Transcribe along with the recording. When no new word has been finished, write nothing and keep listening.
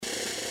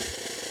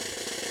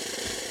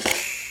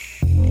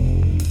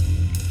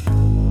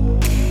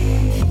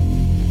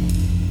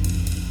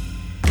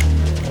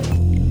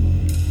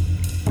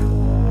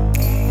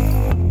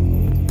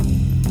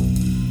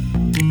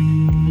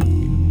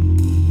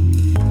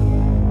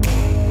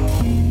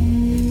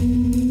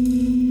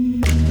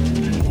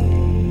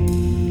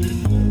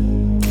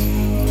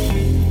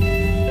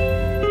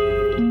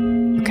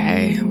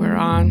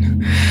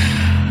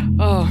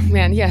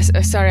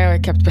Yes, sorry I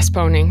kept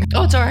postponing.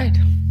 Oh, it's all right.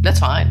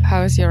 That's fine.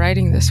 How is your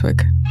writing this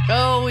week?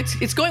 Oh,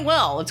 it's going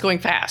well. It's going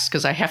fast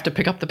because I have to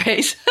pick up the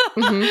pace.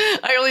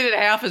 I only did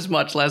half as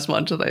much last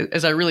month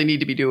as I really need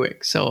to be doing.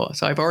 So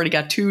I've already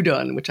got 2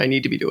 done, which I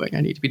need to be doing.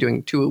 I need to be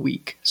doing 2 a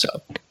week. So,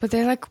 but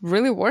they're like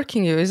really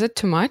working you. Is it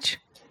too much?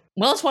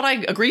 Well, it's what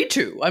I agreed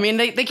to. I mean,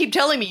 they keep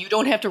telling me you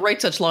don't have to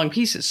write such long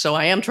pieces. So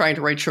I am trying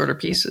to write shorter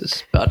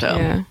pieces. But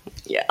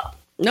yeah.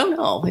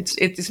 No,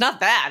 it's not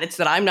that. It's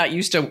that I'm not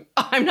used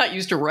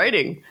to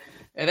writing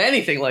at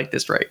anything like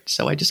this, right?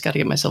 So I just got to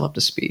get myself up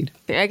to speed.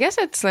 I guess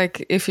it's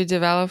like if you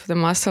develop the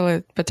muscle,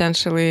 it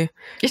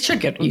should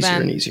get easier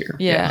and easier.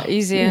 Yeah,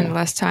 easier and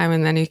less time,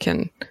 and then you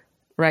can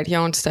write your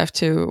own stuff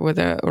too with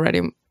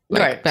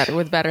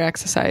with better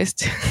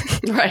exercised,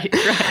 right,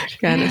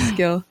 kind of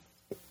skill.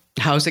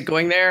 How's it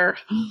going there?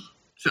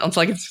 Sounds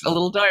like it's a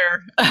little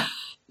dire.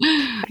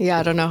 Yeah,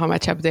 I don't know how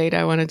much update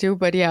I want to do,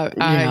 but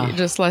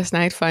just last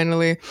night,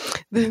 finally,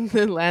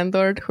 the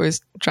landlord who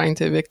is trying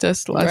to evict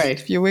us the last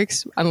few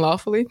weeks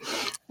unlawfully,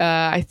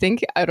 I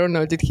don't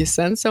know, did he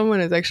send someone?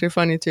 It's actually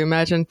funny to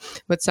imagine,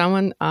 but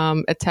someone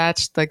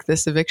attached like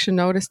this eviction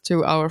notice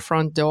to our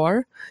front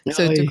door.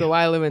 So it took a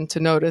while even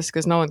to notice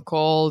because no one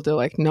called or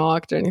like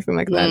knocked or anything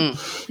like that.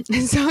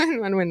 And so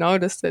when we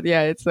noticed it,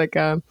 it's like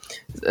a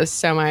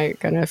semi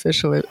kind of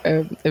official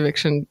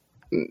eviction.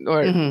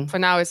 Or for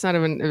now, it's not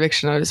even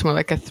eviction notice, more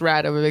like a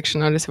threat of eviction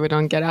notice if we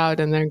don't get out,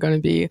 and they're going to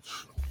be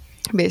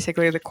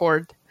basically the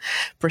court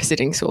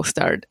proceedings will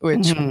start,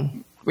 which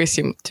we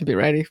seem to be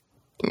ready.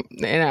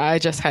 And I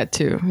just had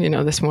to,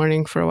 this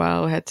morning for a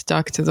while, I had to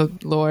talk to the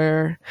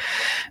lawyer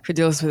who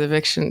deals with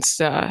evictions.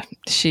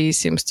 She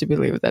seems to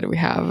believe that we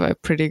have a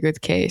pretty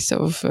good case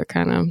of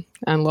kind of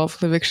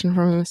unlawful eviction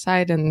from his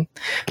side, and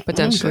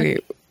potentially,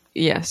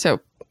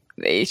 so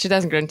she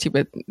doesn't guarantee,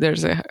 but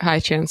there's a high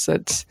chance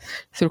that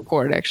through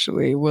court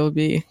actually will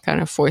be kind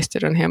of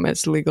foisted on him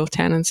as legal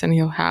tenants, and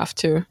he'll have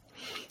to,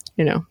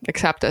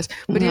 accept us.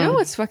 But you know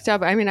what's fucked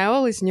up? I mean, I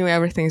always knew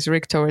everything's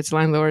rigged towards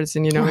landlords,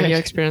 and in your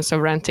experience of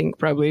renting,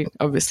 probably,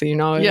 obviously, in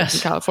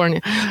California.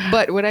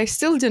 But what I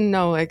still didn't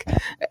know, like,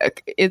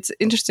 it's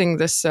interesting.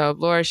 This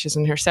lawyer, she's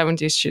in her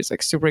 70s, she's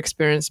like super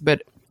experienced,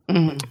 but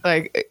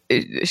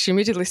she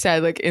immediately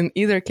said, like, in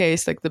either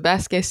case, like the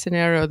best case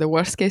scenario, the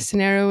worst case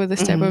scenario with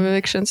this type of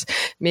evictions,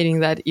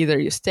 meaning that either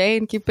you stay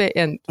and keep it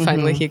and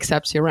finally he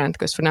accepts your rent,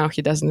 because for now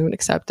he doesn't even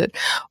accept it,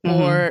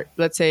 or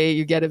let's say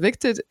you get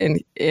evicted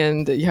and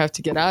you have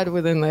to get out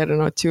within, I don't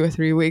know, 2 or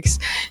 3 weeks,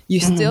 you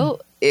still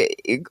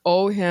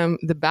owe him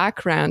the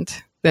back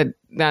rent that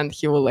then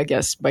he will, I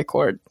guess, by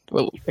court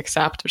will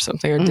accept or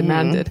something, or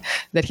demand it,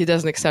 that he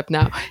doesn't accept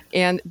now.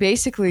 And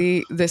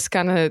basically this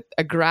kind of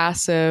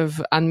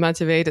aggressive,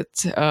 unmotivated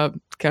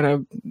kind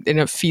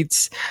of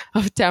feats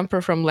of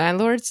temper from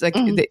landlords, like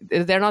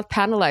they're not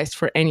penalized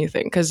for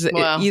anything, because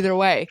either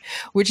way,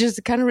 which is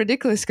kind of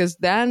ridiculous, because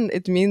then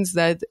it means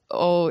that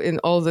in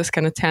all this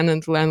kind of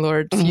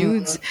tenant-landlord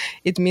feuds,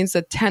 it means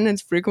that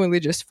tenants frequently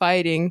just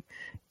fighting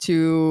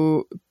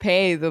to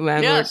pay the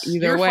landlord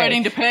either you're way.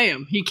 Fighting to pay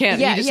him. He can't.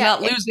 He's just not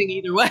losing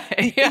either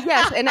way.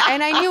 Yes, and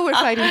I knew we're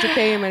fighting to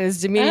pay him, and it's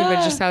demeaning,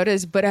 but just how it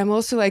is. But I'm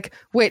also like,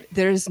 wait,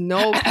 there's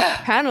no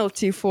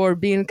penalty for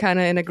being kind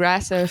of an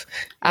aggressive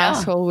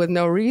asshole with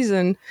no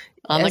reason.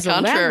 On the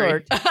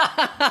contrary.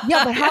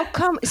 But how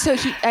come? So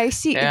I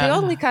see the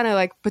only kind of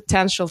like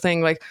potential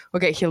thing, like,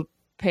 okay, he'll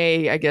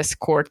pay, I guess,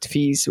 court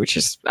fees, which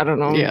is, I don't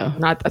know, they're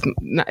not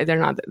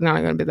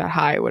going to be that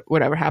high,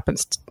 whatever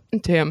happens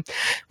to him.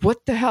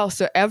 What the hell?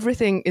 So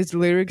everything is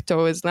lyric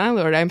towards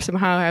landlord. I'm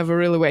somehow have a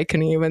real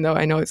awakening, even though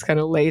I know it's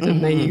kind of late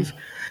and naive.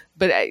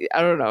 But I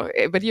don't know.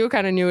 But you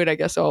kind of knew it, I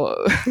guess, all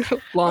long ago.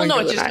 Well, no,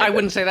 it's just, I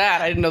wouldn't say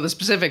that. I didn't know the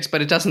specifics,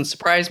 but it doesn't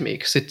surprise me,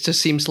 because it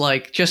just seems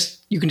like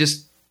you can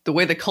just, the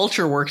way the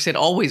culture works, it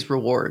always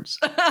rewards.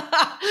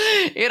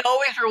 It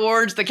always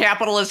rewards the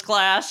capitalist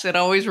class. It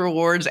always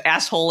rewards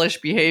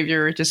asshole-ish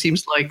behavior. It just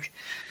seems like...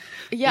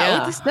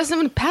 Well, this doesn't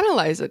even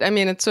penalize it. I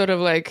mean, it's sort of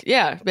like,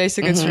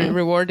 basically it's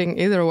rewarding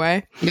either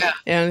way. Yeah.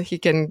 And he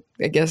can,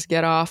 I guess,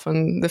 get off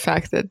on the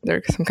fact that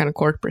there's some kind of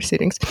court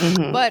proceedings.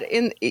 But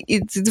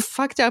it's the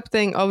fucked up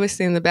thing,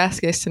 obviously, in the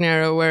best case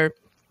scenario where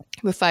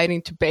we're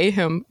fighting to pay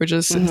him, which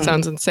is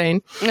sounds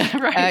insane.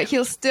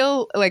 He'll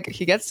still, like,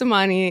 he gets the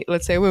money.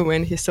 Let's say we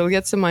win, he still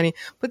gets the money.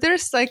 But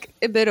there's like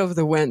a bit of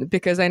the win,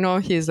 because I know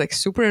he's like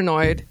super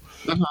annoyed.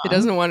 He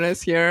doesn't want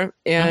us here,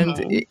 and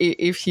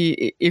if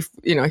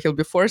he'll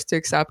be forced to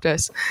accept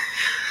us.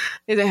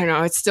 I don't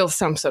know. It's still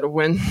some sort of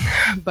win,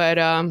 but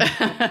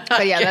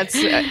that's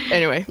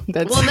anyway.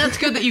 That's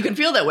good that you can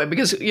feel that way,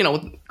 because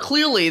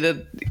clearly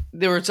that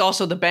there's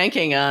also the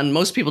banking on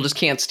most people just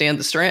can't stand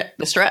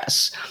the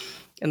stress.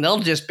 And they'll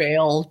just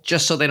bail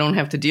just so they don't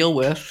have to deal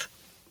with.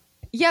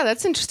 Yeah,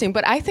 that's interesting.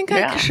 But I think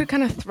I should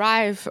kind of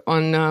thrive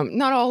on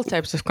not all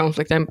types of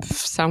conflict. I'm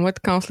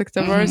somewhat conflict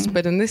averse,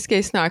 but in this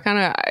case, no,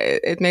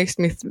 it makes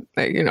me,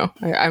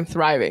 I'm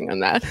thriving on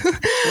that.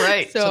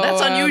 Right. So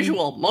that's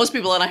unusual. Most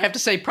people, and I have to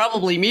say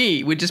probably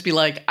me, would just be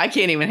like, I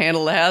can't even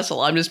handle the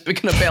hassle. I'm just going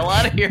to bail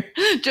out of here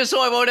just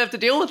so I won't have to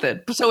deal with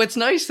it. So it's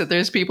nice that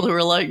there's people who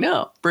are like,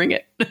 no, bring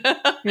it.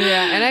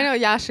 Yeah, and I know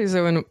Yashi's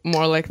even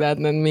more like that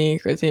than me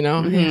because,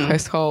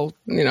 his whole,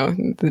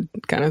 the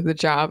kind of the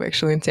job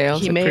actually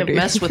entails. He may have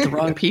messed with the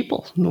wrong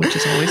people, which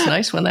is always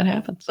nice when that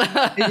happens.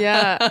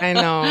 Yeah, I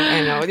know.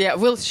 Yeah,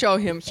 we'll show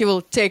him. He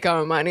will take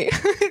our money.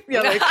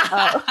 Damn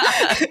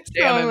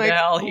it,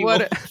 hell. He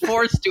will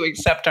force to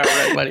accept our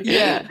red money.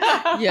 Yeah.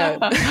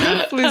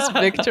 Please,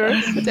 Victor,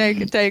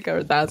 take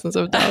our thousands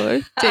of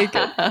dollars. Take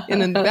it in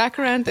the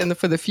background and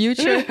for the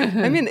future.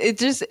 I mean,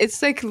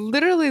 it's like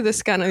literally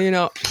this kind of,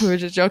 we were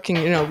just joking,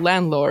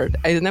 landlord.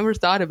 I never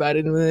thought about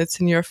it when it's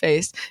in your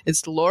face.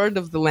 It's lord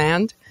of the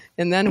land,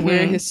 and then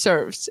we're his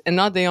serfs, and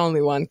not the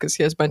only one because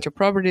he has a bunch of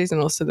properties,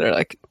 and also there are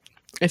like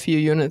a few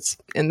units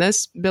in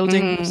this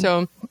building.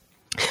 So,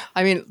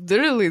 I mean,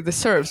 literally the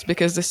serfs,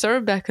 because the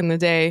serf back in the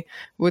day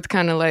would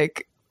kind of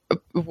like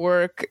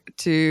work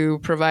to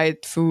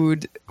provide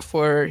food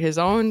for his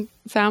own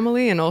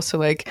family and also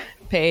like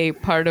pay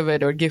part of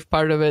it or give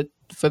part of it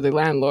for the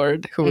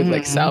landlord who would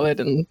like sell it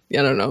and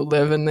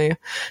live in the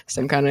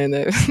some kind of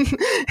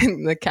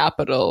in the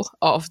capital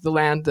of the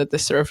land that the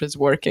serf is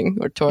working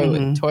or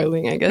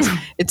toiling. I guess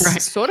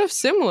it's sort of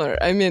similar.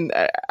 I mean,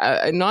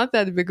 not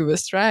that big of a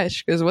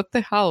stretch because what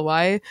the hell?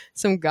 Why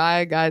some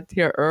guy got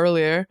here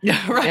earlier?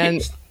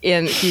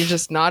 And he's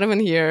just not even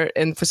here,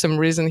 and for some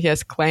reason he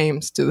has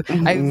claims to.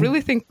 I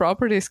really think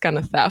property is kind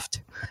of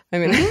theft. I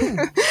mean,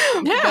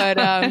 but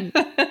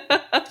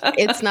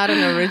it's not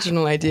an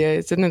original idea.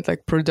 It's in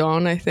like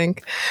Proudhon, I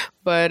think.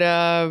 But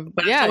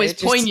it's always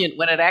poignant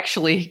when it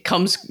actually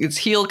comes. Its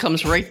heel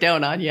comes right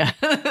down on you.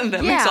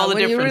 That makes all the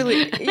difference.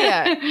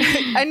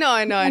 I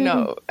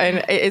know.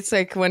 And it's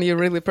like when you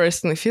really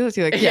personally feel it,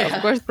 you're like,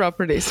 of course,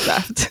 property is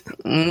theft.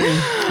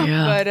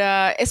 But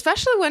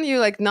especially when you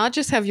like not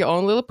just have your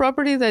own little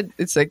property that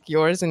it's like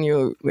yours, and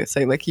you let's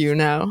say like you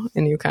now,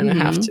 and you kind of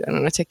have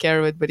to take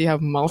care of it, but you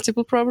have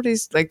multiple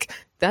properties. Like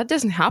that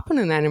doesn't happen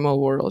in the animal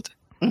world.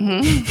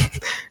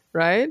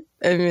 Right?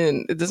 I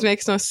mean, this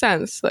makes no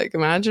sense. Like,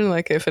 imagine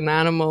like if an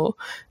animal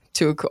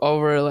took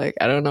over like,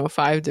 I don't know,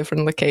 5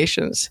 different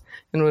locations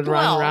and would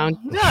run around.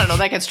 I don't know.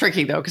 That gets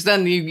tricky though, because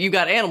then you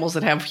got animals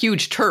that have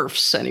huge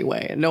turfs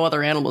anyway, and no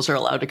other animals are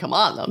allowed to come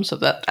on them. So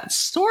that's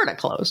sort of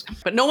close.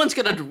 But no one's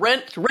going to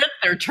rent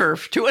their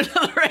turf to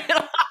another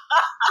animal.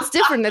 It's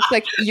different. It's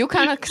like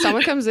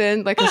someone comes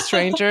in like a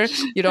stranger,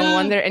 you don't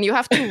want there, and you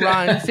have to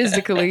run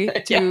physically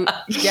to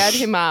get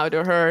him out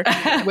or her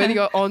with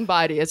your own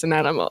body as an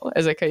animal,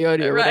 as a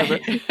coyote or whatever.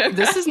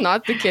 This is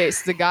not the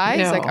case. The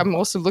guy is like, I'm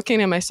also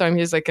looking at my son.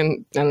 He's like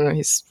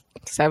he's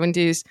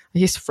 70s.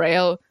 He's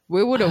frail.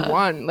 We would have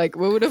won. Like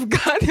we would have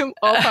got him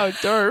off our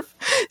turf.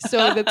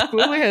 So that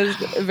clearly has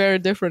very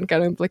different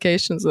kind of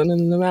implications than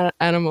in the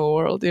animal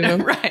world,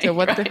 So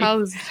what the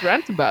hell is this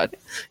rant about?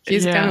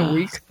 He's kind of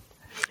weak.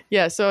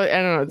 Yeah, so I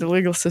don't know. The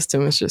legal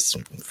system is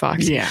just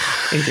fucked. Yeah,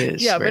 it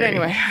is. Yeah, but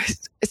anyway,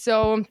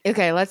 so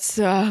okay, let's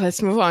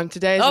move on.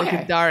 Today is like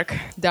a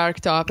dark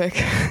topic.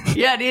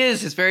 Yeah, it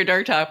is. It's a very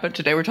dark topic.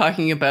 Today we're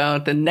talking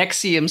about the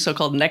NXIVM,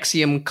 so-called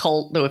NXIVM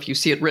cult. Though if you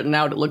see it written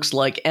out, it looks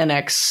like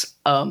NXIVM,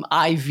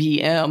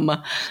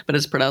 but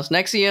it's pronounced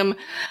NXIVM.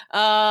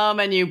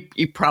 And you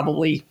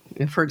probably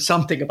have heard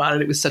something about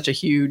it. It was such a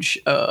huge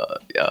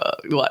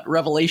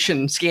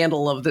revelation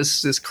scandal of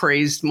this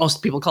craze.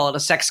 Most people call it a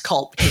sex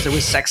cult because there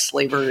was sex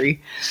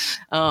slavery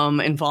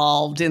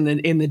involved in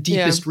the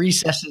deepest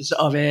recesses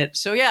of it.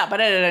 So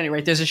but at any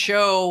rate, there's a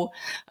show,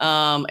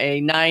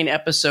 a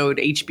 9-episode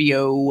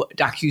HBO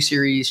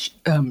docuseries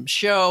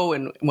show,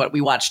 and we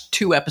watched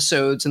 2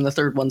 episodes, and the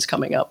third one's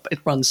coming up. It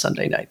runs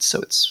Sunday nights, so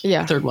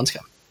the third one's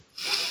coming.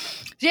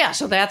 Yeah,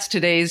 so that's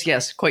today's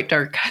quite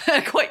dark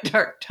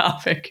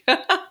topic,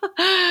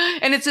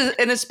 and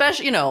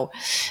especially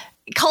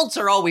cults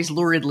are always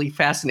luridly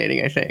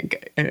fascinating. I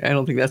think I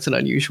don't think that's an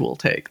unusual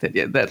take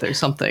that there's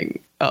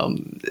something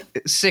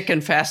sick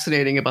and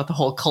fascinating about the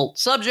whole cult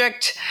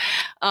subject.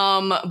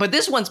 But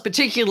this one's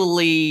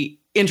particularly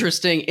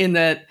interesting in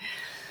that,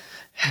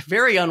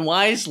 very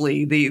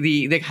unwisely,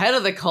 the head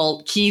of the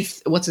cult,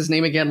 Keith, what's his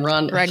name again?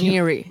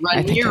 Raniere.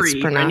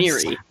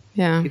 Raniere.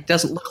 Yeah. It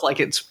doesn't look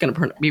like it's going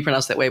to be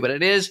pronounced that way, but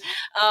it is,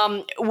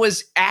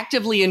 was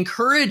actively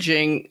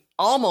encouraging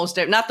almost,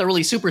 not the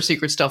really super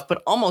secret stuff,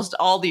 but almost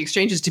all the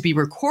exchanges to be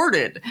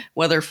recorded,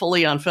 whether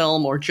fully on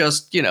film or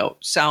just,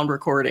 sound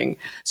recording.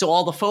 So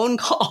all the phone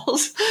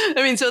calls,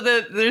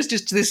 there's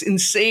just this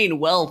insane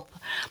wealth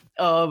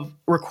of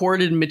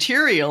recorded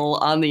material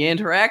on the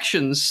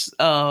interactions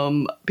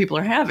people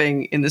are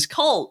having in this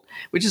cult,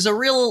 which is a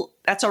real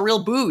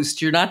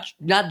boost. You're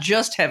not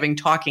just having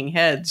talking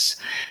heads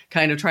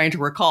kind of trying to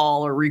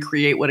recall or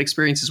recreate what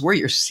experiences were.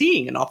 You're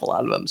seeing an awful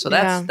lot of them. So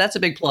that's a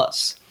big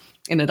plus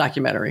in a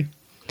documentary.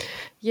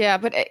 Yeah,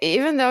 but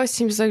even though it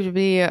seems like to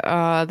be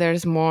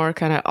there's more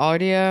kind of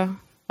audio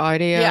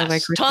audio,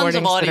 yes, tons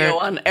of audio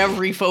on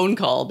every phone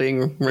call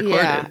being recorded.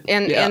 Yeah,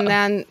 and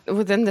then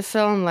within the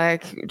film,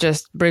 like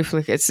just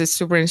briefly, it's a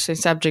super interesting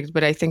subject,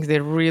 but I think they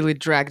really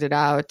dragged it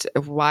out.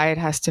 Why it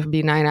has to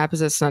be 9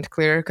 episodes, not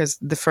clear, because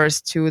the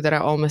first 2 that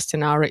are almost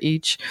an hour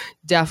each,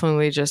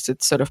 definitely just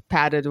it's sort of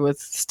padded with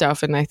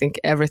stuff, and I think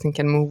everything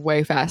can move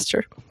way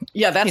faster.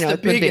 Yeah, that's the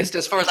biggest,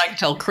 as far as I can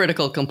tell,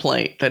 critical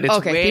complaint, that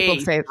it's way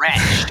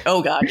stretched.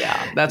 Oh God,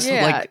 yeah, that's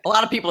like a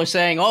lot of people are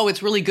saying, oh,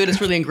 it's really good,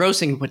 it's really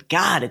engrossing, but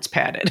God, it's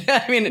padded.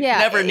 I mean, it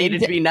never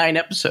needed to be 9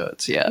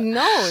 episodes. Yeah,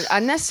 no,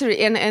 unnecessary,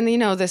 and you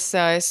know this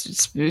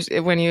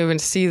when you even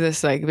see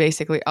this, like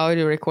basically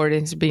audio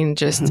recordings being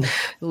just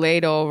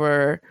laid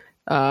over,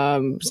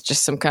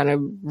 just some kind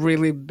of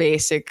really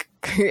basic,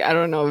 I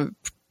don't know,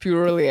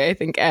 purely, I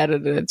think,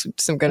 added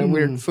some kind of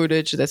weird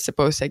footage that's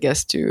supposed, I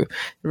guess, to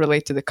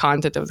relate to the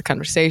content of the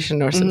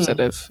conversation or some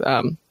sort of,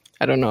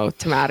 I don't know,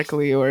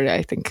 thematically or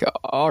I think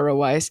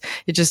aura-wise.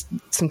 It just,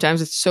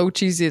 sometimes it's so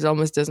cheesy it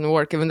almost doesn't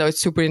work, even though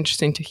it's super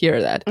interesting to hear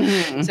that.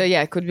 So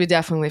yeah, it could be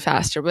definitely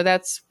faster. But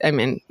that's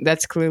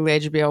clearly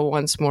HBO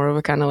wants more of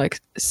a kind of like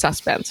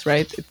suspense,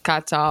 right? It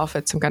cuts off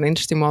at some kind of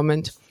interesting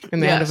moment in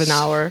the end of an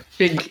hour.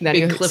 Big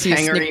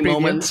cliffhanger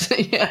moments.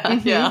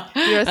 Yeah.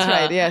 That's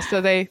right. Yeah.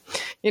 So they,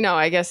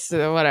 I guess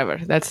whatever.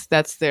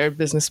 That's their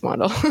business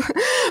model.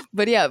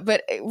 But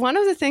one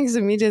of the things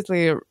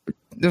immediately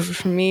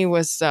for me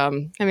was,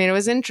 it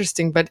was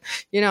interesting, but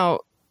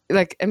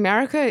like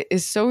America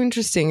is so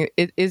interesting.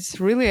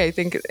 It's really, I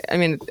think,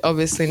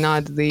 obviously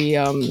not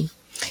the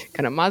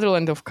kind of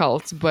motherland of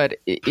cults, but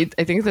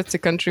I think that's a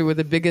country with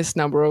the biggest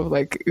number of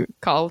like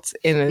cults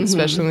in it,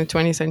 especially in the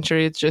 20th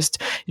century. It's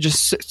just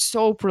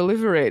so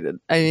proliferated.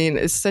 I mean,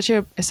 it's such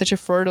a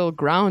fertile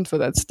ground for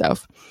that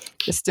stuff.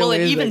 It still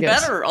and is, even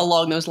better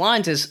along those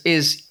lines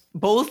is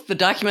both the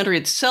documentary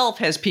itself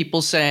has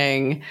people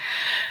saying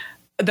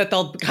that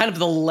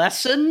the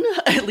lesson,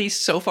 at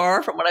least so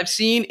far from what I've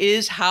seen,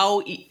 is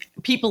how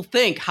people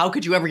think, how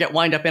could you ever get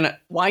wind up in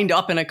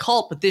a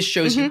cult? But this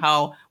shows you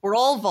how we're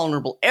all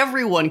vulnerable.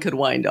 Everyone could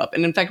wind up.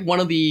 And in fact, one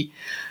of the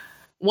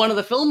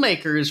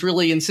filmmakers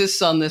really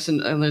insists on this,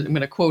 and I'm going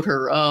to quote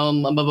her.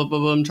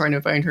 I'm trying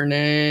to find her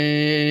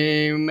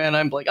name, and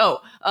I'm like,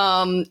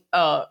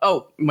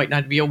 might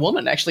not be a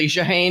woman actually.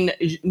 Jahan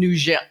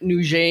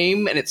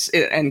Noujaim,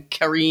 and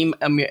Karim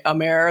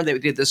Amer. They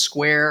did The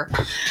Square,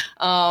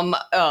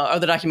 are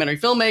the documentary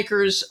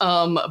filmmakers.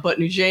 But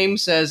Noujaim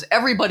says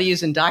everybody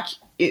is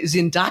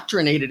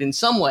indoctrinated in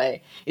some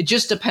way. It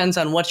just depends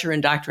on what your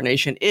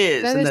indoctrination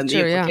is, and then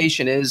the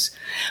implication is.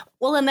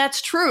 Well, and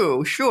that's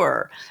true,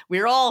 sure.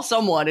 We're all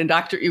somewhat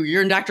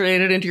you're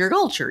indoctrinated into your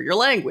culture, your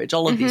language,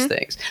 all of these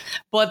things.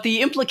 But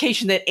the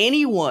implication that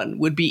anyone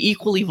would be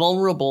equally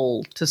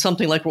vulnerable to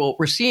something like what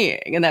we're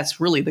seeing, and that's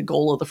really the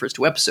goal of the first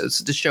 2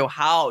 episodes, is to show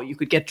how you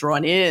could get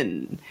drawn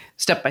in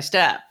step by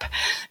step.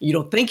 You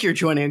don't think you're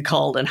joining a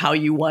cult and how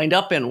you wind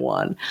up in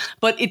one.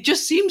 But it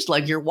just seems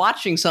like you're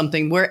watching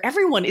something where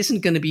everyone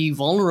isn't going to be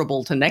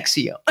vulnerable to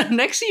NXIVM.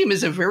 NXIVM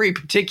is a very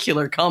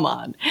particular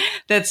come-on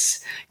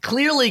that's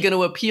clearly going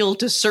to appeal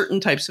to certain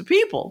types of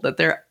people that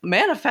they're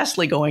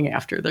manifestly going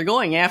after. They're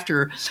going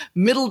after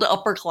middle to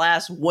upper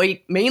class,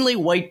 mainly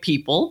white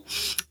people,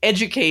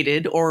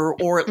 educated,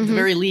 or at the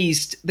very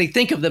least, they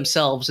think of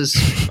themselves as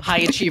high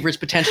achievers,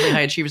 potentially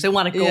high achievers. They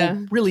want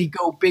to really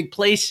go big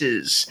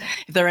places.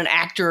 If they're an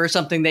actor or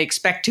something, they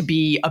expect to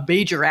be a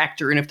major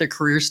actor. And if their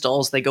career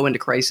stalls, they go into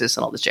crisis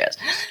and all this jazz.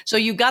 So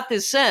you got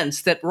this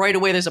sense that right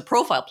away there's a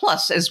profile.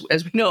 Plus, as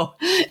we know,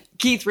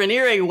 Keith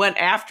Raniere went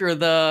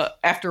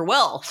after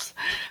wealth.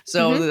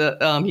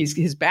 So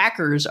his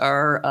backers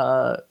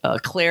are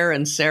Claire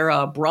and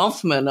Sarah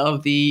Bronfman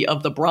of the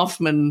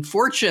Bronfman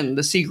fortune,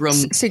 the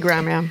Seagram.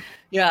 Seagram, yeah.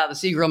 Yeah, the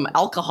Seagram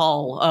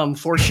alcohol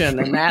fortune,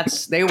 and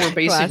they were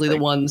basically the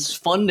ones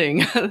funding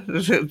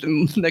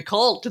the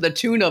cult to the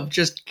tune of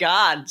just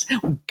gobs,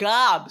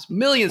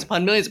 millions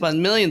upon millions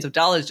upon millions of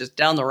dollars just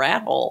down the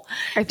rat hole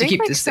to keep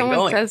this thing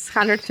going. Says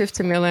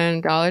 $150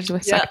 million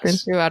was sucked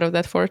into out of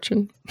that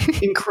fortune.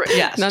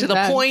 Yes, to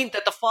the point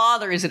that the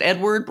father, is it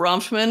Edward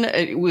Bronfman?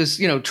 It was,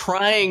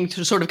 trying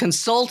to sort of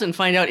consult and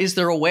find out, is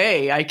there a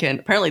way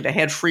apparently they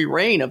had free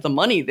reign of the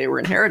money they were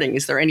inheriting.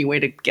 Is there any way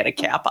to get a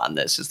cap on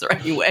this? Is there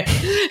any way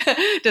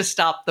to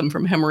stop them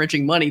from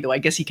hemorrhaging money? Though I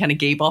guess he kind of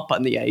gave up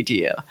on the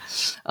idea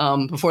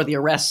before the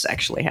arrests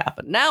actually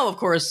happened. Now, of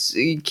course,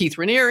 Keith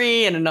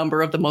Raniere and a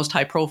number of the most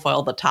high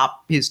profile,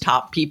 his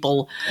top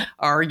people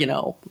are,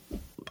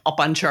 up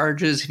on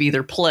charges, have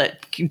either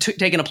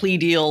taken a plea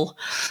deal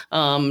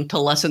to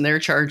lessen their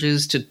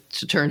charges to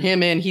turn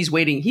him in. He's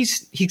waiting. He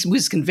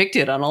was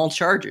convicted on all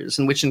charges,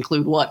 and which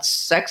include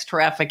sex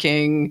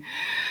trafficking,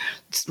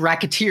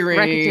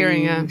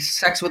 racketeering,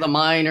 sex with a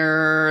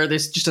minor.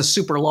 There's just a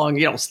super long,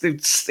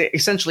 it's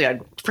essentially, I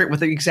forget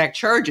what the exact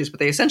charges, but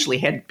they essentially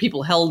had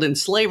people held in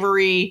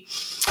slavery,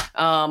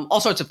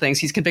 all sorts of things.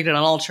 He's convicted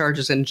on all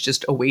charges and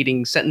just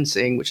awaiting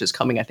sentencing, which is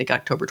coming, I think,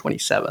 October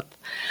 27th.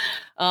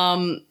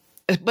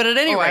 But at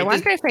any rate, I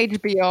wonder if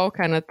HBO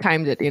kind of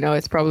timed it.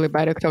 It's probably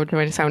by October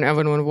 27,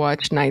 everyone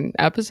watched 9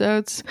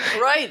 episodes.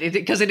 Right,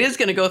 because it is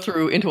going to go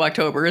through into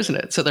October, isn't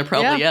it? So they're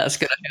probably, going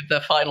to have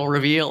the final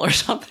reveal or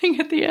something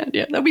at the end.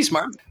 Yeah, that'd be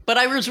smart. But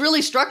I was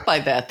really struck by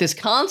that, this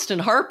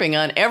constant harping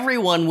on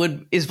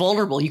everyone is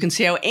vulnerable. You can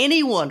see how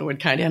anyone would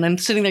kind of, and I'm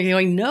sitting there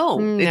going, no,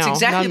 it's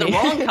exactly the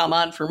wrong come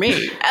on for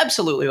me.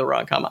 Absolutely the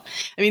wrong come on.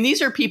 I mean,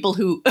 these are people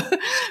who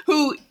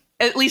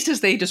at least as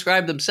they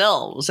describe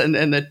themselves. And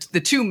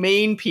the two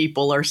main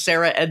people are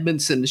Sarah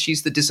Edmondson.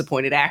 She's the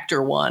disappointed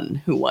actor one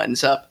who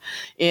winds up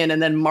in,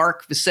 and then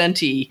Mark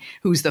Vicente,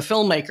 who's the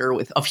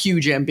filmmaker of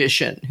huge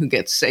ambition, who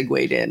gets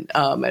segued in.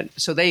 And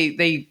so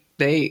they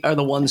are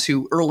the ones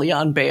who early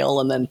on bail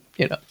and then,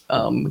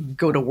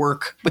 go to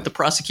work with the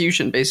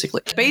prosecution,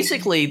 basically.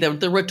 Basically,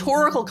 the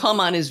rhetorical come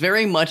on is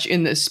very much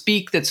in the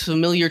speak that's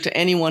familiar to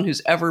anyone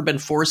who's ever been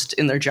forced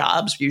in their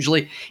jobs,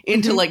 usually,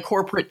 into like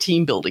corporate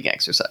team building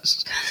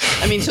exercises.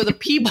 I mean, so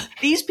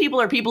these people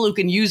are people who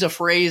can use a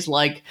phrase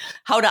like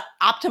how to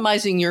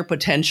optimizing your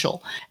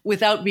potential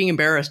without being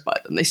embarrassed by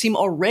them. They seem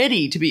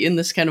already to be in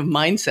this kind of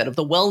mindset of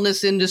the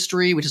wellness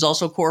industry, which is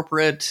also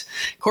corporate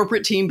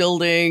team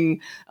building.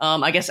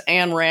 I guess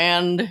Ayn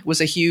Rand was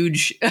a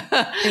huge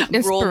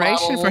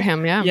inspiration for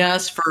him, yeah.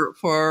 Yes, for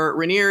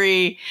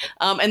Raniere.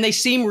 And they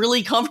seem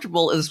really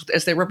comfortable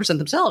as they represent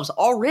themselves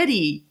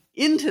already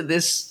into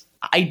this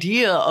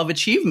idea of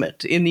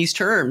achievement in these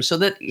terms, so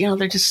that,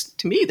 they're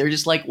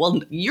just like,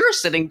 well, you're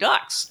sitting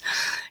ducks.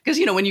 Because,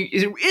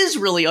 it is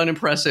really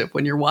unimpressive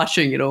when you're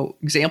watching,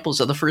 examples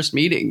of the first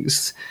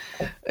meetings.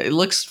 It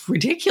looks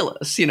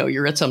ridiculous.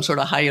 You're at some sort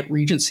of Hyatt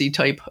Regency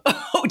type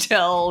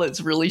hotel. It's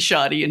really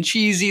shoddy and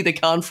cheesy. The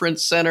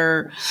conference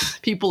center,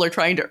 people are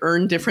trying to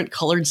earn different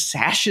colored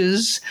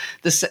sashes.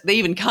 They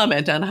even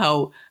comment on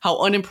how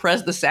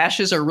unimpressed the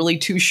sashes are really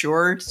too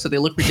short, so they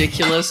look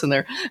ridiculous, and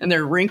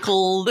they're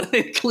wrinkled.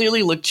 They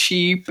clearly look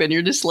cheap, and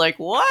you're just like,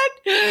 what?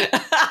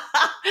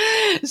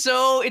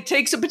 So it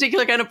takes a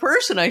particular kind of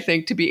person, I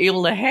think, to be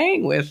able to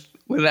hang with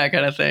that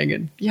kind of thing.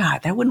 And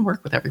that wouldn't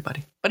work with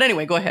everybody. But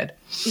anyway, go ahead.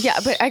 Yeah,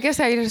 but I guess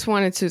I just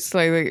wanted to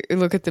slightly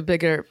look at the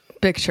bigger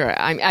picture.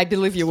 I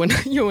believe you wouldn't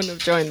have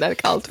joined that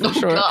cult for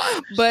sure.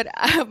 God. But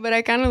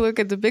I kind of look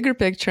at the bigger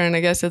picture, and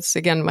I guess it's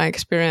again my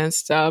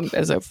experience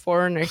as a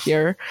foreigner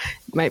here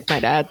might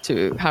add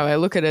to how I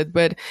look at it.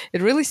 But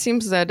it really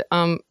seems that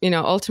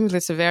ultimately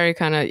it's a very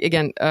kind of,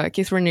 again,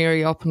 Keith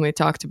Raniere openly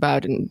talked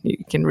about, and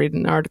you can read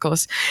in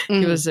articles.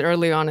 Mm-hmm. He was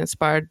early on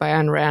inspired by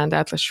Ayn Rand,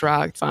 Atlas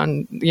Shrugged,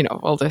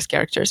 all those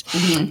characters.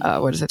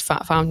 Mm-hmm. What is it,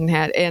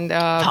 Fountainhead, and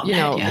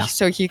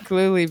so he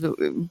clearly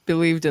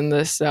believed in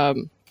this.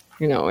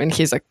 And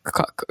he's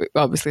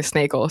obviously a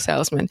snake oil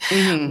salesman,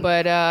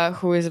 but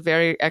who is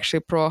very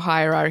actually pro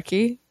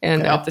hierarchy,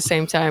 and at the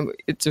same time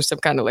it's just some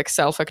kind of like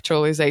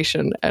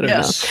self-actualization. I don't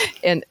know,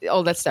 and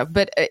all that stuff.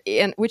 But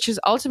and which is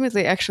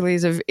ultimately actually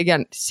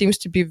seems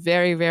to be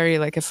very, very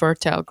like a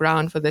fertile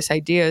ground for these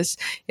ideas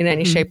in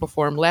any shape or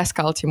form. Less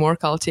culty, more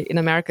culty. In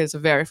America is a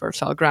very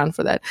fertile ground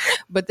for that.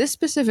 But this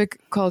specific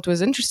cult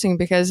was interesting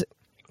because,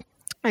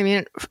 I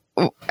mean,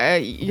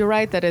 you're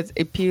right that it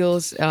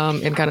appeals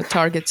and kind of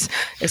targets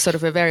a sort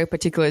of a very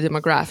particular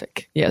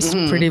demographic. Yes,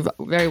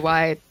 very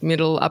wide,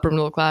 upper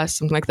middle class,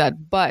 something like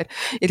that. But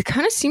it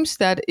kind of seems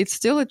that it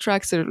still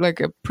attracts a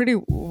pretty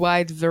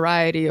wide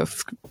variety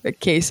of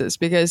cases,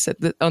 because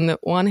on the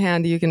one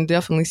hand, you can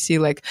definitely see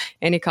like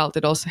any cult,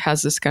 it also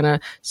has this kind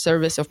of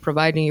service of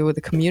providing you with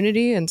a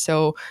community. And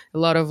so a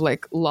lot of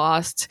like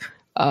lost,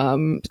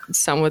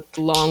 somewhat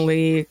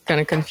lonely,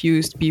 kind of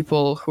confused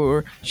people who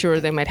are sure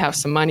they might have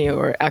some money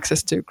or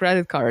access to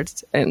credit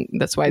cards, and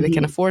that's why they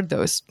can afford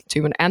those to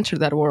even enter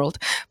that world.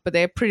 But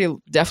they're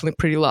definitely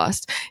pretty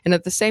lost. And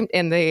at the same,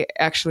 and they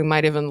actually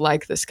might even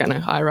like this kind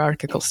of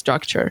hierarchical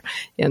structure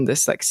and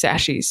this like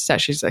sashes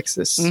like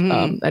this. I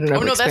don't know.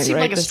 Oh no, that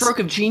seemed like a stroke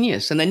of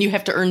genius. And then you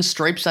have to earn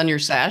stripes on your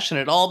sash, and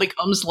it all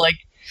becomes like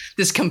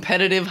this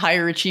competitive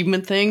higher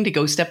achievement thing to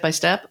go step by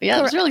step. Yeah,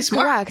 it was really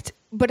smart. Correct.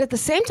 But at the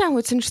same time,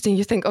 what's interesting,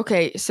 you think,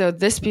 okay, so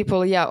these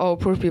people,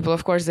 poor people,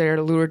 of course,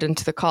 they're lured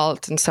into the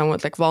cult and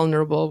somewhat like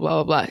vulnerable,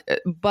 blah, blah, blah.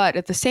 But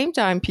at the same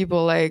time,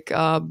 people like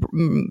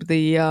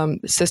the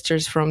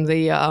sisters from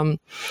the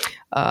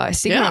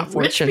Sigma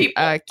Fortune.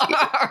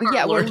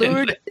 Were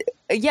lured.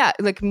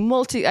 Like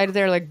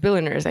they're like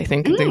billionaires, I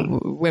think. The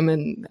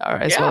women are,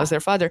 as well as their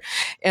father.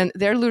 And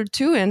they're lured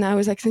too. And I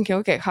was like thinking,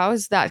 okay, how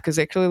is that? Because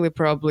they clearly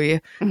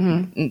probably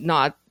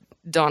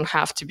don't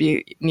have to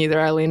be neither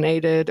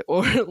alienated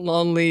or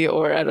lonely,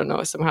 or I don't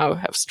know, somehow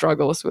have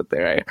struggles with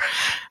their,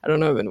 I don't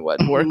know even what,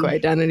 work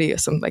identity or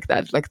something like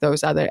that, like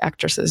those other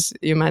actresses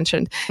you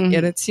mentioned.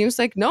 And it seems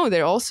like, no,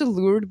 they're also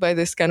lured by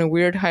this kind of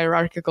weird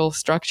hierarchical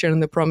structure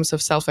and the promise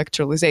of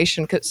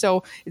self-actualization.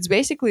 So it's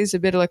a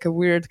bit like a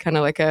weird kind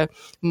of like a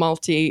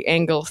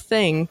multi-angle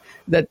thing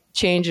that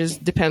changes,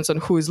 depends on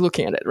who's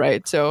looking at it,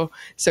 right? So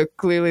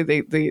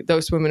clearly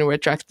those women were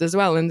attracted as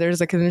well. And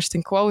there's like an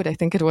interesting quote, I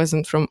think it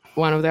wasn't from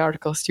one of the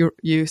articles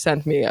you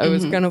sent me. It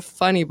was kind of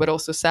funny, but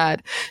also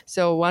sad.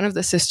 So one of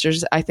the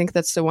sisters, I think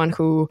that's the one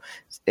who,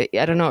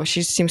 I don't know,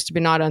 she seems to be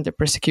not under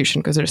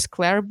persecution, because there's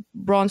Claire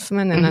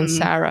Bronfman and then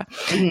Sarah.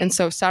 And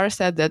so Sarah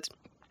said that,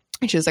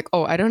 she's like,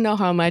 oh, I don't know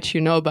how much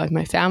you know about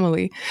my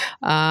family.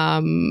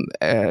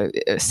 Sarah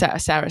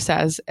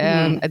says,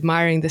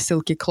 admiring the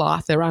silky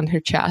cloth around her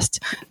chest.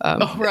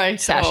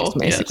 Sashes,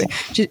 basically.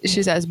 Yes.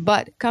 She says,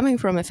 but coming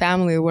from a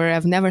family where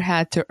I've never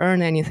had to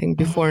earn anything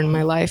before in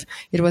my life,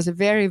 it was a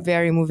very,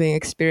 very moving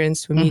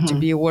experience for me to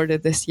be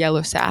awarded this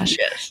yellow sash.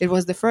 Yes. It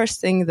was the first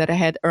thing that I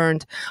had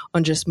earned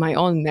on just my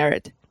own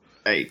merit.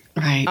 Right.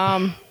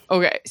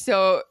 Okay,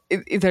 so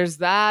there's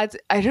that.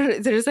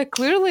 There's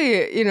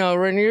clearly,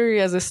 Raniere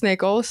as a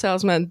snake oil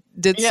salesman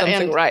did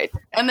something right.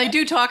 And they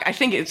do talk, I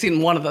think it's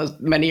in one of the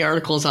many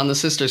articles on the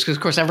sisters, because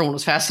of course everyone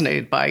was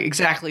fascinated by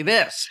exactly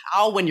this.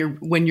 How when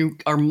you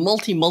are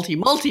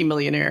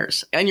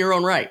multi-millionaires in your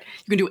own right,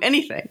 you can do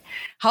anything.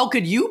 How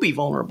could you be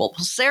vulnerable?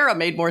 Well, Sarah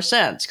made more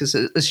sense, because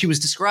as she was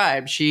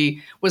described,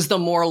 she was the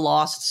more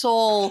lost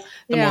soul,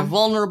 the more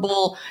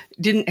vulnerable,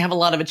 didn't have a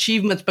lot of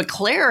achievements. But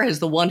Claire is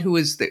the one who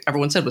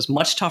everyone said was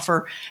much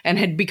tougher and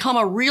had become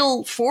a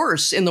real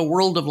force in the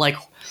world of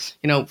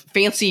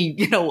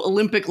fancy,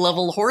 Olympic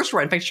level horse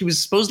ride. In fact, she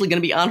was supposedly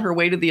going to be on her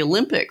way to the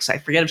Olympics. I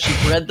forget if she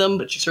bred them,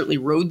 but she certainly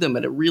rode them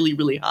at a really,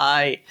 really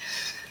high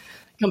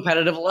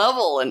competitive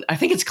level. And I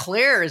think it's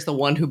Claire is the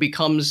one who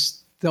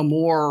becomes the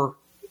more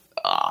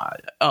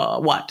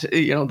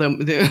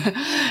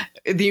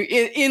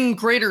in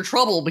greater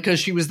trouble, because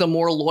she was the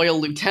more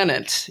loyal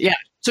lieutenant. Yeah.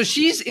 So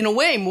she's, in a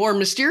way, more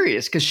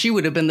mysterious, because she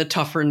would have been the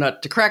tougher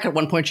nut to crack. At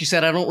one point, she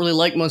said, I don't really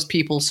like most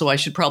people, so I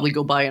should probably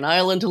go buy an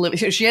island to live.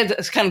 She had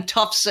this kind of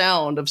tough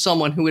sound of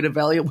someone who had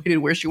evaluated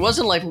where she was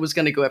in life and was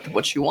going to go after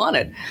what she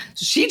wanted.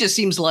 So she just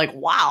seems like,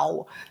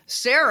 wow.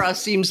 Sarah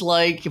seems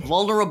like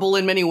vulnerable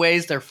in many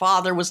ways. Their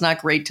father was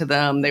not great to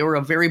them. They were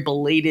a very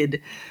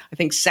belated, I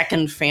think,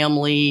 second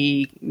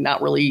family,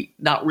 not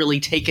really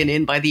taken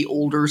in by the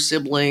older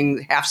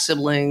siblings, half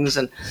siblings.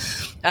 And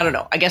I don't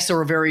know. I guess there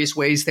were various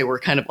ways they were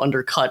kind of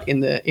undercut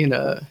in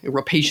a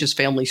rapacious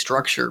family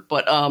structure.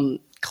 But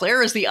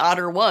Claire is the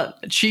odder one.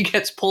 She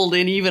gets pulled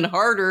in even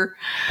harder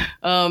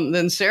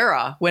than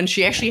Sarah when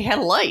she actually had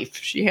a life.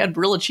 She had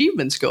real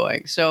achievements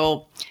going.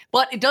 So,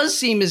 but it does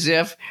seem as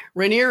if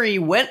Raniere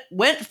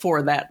went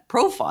for that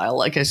profile.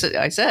 Like I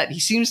said, he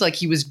seems like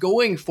he was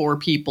going for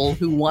people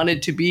who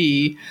wanted to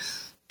be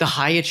the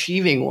high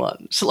achieving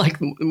ones, like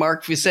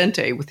Mark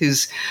Vicente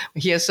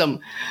he has some,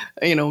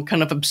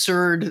 kind of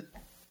absurd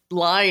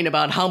line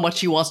about how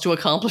much he wants to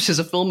accomplish as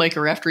a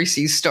filmmaker after he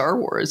sees Star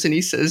Wars. And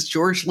he says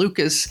George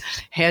Lucas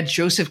had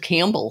Joseph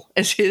Campbell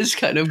as his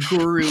kind of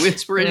guru,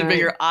 inspiration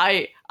figure.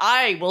 I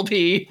will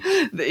be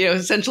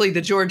essentially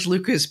the George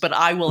Lucas, but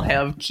I will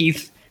have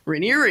Keith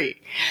Raniere.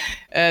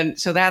 And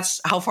so that's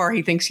how far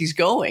he thinks he's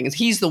going.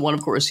 He's the one,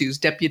 of course, who's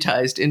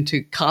deputized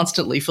into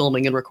constantly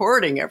filming and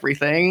recording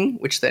everything,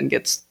 which then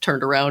gets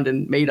turned around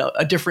and made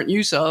a different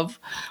use of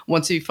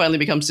once he finally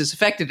becomes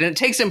disaffected. And it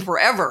takes him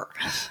forever.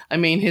 I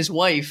mean, his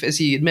wife, as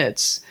he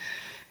admits,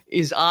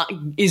 is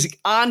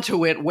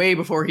onto it way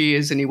before he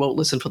is, and he won't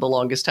listen for the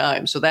longest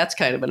time. So that's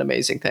kind of an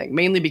amazing thing,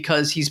 mainly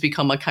because he's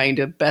become a kind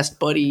of best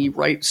buddy,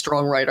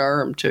 strong right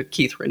arm to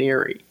Keith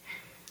Raniere.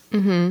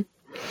 Mm-hmm.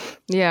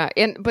 Yeah,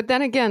 but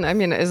then again, I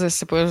mean, as a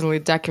supposedly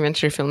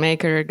documentary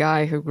filmmaker, a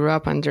guy who grew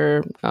up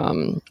under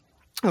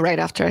right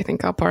after, I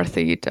think,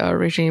 apartheid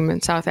regime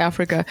in South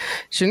Africa,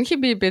 shouldn't he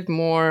be a bit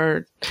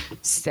more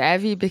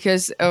savvy?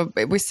 Because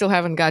we still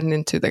haven't gotten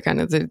into the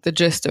kind of the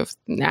gist of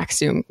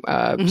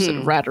NXIVM sort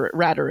of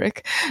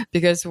rhetoric.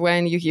 Because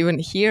when you even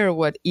hear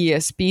what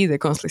ESP, they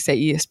constantly say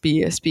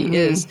ESP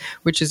is,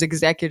 which is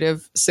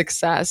Executive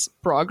Success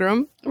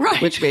Program,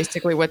 right? Which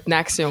basically what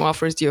NXIVM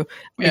offers you,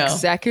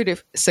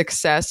 Executive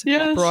Success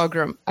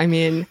Program. I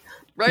mean,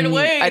 right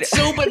away, it's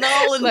so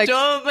banal and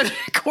dumb and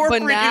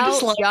corporate.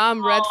 Banal,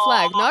 dumb, red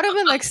flag. Not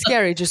even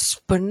scary,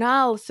 just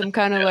banal. Some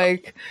kind of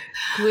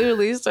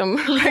clearly some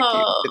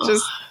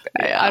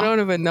I don't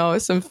even know,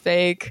 some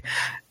fake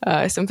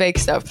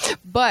stuff.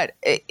 But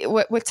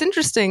what's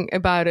interesting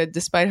about it,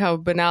 despite how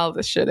banal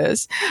this shit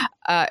is,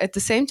 at the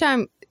same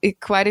time,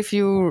 quite a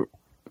few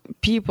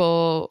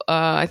people,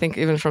 I think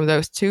even from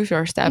those two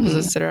first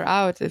episodes that are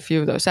out, a few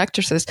of those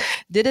actresses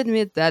did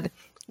admit that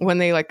when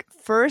they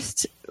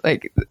first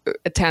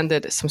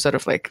attended some sort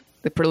of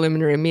the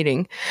preliminary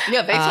meeting,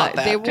 they thought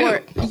that they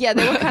were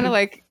kind of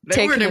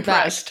they weren't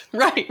impressed,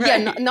 right?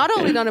 Yeah, not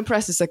only not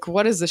impressed, it's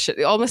what is this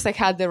shit? Almost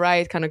had the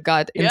right kind of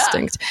gut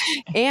instinct,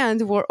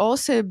 and were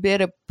also a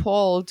bit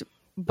appalled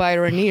by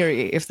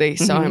Raniere if they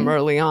saw him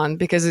early on,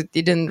 because it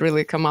didn't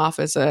really come off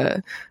as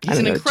he's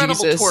an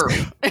incredible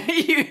twerp.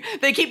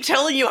 They keep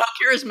telling you how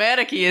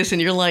charismatic he is,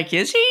 and you're like,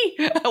 is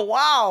he?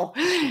 Wow.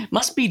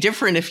 Must be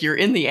different if you're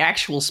in the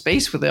actual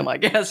space with him, I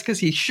guess, because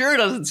he sure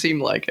doesn't seem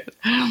like it.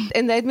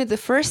 And I admit, the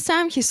first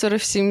time he sort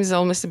of seems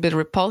almost a bit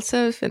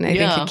repulsive, and I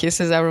think he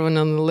kisses everyone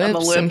on the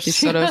lips. And he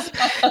sort of,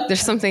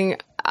 there's something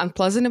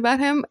unpleasant about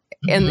him.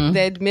 and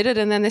they admit it,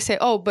 and then they say,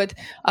 oh, but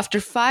after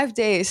 5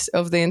 days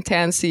of the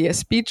intense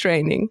ESP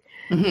training,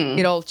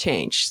 it all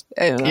changed.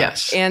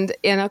 Yes. And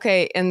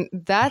okay, and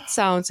that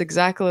sounds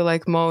exactly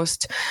like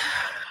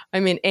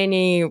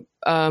any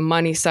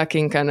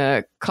money-sucking kind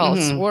of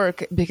cults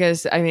work,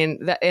 because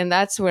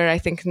that's where I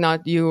think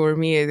not you or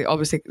me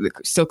obviously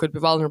still could be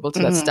vulnerable to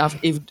that stuff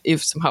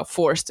if somehow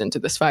forced into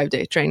this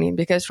 5-day training.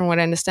 Because from what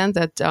I understand,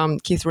 that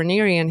Keith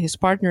Raniere and his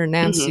partner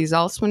Nancy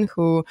Zaltzman,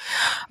 who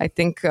I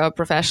think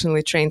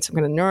professionally trained some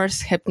kind of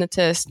nurse,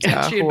 hypnotist. She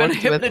had been a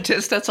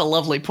hypnotist. That's a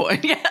lovely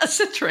point. Yes,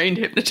 a trained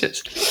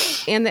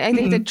hypnotist. And I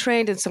think they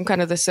trained in some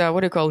kind of this, what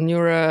do you call,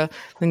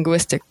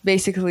 neuro-linguistic,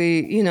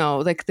 basically,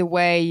 like the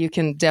way you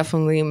can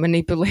definitely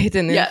manipulate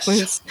and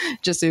influence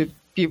just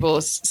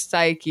people's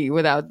psyche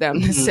without them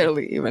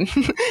necessarily even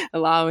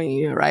allowing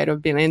you, right, or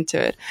being into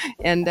it.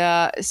 And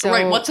so,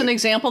 right, what's an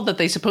example that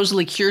they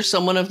supposedly cure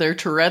someone of their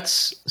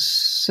Tourette's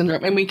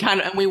syndrome? And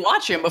we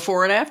watch him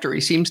before and after.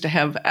 He seems to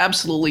have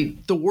absolutely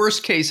the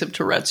worst case of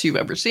Tourette's you've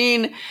ever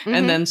seen,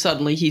 and then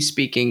suddenly he's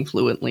speaking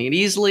fluently and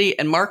easily.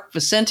 And Mark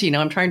Vicente,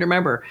 now I'm trying to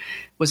remember,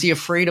 was he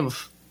afraid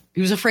of? He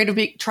was afraid of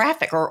being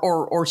traffic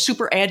or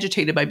super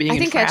agitated by being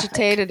in traffic. I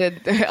think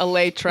agitated at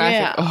LA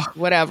traffic,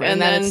 whatever, and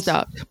then it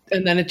stopped.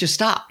 And then it just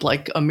stopped,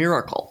 like a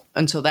miracle.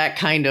 And so that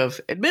kind of,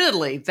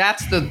 admittedly,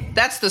 that's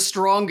the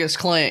strongest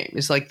claim.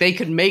 It's like they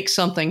could make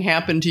something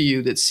happen to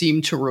you that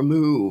seemed to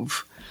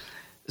remove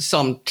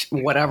some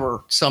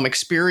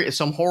experience,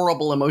 some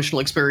horrible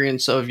emotional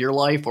experience of your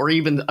life, or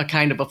even a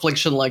kind of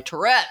affliction like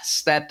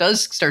Tourette's. That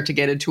does start to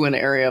get into an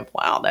area of,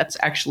 wow, that's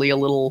actually a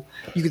little,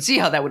 you can see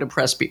how that would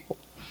impress people.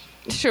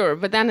 Sure,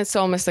 but then it's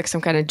almost like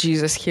some kind of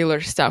Jesus healer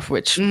stuff,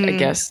 which I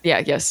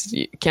guess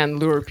you can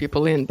lure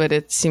people in, but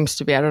it seems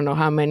to be, I don't know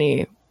how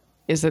many.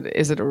 Is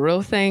it a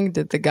real thing?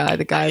 Did the guy with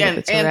the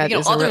Tourette?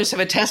 And others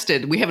have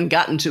attested. We haven't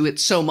gotten to it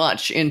so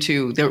much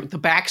into the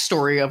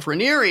backstory of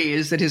Raniere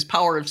is that his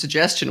power of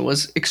suggestion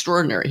was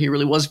extraordinary. He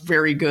really was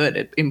very good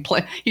at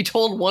He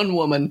told one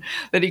woman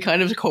that he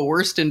kind of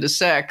coerced into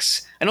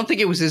sex. I don't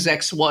think it was his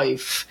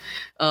ex-wife.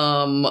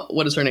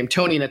 What is her name?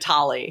 Toni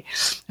Natali,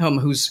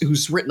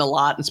 who's written a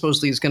lot and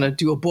supposedly is going to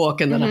do a book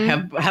and then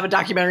have a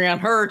documentary on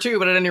her too.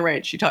 But at any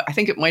rate, I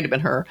think it might have been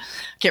her.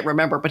 I can't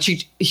remember. But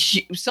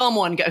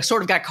someone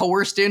got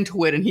coerced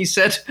into it, and he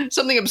said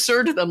something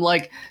absurd to them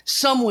like,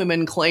 "Some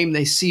women claim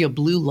they see a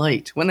blue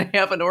light when they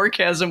have an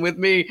orgasm with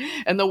me,"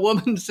 and the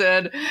woman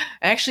said,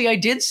 "Actually, I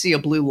did see a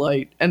blue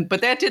light,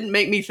 but that didn't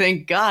make me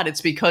think, God,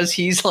 it's because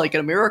he's like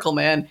a miracle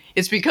man.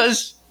 It's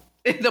because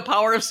the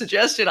power of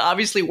suggestion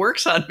obviously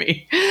works on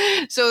me."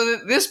 So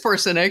this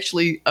person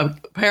actually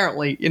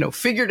apparently,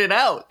 figured it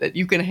out, that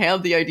you can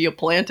have the idea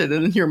planted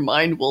and then your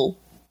mind will,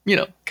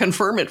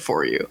 confirm it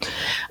for you.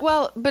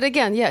 Well, but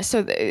again, yeah.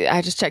 So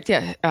I just checked.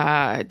 Yeah.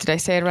 Did I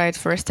say it right?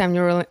 First time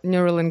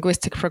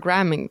neuro-linguistic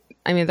programming.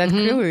 I mean, that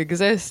clearly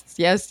exists.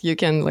 Yes, you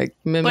can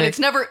mimic.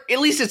 But at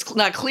least it's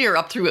not clear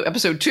up through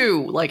episode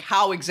 2,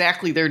 how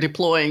exactly they're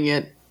deploying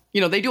it.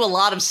 They do a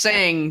lot of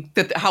saying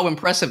that how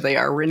impressive they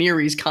are.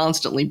 Raniere's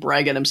constantly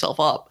bragging himself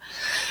up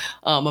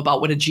about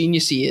what a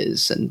genius he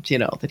is, and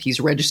that he's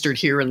registered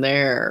here and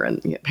there.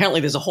 And apparently,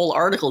 there's a whole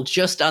article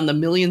just on the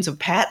millions of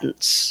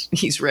patents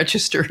he's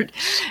registered,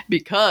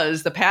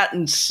 because the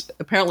patents,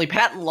 apparently,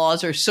 patent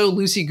laws are so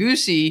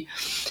loosey-goosey.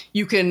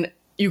 You can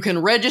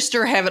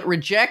register, have it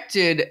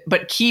rejected,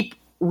 but keep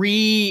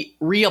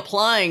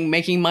reapplying,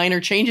 making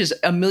minor changes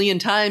 1 million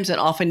times, and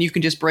often you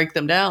can just break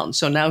them down.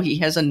 So now he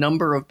has a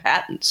number of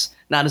patents,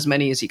 not as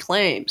many as he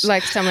claims.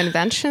 Like some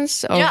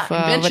inventions of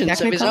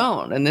inventions of his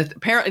own. And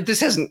apparently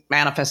this hasn't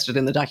manifested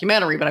in the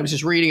documentary, but I was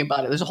just reading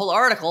about it. There's a whole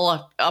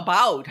article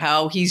about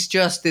how he's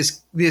just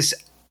this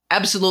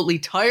absolutely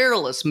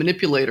tireless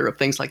manipulator of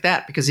things like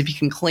that. Because if he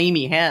can claim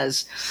he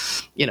has,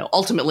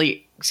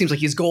 ultimately, seems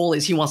like his goal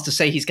is he wants to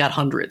say he's got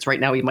hundreds.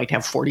 Right now he might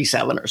have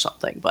 47 or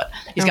something, but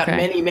he's got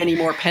many, many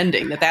more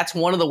pending. That's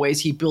one of the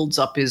ways he builds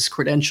up his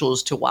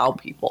credentials to wow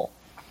people.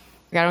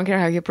 I don't care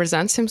how he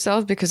presents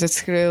himself, because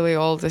it's really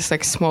all this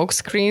smoke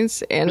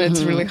screens, and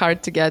it's really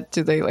hard to get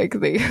to the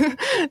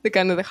the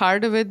kind of the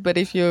heart of it. But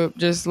if you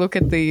just look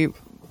at the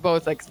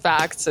both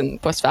facts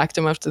and post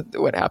factum after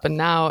what happened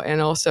now,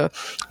 and also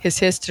his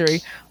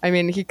history. I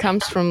mean, he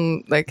comes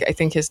from I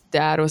think his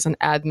dad was an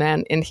ad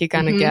man, and he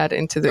kind of got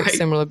into the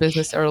similar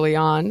business early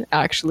on.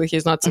 Actually,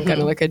 he's not some kind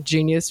of a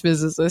genius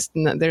physicist,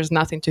 and there's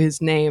nothing to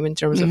his name in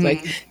terms of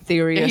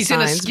theory or he's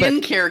science. He's in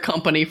a skincare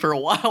company for a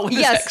while with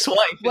his ex-wife.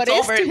 What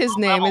is to his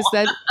name is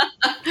that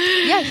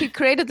he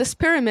created this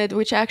pyramid,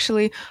 which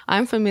actually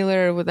I'm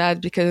familiar with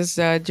that because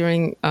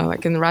during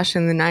in Russia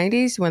in the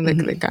 90s when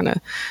the kind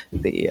of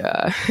the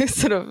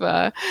sort of,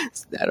 I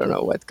don't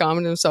know what,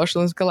 communism,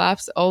 socialism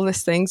collapse, all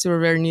these things were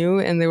very new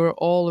and they were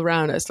all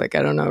around us. Like,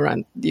 I don't know,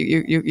 around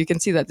you can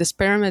see that this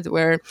pyramid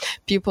where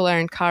people are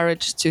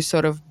encouraged to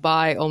sort of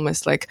buy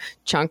almost like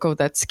chunk of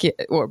that skin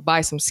or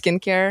buy some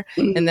skincare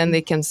and then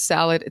they can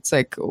sell it. It's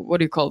like, what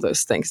do you call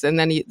those things? And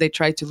then they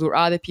try to lure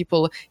other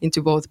people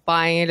into both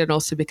buying it and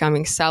also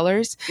becoming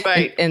sellers.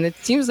 Right. And it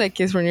seems like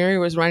Keith Raniere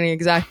was running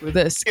exactly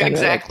this kind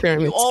of like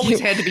pyramid. You always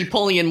had to be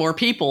pulling in more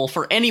people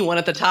for anyone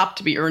at the top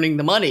to be earning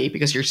the money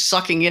because you're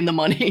sucking in the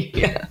money.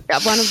 Yeah,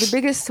 one of the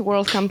biggest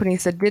world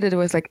companies that did it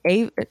was like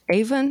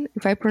Avon,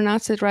 if I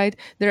pronounce it right.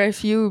 There are a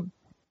few.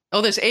 Oh,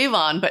 there's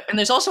Avon, and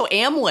there's also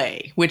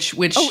Amway, which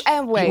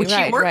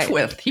Amway, he worked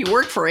with. He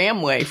worked for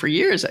Amway for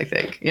years, I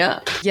think.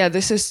 Yeah. Yeah,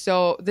 this is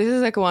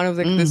like one of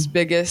the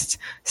biggest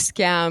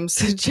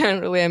scams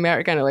generally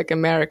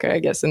America, I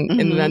guess,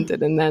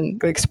 invented and then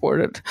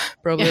exported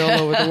probably all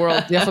over the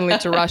world. Definitely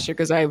to Russia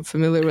because I'm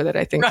familiar with it,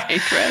 I think. Right.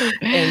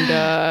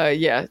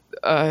 And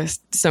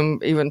some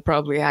even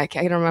probably, I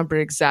can't remember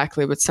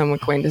exactly, but some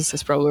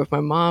acquaintances probably with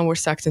my mom were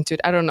sucked into it.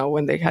 I don't know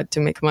when they had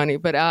to make money,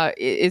 but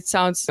it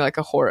sounds like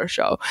a horror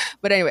show.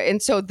 But anyway,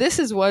 and so this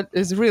is what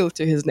is real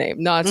to his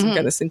name, not some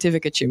kind of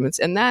scientific achievements.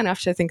 And then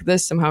after I think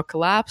this somehow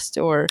collapsed,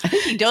 or I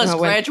think he does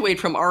graduate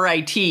from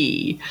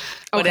RIT,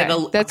 but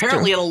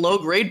apparently at a low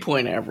grade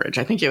point average.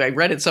 I think I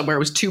read it somewhere it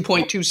was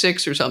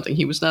 2.26 or something.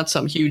 He was not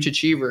some huge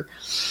achiever.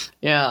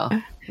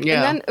 Yeah.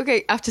 Yeah. And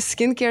then, after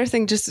skincare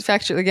thing, just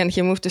factually, again,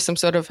 he moved to some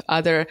sort of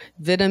other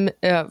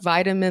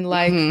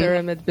vitamin-like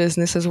pyramid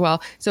business as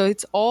well. So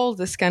it's all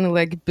this kind of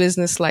like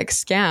business-like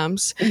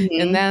scams.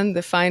 And then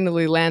they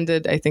finally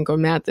landed, I think, or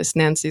met this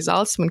Nancy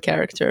Salzman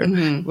character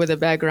with a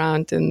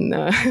background in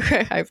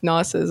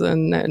hypnosis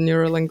and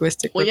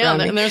neurolinguistic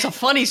programming. And there's a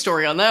funny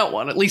story on that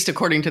one, at least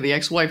according to the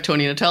ex-wife,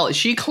 Toni Natali.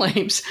 She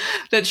claims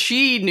that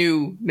she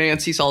knew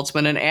Nancy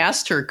Salzman and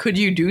asked her, could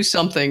you do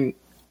something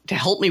to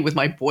help me with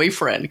my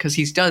boyfriend, because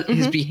his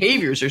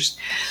behaviors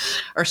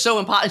are so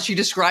important. She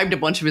described a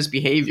bunch of his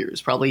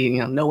behaviors, probably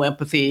no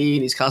empathy,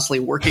 and he's constantly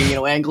working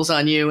angles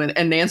on you.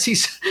 And Nancy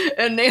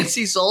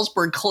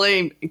Salzberg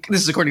claimed,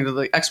 this is according to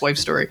the ex-wife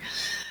story,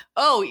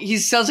 he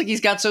sounds like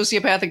he's got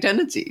sociopathic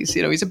tendencies.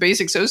 He's a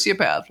basic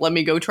sociopath. Let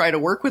me go try to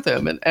work with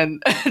him.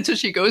 And so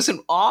she goes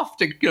off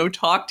to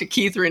talk to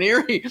Keith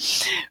Raniere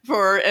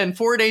and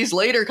 4 days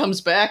later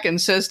comes back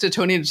and says to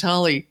Toni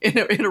Natali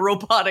in a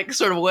robotic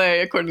sort of way,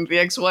 according to the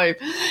ex-wife,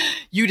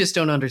 you just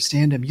don't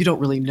understand him. You don't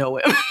really know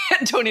him.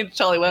 And Toni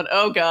Natali went,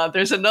 oh God,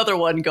 there's another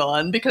one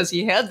gone, because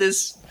he had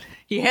this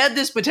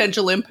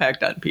potential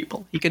impact on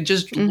people. He could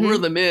just lure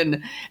them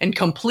in and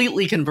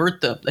completely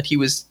convert them that he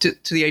was to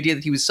the idea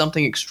that he was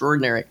something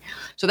extraordinary.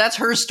 So that's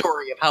her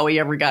story of how he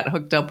ever got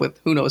hooked up with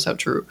who knows how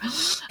true.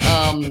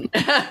 Sounds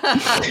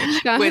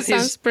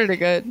pretty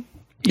good.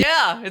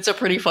 Yeah, it's a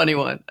pretty funny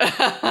one.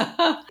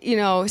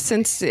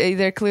 Since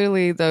they're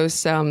clearly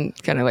those kind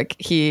of like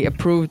he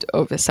approved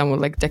of somewhat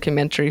like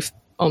documentary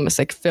almost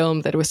like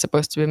film that was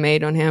supposed to be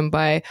made on him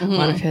by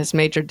one of his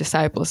major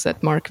disciples,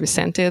 that Mark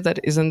Vicente, that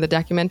is in the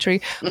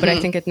documentary. But I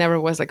think it never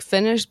was like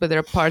finished, but there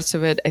are parts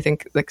of it, I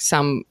think like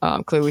some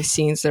clearly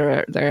scenes that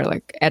are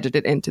like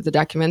edited into the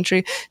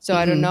documentary. So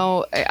I don't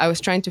know. I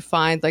was trying to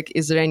find like,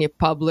 is there any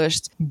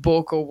published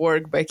book or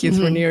work by Keith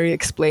Raniere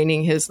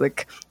explaining his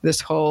like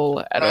this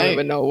whole, I don't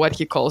even know what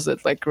he calls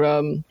it, like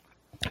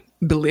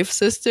belief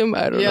system.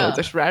 I don't know,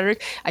 this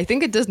rhetoric. I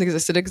think it doesn't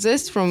exist. It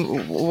exists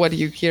from what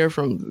you hear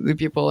from the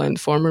people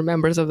and former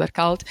members of that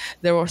cult.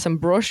 There were some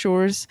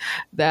brochures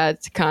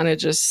that kind of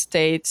just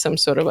state some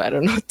sort of,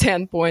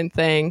 10-point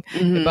thing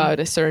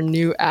about a certain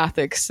new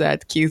ethics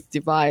that Keith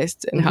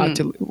devised and how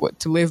to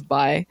live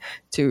by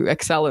to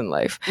excel in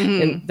life.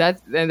 And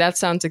that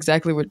sounds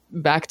exactly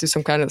back to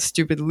some kind of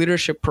stupid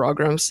leadership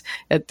programs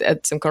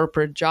at some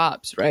corporate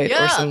jobs, right?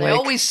 Yeah, or some they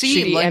always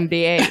seem like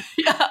MBA.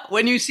 Yeah,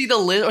 when you see the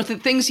list or the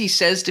things he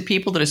says to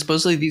people that are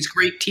supposedly these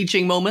great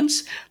teaching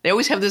moments, they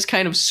always have this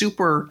kind of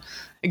super.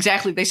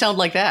 Exactly. They sound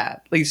like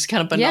that. These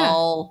kind of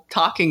banal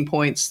talking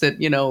points that,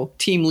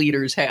 team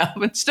leaders have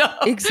and stuff.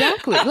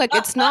 Exactly. Like,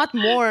 it's not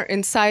more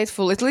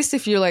insightful, at least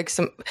if you're like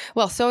so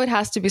it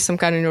has to be some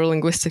kind of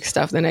neurolinguistic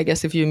stuff. Then I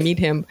guess if you meet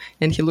him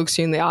and he looks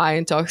you in the eye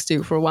and talks to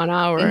you for 1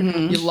 hour,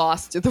 you're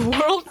lost to the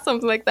world,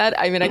 something like that.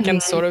 I mean, I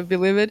can sort of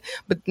believe it,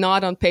 but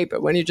not on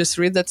paper. When you just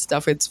read that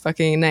stuff, it's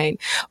fucking inane.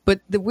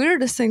 But the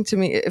weirdest thing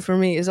for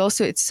me is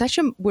also, it's such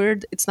a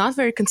weird, it's not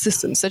very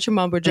consistent, such a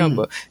mumbo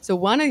jumbo. So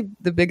one of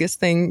the biggest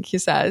thing he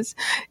says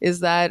is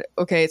that,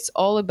 it's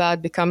all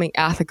about becoming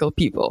ethical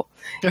people.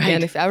 Right.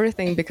 And if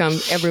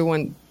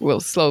everyone will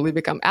slowly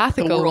become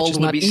ethical, the world which is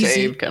will not be easy.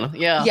 Saved, kind of.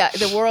 Yeah. Yeah,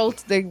 the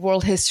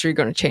world history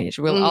going to change.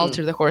 We'll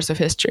alter the course of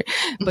history.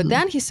 But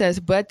then he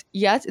says, but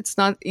yet it's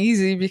not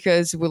easy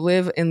because we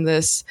live in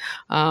this,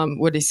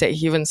 what do you say?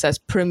 He even says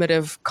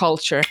primitive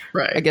culture.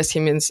 Right. I guess he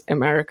means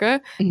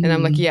America. And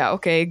I'm like,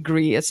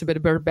 agree. It's a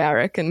bit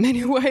barbaric in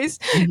many ways.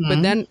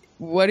 But then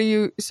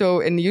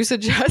and you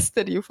suggest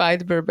that you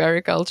fight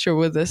barbaric culture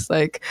with this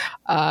like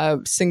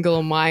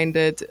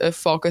single-minded,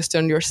 focused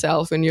on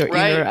yourself and your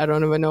inner, I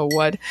don't even know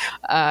what,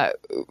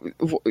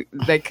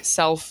 like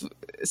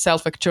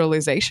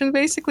self-actualization,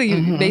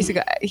 basically.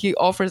 Basically, he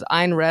offers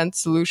Ayn Rand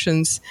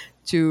solutions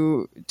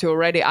to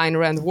already Ayn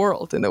Rand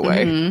world in a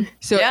way.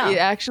 So it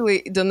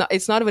actually,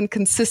 it's not even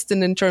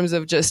consistent in terms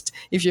of just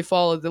if you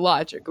follow the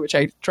logic, which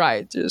I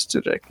tried just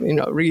to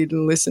read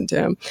and listen to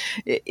him.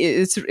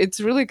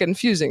 It's really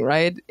confusing,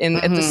 right? And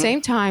at the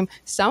same time,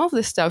 some of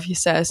the stuff he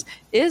says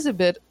is a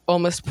bit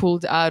almost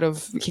pulled out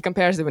of, he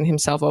compares even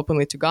himself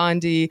openly to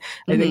Gandhi,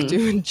 I think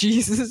to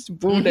Jesus,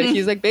 Buddha.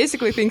 He's like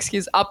basically thinks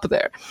he's up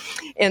there.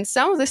 And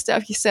some of the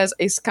stuff he says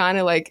is kind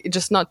of like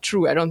just not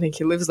true. I don't think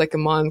he lives like a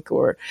monk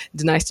or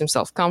denies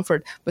himself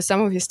comfort, but some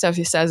of his stuff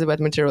he says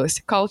about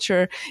materialistic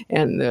culture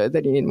and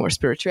that you need more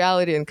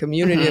spirituality and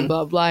community and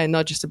blah, blah, and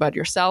not just about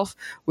yourself,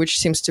 which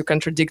seems to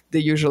contradict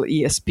the usual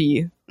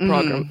ESP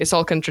program. It's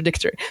all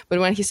contradictory. But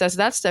when he says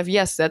that stuff,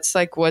 yes, that's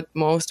like what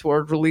most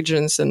world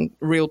religions and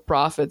real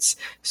prophets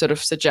sort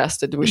of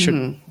suggested we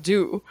should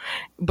do.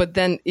 But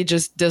then it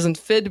just doesn't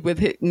fit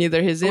with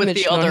neither his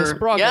image nor his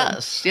program.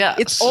 Yes.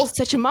 It's all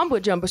such a mumbo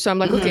jumbo. So I'm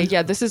like, okay,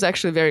 yeah, this is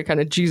actually very kind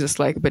of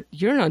Jesus-like, but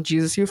you're not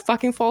Jesus, you're a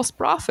fucking false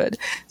prophet.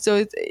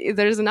 So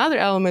there's another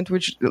element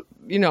which,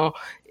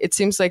 it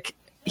seems like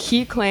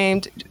he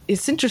claimed,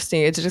 it's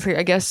interesting, it's just,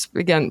 I guess,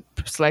 again,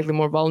 slightly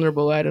more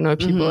vulnerable, I don't know,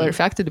 people are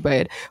affected by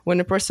it.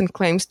 When a person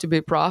claims to be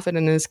a prophet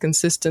and is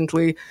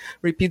consistently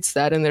repeats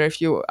that, and there are a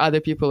few other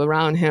people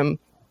around him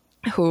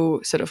who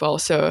sort of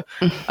also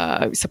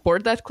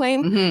support that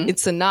claim,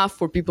 it's enough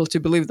for people to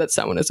believe that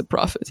someone is a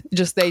prophet.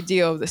 Just the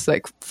idea of this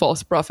like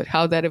false prophet,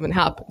 how that even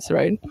happens,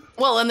 right?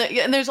 Well, and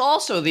there's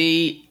also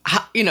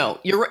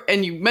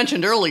you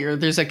mentioned earlier,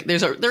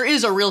 there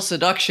is a real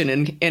seduction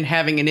in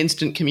having an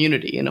instant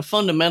community and a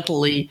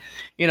fundamentally,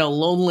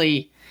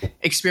 lonely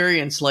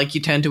experience like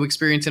you tend to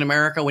experience in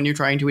America when you're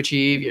trying to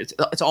achieve.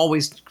 It's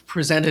always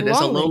presented as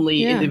a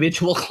lonely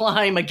individual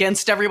climb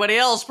against everybody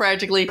else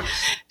practically.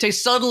 To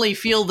suddenly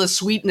feel the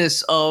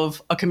sweetness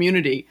of a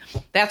community,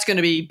 that's going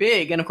to be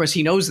big. And of course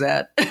he knows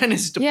that and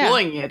is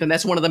deploying it. And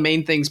that's one of the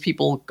main things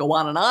people go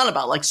on and on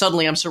about. Like,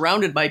 suddenly I'm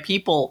surrounded by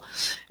people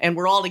and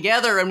we're all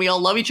together and we all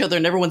love each other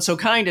and everyone's so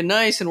kind and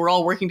nice and we're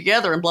all working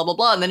together and blah, blah,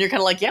 blah. And then you're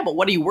kind of like, yeah, but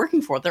what are you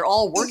working for? They're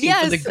all working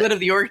for the good of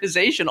the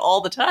organization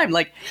all the time.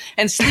 Like,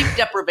 and sleep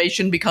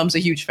deprivation becomes a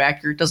huge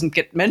factor. It doesn't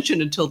get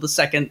mentioned until the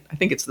second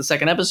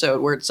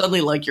episode, where it's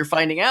suddenly like you're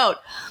finding out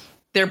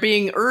they're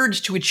being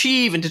urged to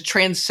achieve and to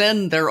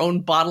transcend their own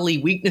bodily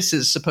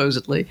weaknesses,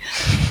 supposedly,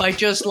 by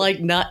just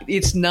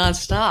it's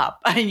nonstop.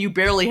 And you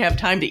barely have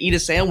time to eat a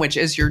sandwich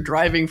as you're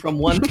driving from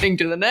one thing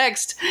to the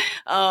next.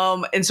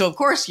 And so, of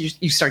course,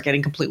 you start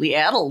getting completely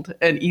addled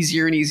and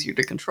easier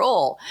to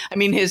control. I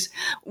mean,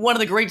 one of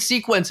the great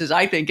sequences,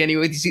 I think,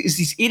 anyway, is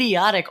these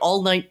idiotic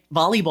all-night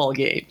volleyball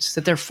games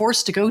that they're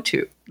forced to go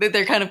to. That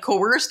they're kind of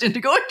coerced into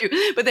going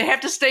to, but they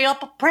have to stay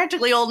up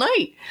practically all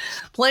night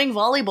playing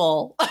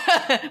volleyball,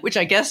 which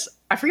I guess,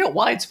 I forget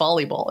why it's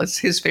volleyball. It's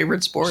his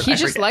favorite sport. He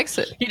just likes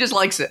it. He just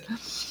likes it.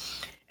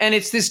 And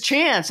it's this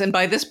chance, and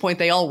by this point,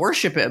 they all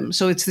worship him.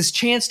 So it's this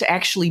chance to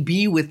actually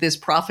be with this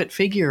prophet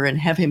figure and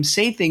have him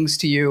say things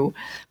to you.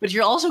 But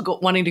you're also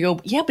wanting to go,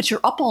 yeah, but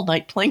you're up all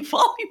night playing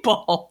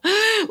volleyball.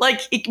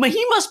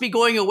 He must be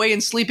going away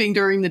and sleeping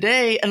during the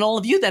day, and all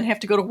of you then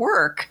have to go to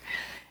work.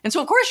 And so,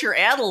 of course, you're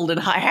addled and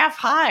half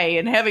high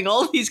and having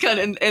all these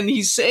and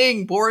he's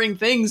saying boring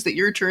things that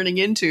you're turning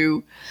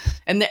into,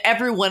 and that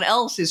everyone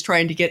else is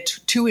trying to get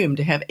to him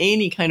to have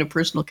any kind of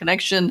personal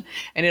connection.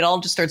 And it all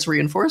just starts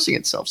reinforcing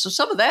itself. So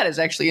some of that is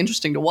actually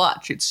interesting to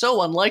watch. It's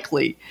so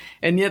unlikely.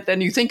 And yet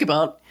then you think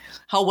about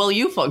how well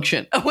you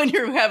function when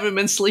you haven't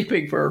been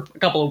sleeping for a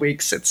couple of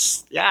weeks.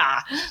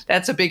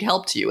 That's a big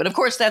help to you. And of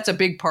course, that's a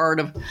big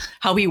part of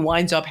how he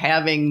winds up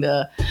having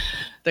the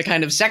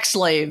kind of sex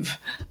slave.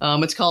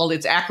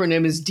 Its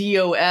acronym is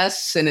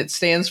DOS, and it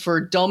stands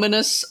for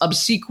Dominus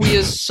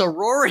Obsequious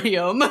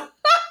Sororium,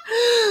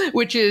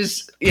 which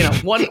is,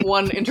 one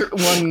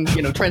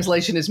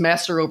translation is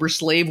master over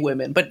slave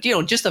women. But,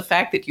 just the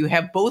fact that you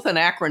have both an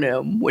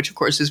acronym, which of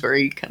course is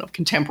very kind of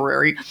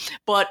contemporary,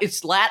 but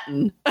it's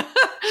Latin.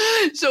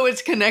 So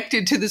it's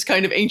connected to this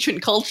kind of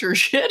ancient culture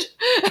shit.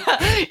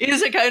 It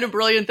is a kind of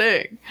brilliant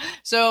thing.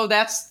 So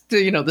that's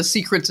the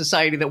secret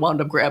society that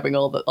wound up grabbing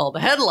all the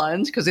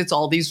headlines, because it's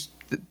all these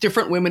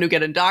different women who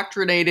get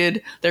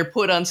indoctrinated. They're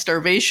put on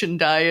starvation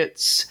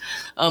diets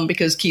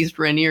because Keith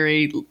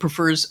Raniere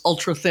prefers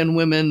ultra thin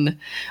women.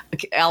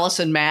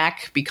 Allison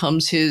Mack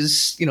becomes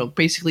his,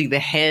 basically the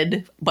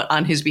head, but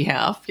on his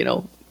behalf,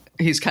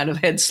 he's kind of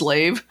head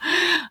slave.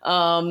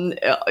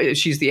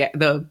 She's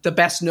the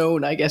best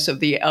known, I guess, of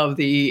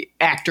the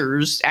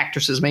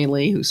actresses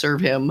mainly who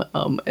serve him.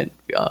 And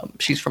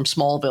she's from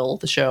Smallville,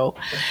 the show.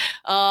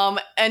 And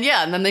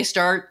then they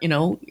start,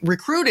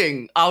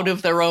 recruiting out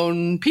of their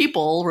own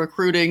people,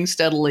 recruiting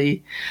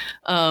steadily.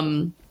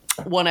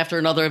 one after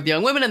another of the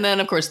young women. And then,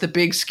 of course, the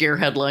big scare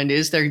headline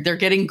is they're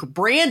getting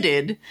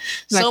branded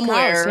like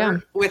somewhere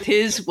Klaus, with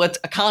his, what's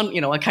a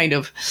kind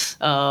of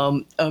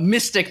a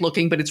mystic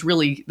looking, but it's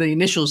really the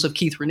initials of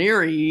Keith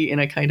Raniere in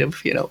a kind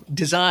of,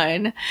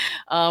 design,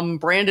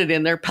 branded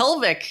in their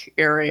pelvic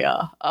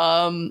area.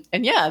 And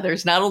yeah,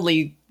 there's not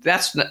only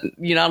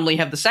you not only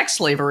have the sex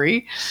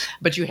slavery,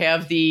 but you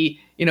have the,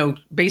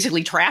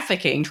 basically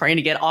trafficking, trying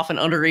to get often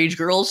underage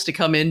girls to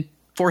come in,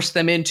 force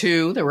them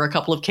into. There were a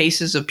couple of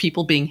cases of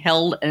people being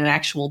held in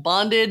actual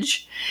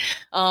bondage.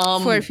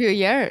 For a few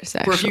years,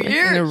 actually. For a few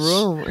years. In a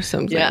room or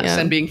something. Yes,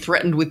 and being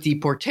threatened with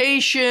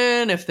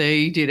deportation if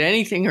they did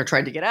anything or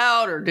tried to get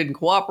out or didn't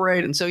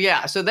cooperate. And so,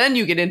 so then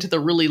you get into the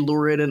really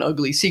lurid and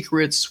ugly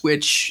secrets,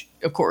 which,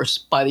 of course,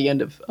 by the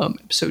end of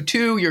episode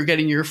 2, you're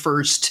getting your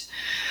first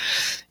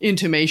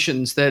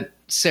intimations that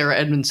Sarah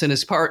Edmondson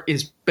has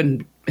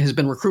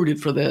been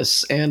recruited for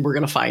this, and we're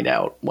going to find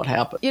out what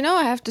happened.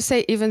 I have to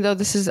say, even though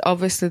this is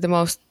obviously the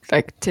most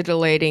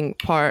titillating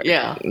part,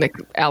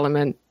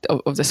 element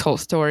of this whole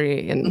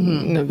story,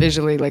 and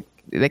visually,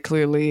 they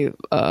clearly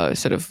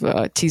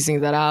teasing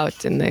that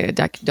out in the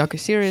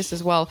docuseries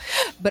as well.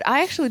 But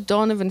I actually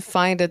don't even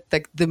find it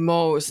the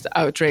most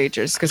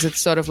outrageous, because it's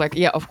sort of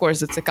of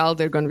course it's a cult,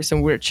 there's going to be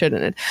some weird shit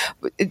in it.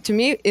 But to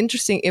me,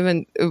 interesting,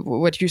 even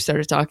what you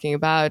started talking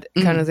about,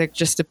 kind of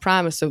just the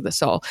premise of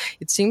this all.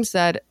 It seems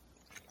that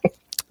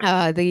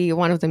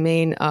one of the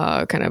main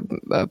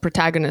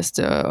protagonists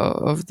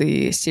of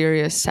the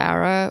series,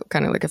 Sarah,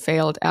 kind of like a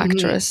failed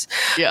actress,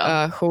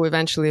 who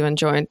eventually even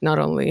joined not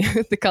only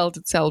the cult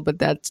itself, but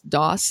that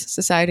DOS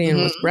society, and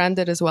was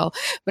branded as well.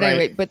 But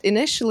anyway, but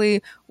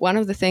initially, one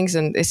of the things,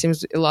 and it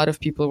seems a lot of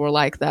people were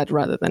like that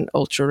rather than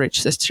ultra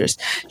rich sisters.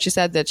 She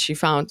said that I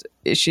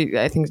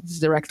think it's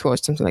direct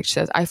quote, something like, she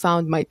says, "I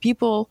found my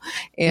people,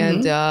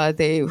 and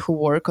they who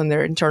work on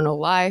their internal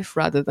life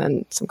rather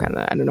than some kind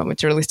of,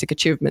 materialistic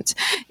achievements."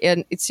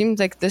 And it seems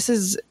like this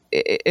is,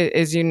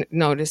 as you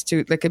noticed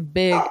too, a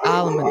big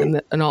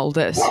element in all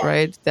this,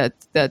 right?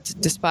 That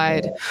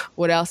despite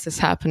what else is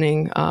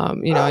happening,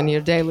 in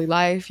your daily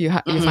life, you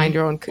find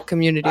your own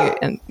community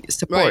and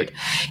support.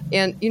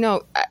 And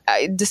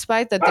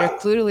despite that, there are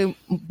clearly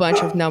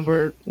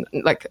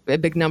a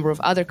big number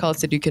of other cults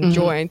that you can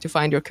join to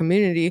find your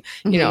community.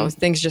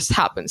 Things just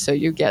happen. So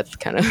you get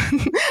kind of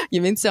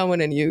you meet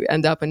someone and you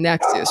end up in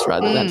Nexus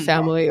rather than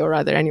family, or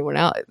rather anyone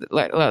else,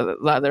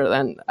 rather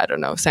than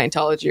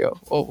Scientology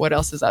or what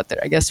else is out there.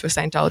 I guess with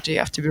Scientology you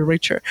have to be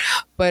richer,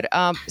 but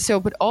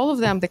all of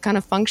them, they kind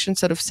of function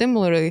sort of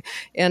similarly.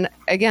 And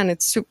again,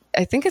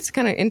 I think it's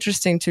kind of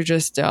interesting to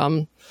just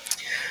look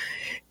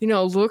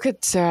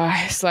at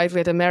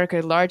slightly at America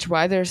at large,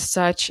 why there's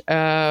such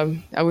I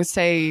would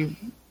say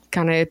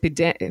kind of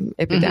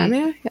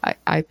epidemic.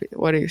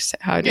 What do you say?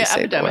 How do you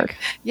say that word?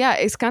 Yeah,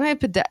 it's kind of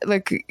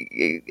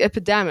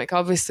epidemic.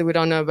 Obviously, we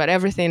don't know about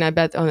everything. I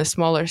bet on a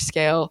smaller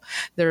scale,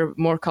 there are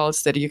more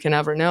cults that you can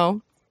ever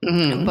know.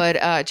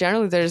 But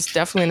generally, there's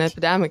definitely an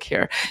epidemic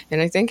here,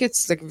 and I think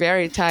it's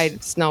very tied.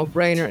 It's no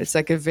brainer. It's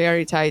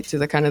very tied to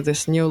the kind of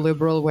this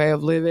neoliberal way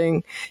of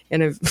living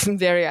in a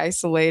very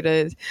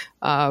isolated,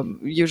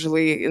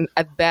 usually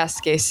at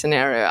best case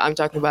scenario. I'm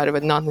talking about it,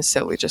 but not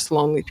necessarily just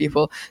lonely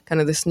people.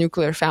 Kind of this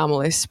nuclear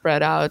family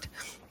spread out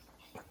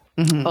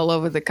all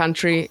over the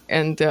country,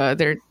 and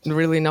there are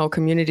really no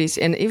communities.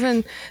 And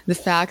even the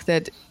fact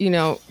that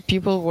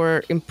people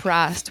were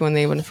impressed when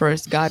they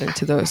first got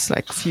into those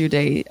few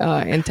day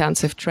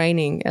intensive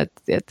training at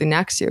the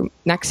Nexium,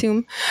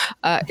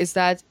 is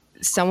that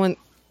someone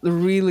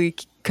really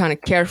kind of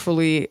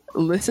carefully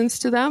listens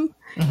to them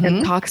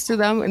and talks to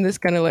them in this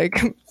kind of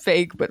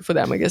fake, but for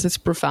them I guess it's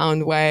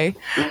profound way,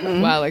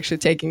 while actually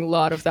taking a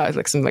lot of that,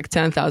 something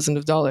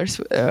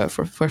 $10,000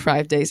 for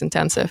 5 days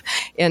intensive,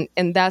 and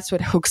that's what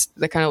hooks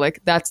the kind of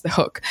that's the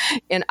hook.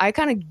 And I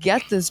kind of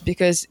get this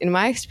because in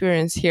my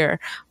experience here,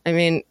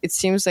 it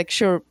seems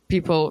sure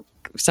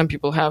some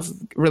people have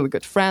really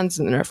good friends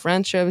and their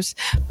friendships,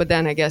 but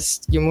then I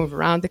guess you move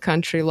around the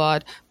country a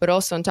lot, but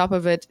also on top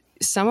of it,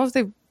 some of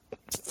the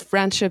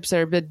friendships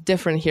are a bit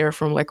different here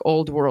from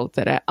old world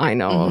that I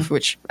know of,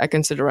 which I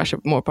consider Russia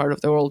more part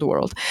of the old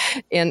world.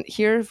 And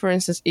here, for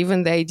instance,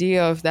 even the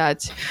idea of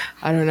that,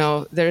 I don't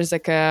know, there's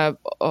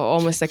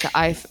almost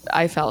I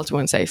felt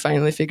once I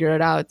finally figured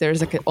it out,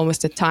 there's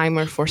almost a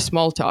timer for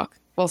small talk.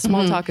 Well,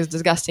 small talk is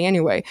disgusting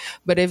anyway,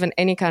 but even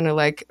any kind of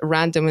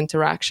random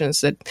interactions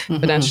that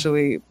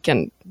potentially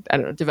can,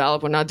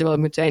 develop or not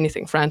develop into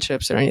anything,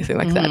 friendships or anything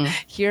like that,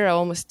 here are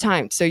almost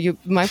timed. So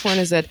my point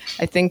is that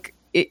I think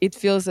it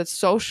feels that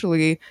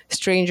socially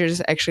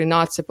strangers are actually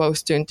not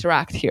supposed to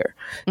interact here.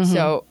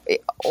 So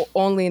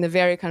only in a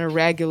very kind of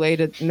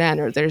regulated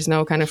manner. There's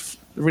no kind of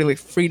really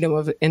freedom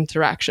of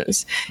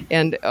interactions,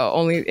 and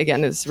only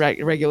again it's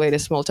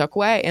regulated small talk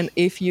way. And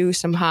if you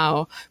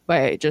somehow,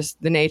 by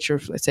just the nature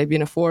of, let's say,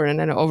 being a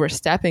foreigner and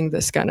overstepping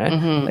this kind of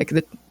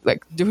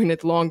doing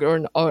it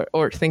longer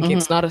or thinking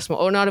it's not a small,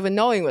 or not even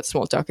knowing what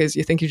small talk is,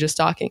 you think you're just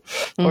talking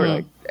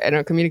or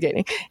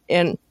communicating,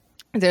 and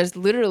there's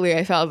literally,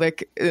 I felt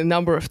like a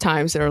number of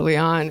times early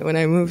on when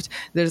I moved,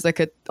 there's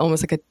like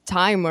almost like a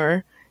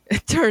timer.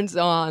 It turns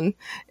on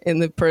in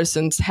the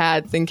person's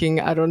head,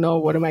 thinking, I don't know,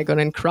 what am I going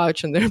to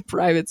encroach on their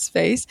private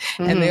space?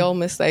 Mm-hmm. And they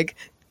almost like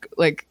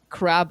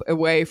crab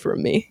away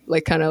from me,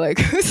 like kind of like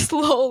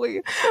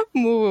slowly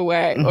move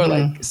away, or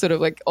like sort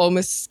of like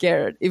almost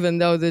scared, even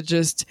though they're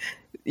just,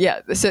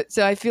 So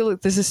I feel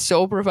like this is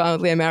so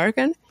profoundly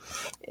American.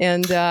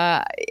 And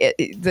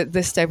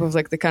this type of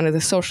like the kind of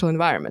the social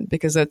environment,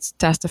 because that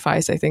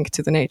testifies, I think,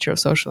 to the nature of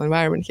social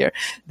environment here,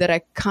 that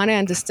I kind of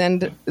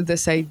understand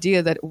this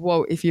idea that,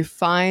 whoa, if you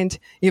find,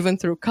 even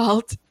through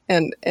cult,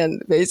 and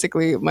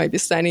basically might be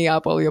signing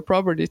up all your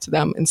property to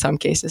them in some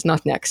cases,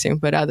 not NXIVM,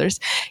 but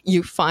others,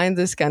 you find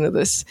this kind of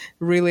this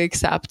really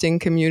accepting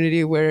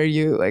community where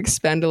you like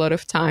spend a lot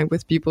of time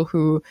with people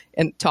who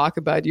and talk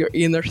about your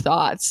inner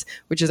thoughts,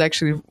 which is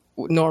actually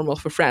normal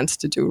for friends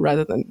to do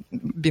rather than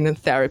being in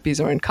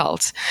therapies or in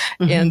cults.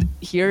 And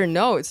here,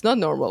 no, it's not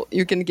normal.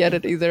 You can get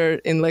it either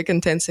in like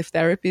intensive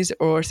therapies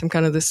or some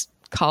kind of this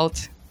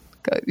cult,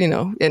 in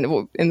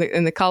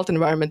the cult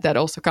environment that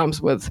also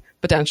comes with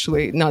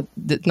potentially not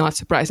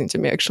surprising to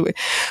me actually,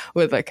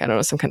 with like, I don't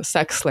know, some kind of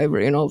sex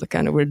slavery and all the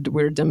kind of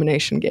weird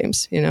domination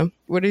games.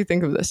 What do you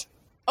think of this?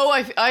 Oh,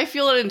 I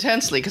feel it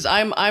intensely because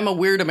I'm a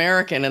weird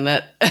American, and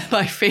that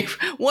my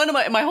favorite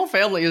my whole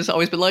family has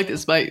always been like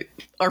this.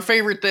 Our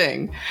favorite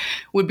thing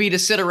would be to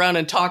sit around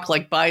and talk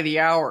like by the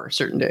hour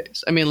certain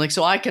days. I mean, like,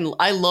 so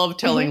I love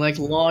telling like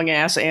long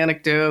ass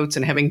anecdotes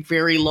and having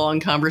very long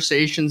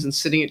conversations and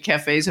sitting at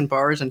cafes and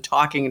bars and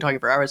talking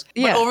for hours.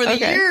 But over the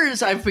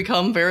years, I've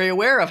become very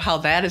aware of how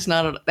that is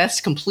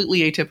that's completely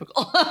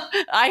atypical.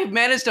 I've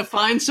managed to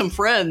find some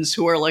friends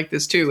who are like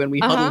this too, and we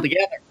huddle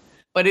together.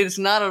 But it's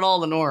not at all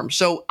the norm.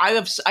 So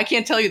I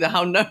can't tell you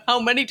how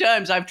many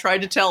times I've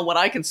tried to tell what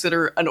I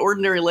consider an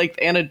ordinary length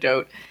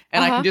anecdote,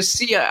 and I can just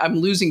see I'm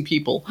losing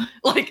people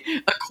like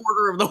a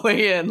quarter of the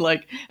way in,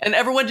 like, and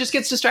everyone just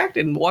gets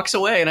distracted and walks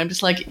away, and I'm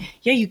just like,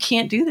 yeah, you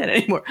can't do that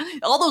anymore.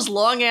 All those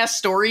long ass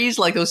stories,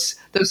 like those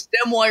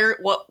stem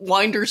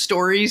winder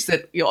stories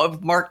that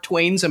of Mark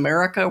Twain's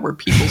America, where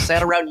people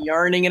sat around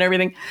yarning and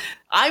everything.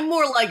 I'm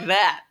more like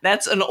that.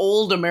 That's an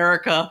old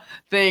America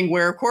thing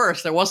where, of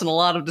course, there wasn't a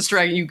lot of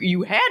distraction.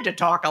 You had to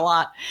talk a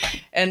lot,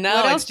 and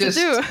now it's just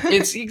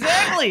it's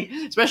exactly,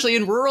 especially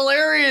in rural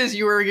areas.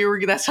 You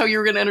were that's how you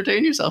were going to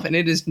entertain yourself, and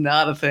it is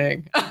not a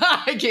thing.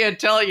 I can't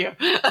tell you.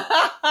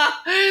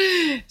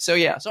 So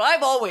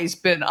I've always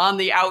been on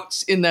the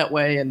outs in that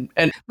way, and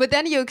but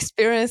then you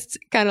experienced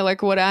kind of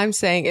like what I'm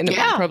saying in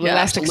probably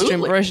less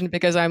extreme version,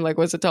 because I'm like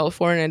was a total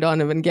foreigner and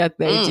don't even get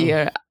the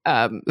idea.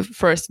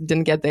 First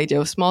didn't get the idea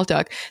of small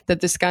talk,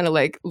 that this kind of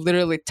like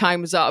literally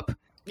times up.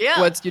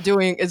 What you're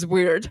doing is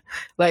weird.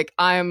 Like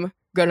I'm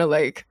gonna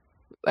like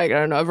I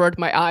don't know, avert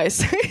my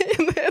eyes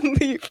and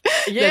leave.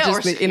 Or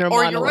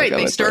you're right,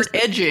 they start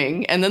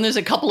edging, and then there's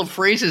a couple of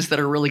phrases that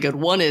are really good.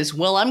 One is,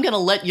 well, I'm gonna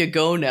let you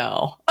go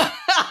now.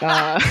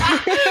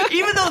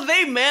 Even though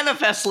they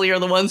manifestly are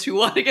the ones who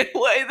want to get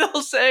away,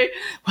 they'll say,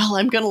 well,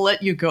 I'm gonna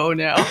let you go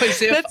now.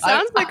 As if that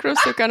sounds like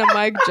some kind of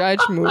Mike Judge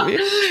movie.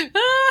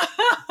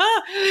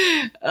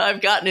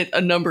 I've gotten it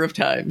a number of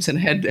times and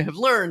have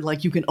learned,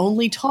 like, you can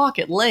only talk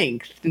at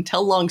length and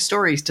tell long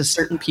stories to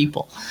certain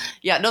people.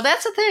 Yeah, no,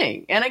 that's a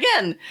thing. And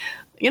again,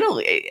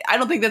 I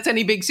don't think that's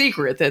any big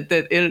secret that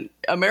in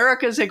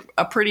America is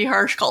a pretty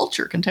harsh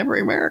culture,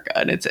 contemporary America,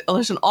 and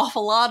there's an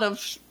awful lot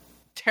of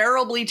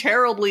terribly,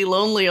 terribly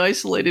lonely,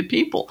 isolated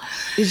people.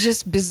 It's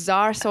just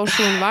bizarre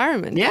social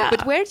environment. Yeah.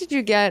 But where did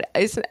you get,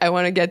 I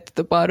want to get to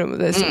the bottom of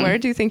this. Where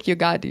do you think you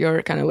got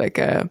your kind of like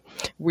a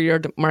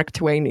weird Mark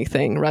Twain-y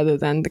thing rather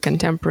than the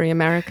contemporary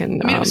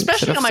American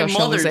especially sort of on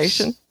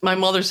my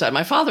mother's side.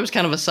 My father was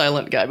kind of a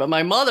silent guy, but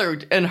my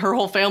mother and her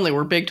whole family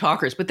were big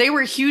talkers, but they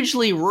were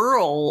hugely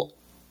rural.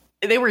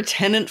 They were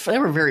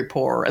very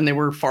poor, and they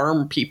were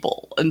farm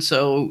people. And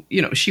so,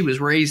 she was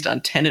raised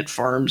on tenant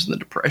farms in the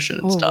Depression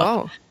and stuff.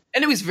 Wow.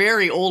 And it was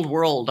very old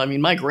world. I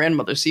mean, my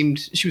grandmother she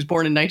was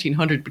born in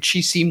 1900, but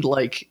she seemed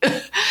like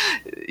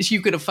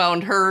you could have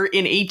found her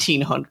in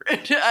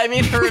 1800. I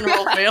mean, her and her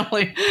whole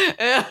family.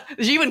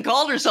 She even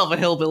called herself a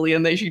hillbilly,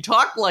 and she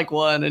talked like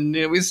one, and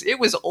it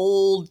was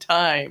old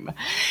time.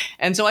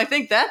 And so I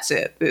think that's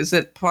it, is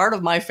that part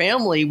of my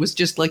family was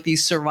just like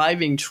these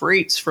surviving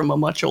traits from a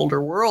much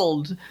older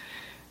world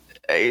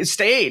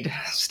stayed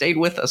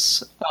with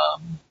us.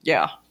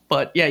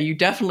 But yeah, you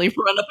definitely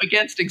run up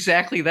against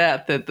exactly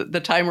that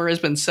the timer has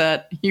been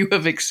set, you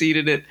have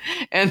exceeded it,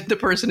 and the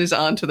person is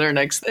on to their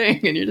next thing,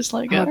 and you're just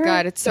like, oh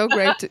God, it's so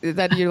great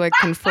that you like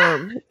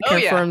confirm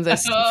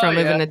this from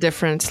even a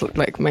different,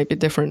 like maybe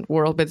different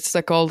world, but it's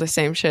like all the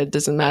same shit. It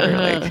doesn't matter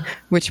like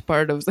which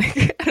part of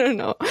like, I don't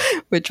know,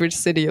 which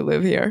city you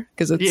live here,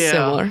 because it's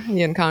similar.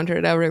 You encounter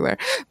it everywhere.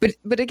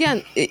 But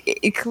again,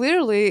 it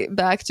clearly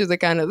back to the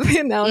kind of the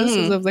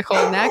analysis of the whole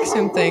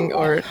NXIVM thing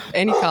or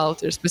any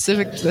cult or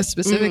the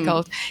specific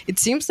difficult. It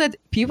seems that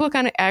people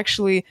kind of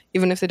actually,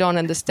 even if they don't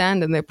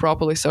understand and they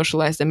properly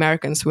socialized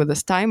Americans with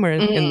this timer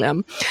in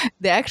them,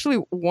 they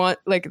actually want,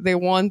 like, they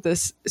want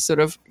this sort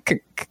of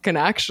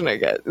connection, I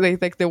guess.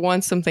 They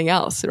want something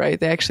else, right?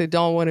 They actually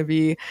don't want to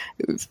be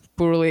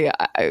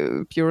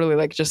purely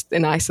like just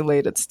an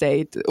isolated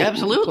state.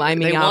 Absolutely,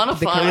 climbing they up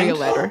the career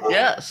ladder.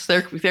 Yes,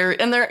 they're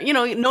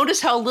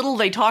notice how little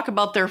they talk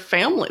about their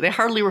family. They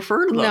hardly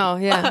refer to them. No,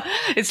 yeah.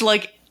 It's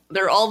like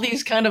there are all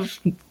these kind of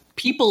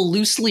people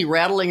loosely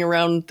rattling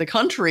around the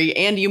country,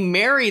 and you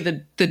marry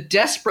the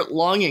desperate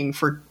longing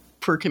for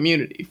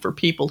community, for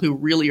people who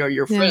really are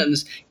your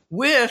friends,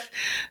 with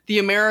the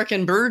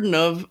American burden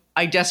of,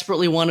 I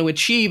desperately want to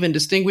achieve and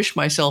distinguish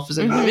myself as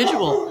an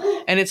individual.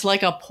 And it's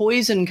like a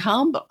poison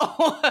combo.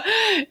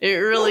 It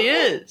really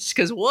is.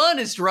 Because one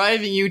is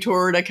driving you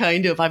toward a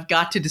kind of, I've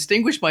got to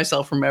distinguish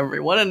myself from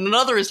everyone. And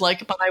another is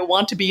like, but I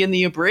want to be in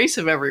the embrace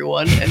of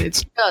everyone. And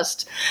it's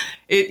just,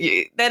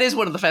 that is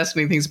one of the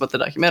fascinating things about the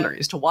documentary,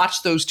 is to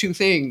watch those two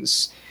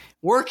things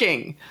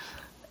working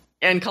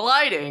and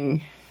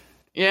colliding.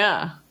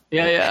 Yeah.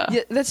 Yeah,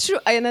 that's true.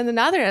 And then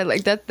another,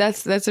 like,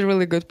 that's a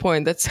really good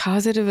point. That's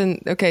how's it even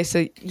okay?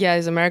 So yeah,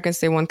 as Americans,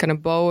 they want kind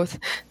of both.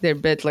 They're a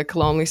bit like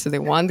lonely, so they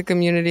want the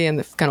community and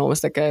kind of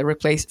almost like a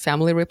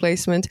family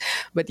replacement.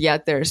 But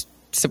yet they're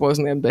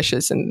supposedly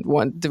ambitious and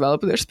want to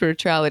develop their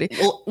spirituality.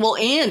 Well,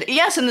 and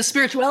yes, and the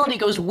spirituality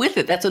goes with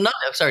it. That's another.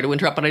 Sorry to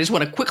interrupt, but I just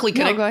want to quickly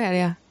connect. No, go ahead.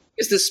 Yeah,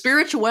 because the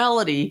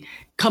spirituality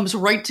comes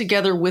right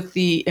together with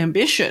the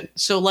ambition.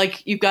 So,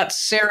 like, you've got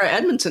Sarah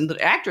Edmondson,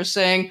 the actress,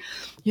 saying,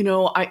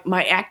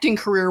 my acting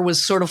career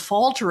was sort of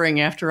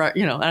faltering after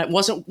and it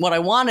wasn't what I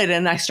wanted.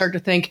 And I started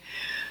to think,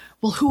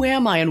 well, who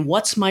am I and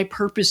what's my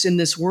purpose in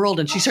this world?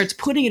 And she starts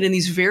putting it in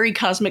these very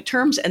cosmic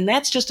terms. And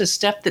that's just a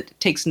step that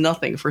takes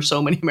nothing for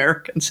so many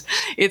Americans.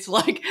 It's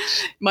like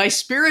my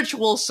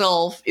spiritual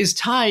self is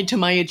tied to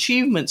my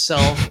achievement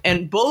self,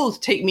 and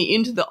both take me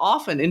into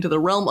the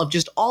realm of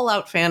just all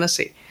out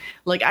fantasy.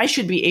 Like, I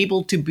should be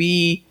able to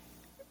be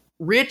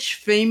rich,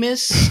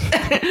 famous,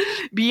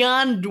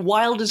 beyond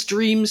wildest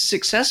dreams,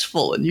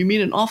 successful. And you meet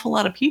an awful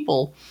lot of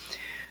people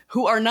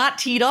who are not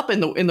teed up in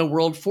the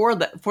world for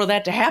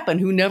that to happen,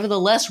 who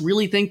nevertheless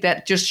really think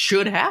that just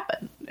should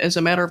happen as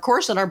a matter of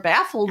course, and are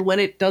baffled when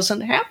it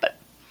doesn't happen.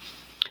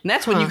 And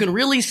that's when you can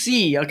really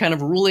see a kind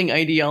of ruling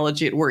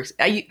ideology at work.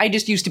 I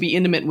just used to be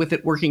intimate with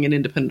it working in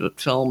independent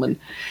film. And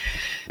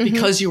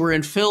because you were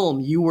in film,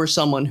 you were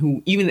someone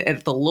who, even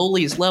at the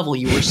lowliest level,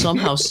 you were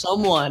somehow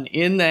someone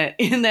in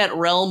that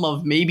realm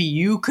of maybe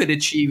you could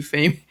achieve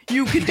fame.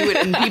 You could do it,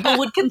 and people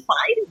would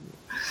confide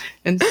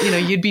in you.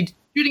 And, you'd be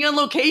shooting on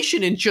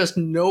location in just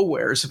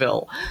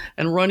nowheresville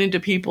and run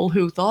into people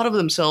who thought of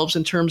themselves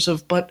in terms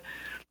of, but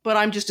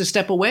I'm just a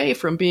step away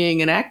from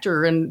being an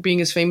actor and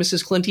being as famous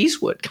as Clint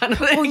Eastwood, kind of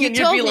thing. Well, you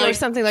told me like,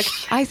 something like,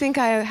 I think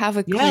I have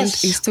a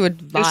Clint Eastwood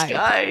vibe. This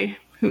guy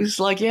who's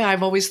like, yeah,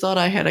 I've always thought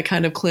I had a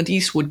kind of Clint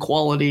Eastwood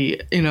quality,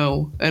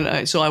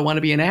 and so I want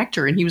to be an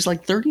actor. And he was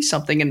like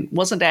 30-something and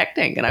wasn't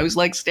acting. And I was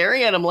like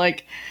staring at him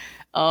like,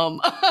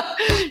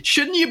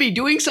 shouldn't you be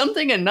doing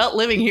something and not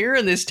living here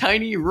in this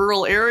tiny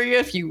rural area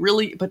if you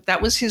really, but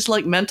that was his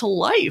like mental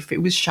life.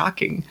 It was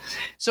shocking.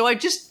 So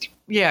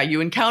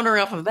you encounter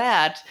enough of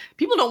that.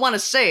 People don't want to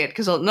say it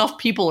because enough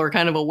people are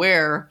kind of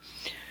aware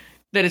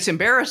that it's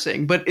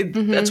embarrassing. But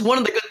that's one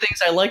of the good things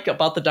I like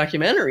about the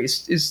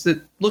documentaries, is that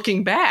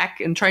looking back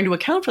and trying to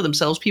account for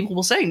themselves, people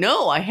will say,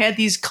 no, I had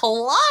these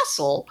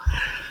colossal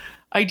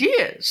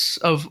ideas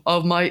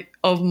of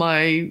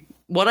my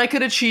what I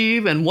could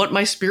achieve and what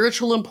my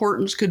spiritual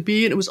importance could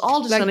be. And it was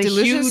all just like on a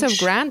delusions of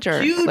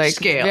grandeur, huge like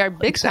scale. They are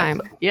big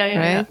time.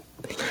 Yeah. Right?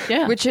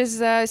 Yeah. Which is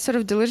sort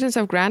of delusions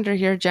of grandeur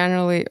here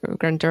generally.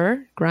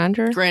 Grandeur.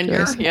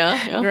 Yes.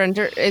 Yeah.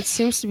 Grandeur. It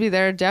seems to be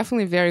they're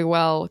definitely very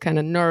well kind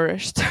of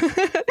nourished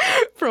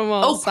from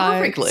all sides.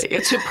 Perfectly.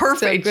 It's a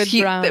perfect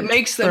heat that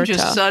makes them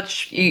just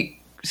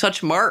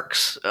such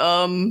marks.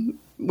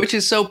 Which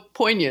is so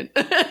poignant.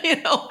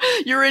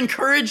 You're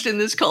encouraged in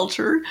this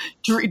culture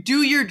to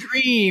do your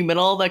dream and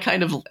all that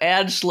kind of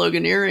ad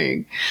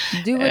sloganeering.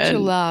 Do what you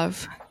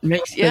love.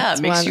 Makes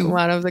you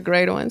one of the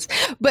great ones.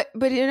 But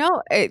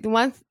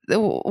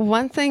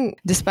one thing,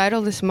 despite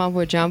all this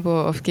mumbo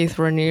jumbo of Keith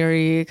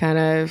Raniere kind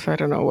of, I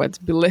don't know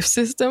what belief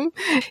system,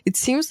 it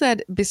seems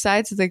that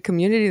besides the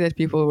community that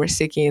people were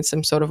seeking in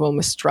some sort of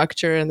almost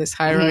structure and this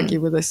hierarchy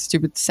with the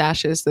stupid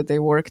sashes that they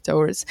work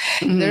towards,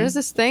 there is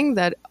this thing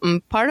that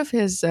part of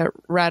his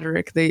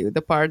rhetoric,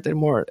 the part that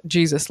more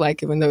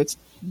Jesus-like, even though it's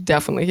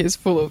definitely he's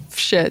full of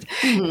shit,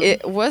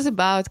 it was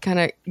about kind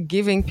of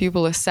giving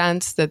people a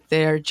sense that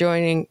they are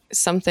joining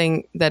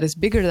something that is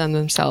bigger than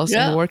themselves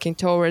and working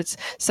towards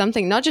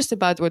something, not just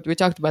about what we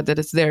talked about, that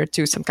it's there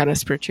too, some kind of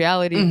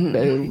spirituality,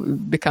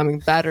 becoming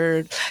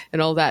better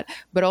and all that,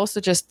 but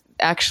also just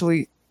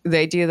actually the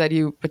idea that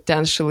you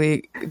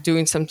potentially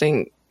doing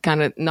something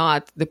kind of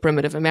not the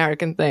primitive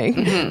American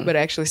thing, but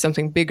actually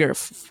something bigger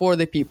for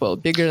the people,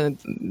 bigger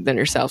than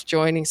yourself,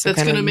 joining some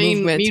kind of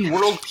movement. That's going to mean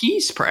world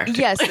peace,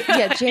 practically. Yes,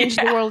 change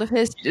the world of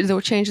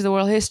history, change the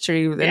world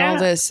history, and all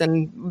this,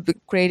 and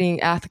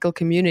creating ethical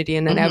community,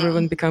 and then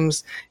everyone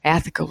becomes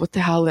ethical. What the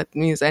hell that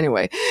means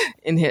anyway?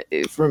 Coming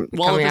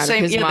out of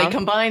his mouth. They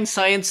combine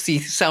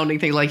sciencey sounding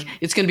thing, like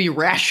it's going to be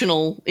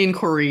rational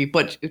inquiry,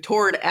 but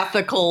toward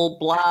ethical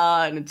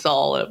blah, and it's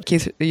all.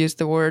 Keith used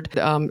the word,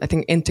 I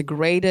think,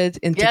 integrated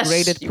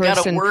yes,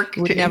 person work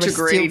would never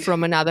steal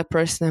from another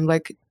person. I'm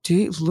like, do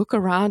you look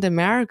around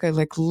America?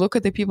 Like, look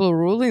at the people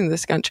ruling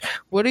this country.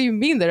 What do you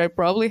mean? They're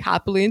probably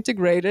happily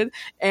integrated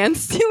and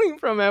stealing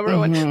from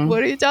everyone.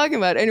 What are you talking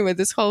about? Anyway,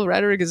 this whole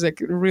rhetoric is like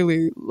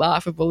really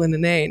laughable and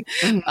inane.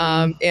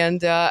 And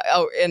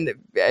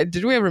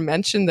did we ever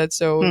mention that?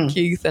 So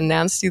Keith and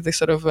Nancy, the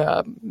sort of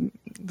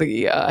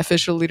the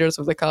official leaders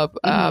of the club,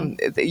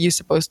 you're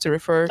supposed to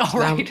refer to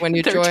them when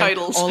you join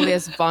titles. Only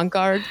as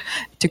Vanguard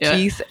to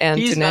Keith and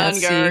he's to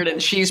Nancy. Vanguard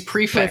and she's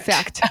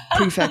Prefect.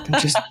 Prefect. And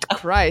just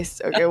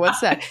Christ. Okay,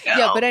 what's that?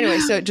 Yeah, but anyway,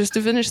 so just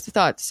to finish the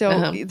thought.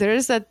 So there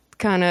is that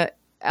kind of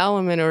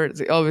element, or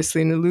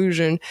obviously an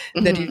illusion,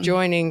 that you're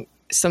joining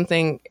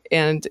something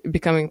and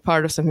becoming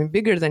part of something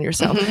bigger than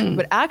yourself.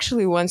 But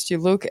actually, once you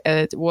look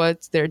at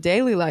what their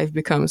daily life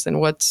becomes and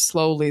what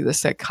slowly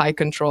this like high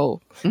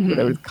control, what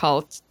I would call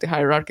it, the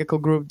hierarchical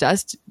group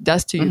does to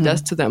you,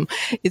 does to them,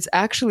 it's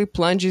actually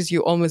plunges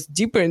you almost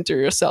deeper into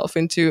yourself.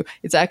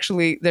 It's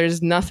actually,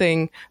 there's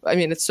nothing, I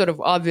mean, it's sort of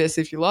obvious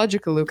if you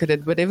logically look at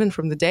it, but even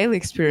from the daily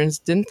experience,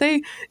 didn't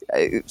they?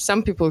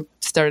 Some people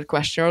started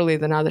questioning early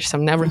than others,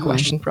 some never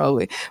questioned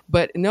probably.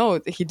 But no,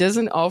 he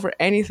doesn't offer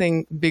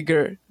anything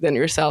bigger than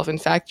yourself. In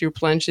fact, you're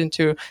plunged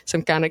into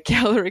some kind of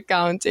calorie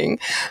counting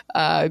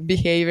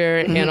behavior,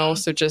 and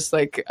also just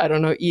like, I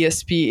don't know,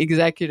 ESP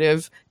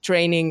executive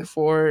training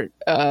for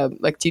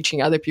like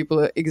teaching other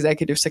people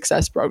executive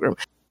success program.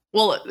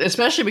 Well,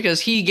 especially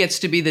because he gets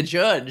to be the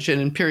judge,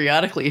 and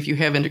periodically, if you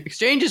have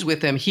exchanges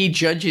with him, he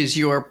judges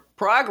your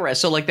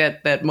progress. So like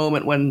that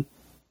moment when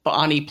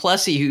Bonnie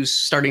Plessy, who's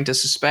starting to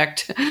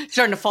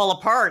fall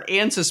apart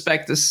and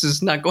suspect this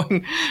is not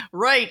going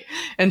right.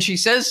 And she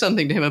says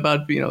something to him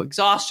about,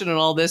 exhaustion and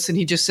all this. And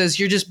he just says,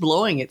 you're just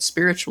blowing it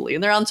spiritually.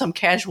 And they're on some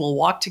casual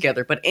walk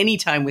together, but any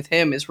time with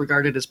him is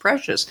regarded as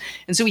precious.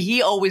 And so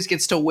he always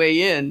gets to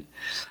weigh in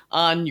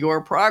on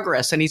your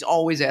progress, and he's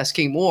always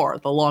asking more.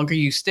 The longer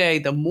you stay,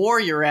 the more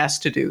you're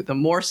asked to do. The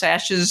more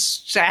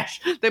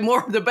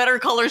the better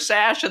color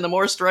sash, and the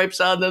more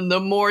stripes on them, the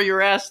more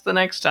you're asked the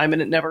next time,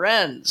 and it never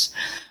ends.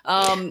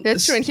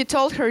 That's true. And he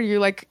told her,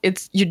 you're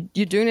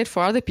doing it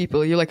for other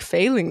people. You're like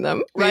failing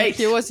them. Right.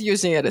 He was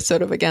using it as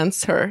sort of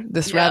against her.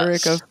 This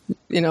rhetoric of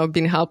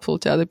being helpful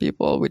to other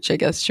people, which I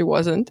guess she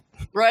wasn't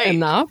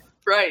enough.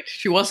 Right.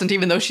 She wasn't,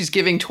 even though she's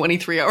giving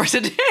 23 hours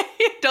a day.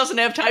 Doesn't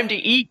have time to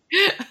eat.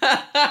 It's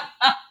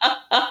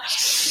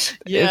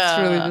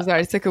really bizarre.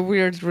 It's like a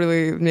weird,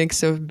 really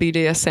mix of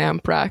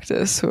BDSM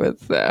practice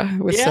with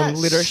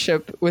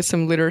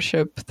some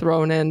leadership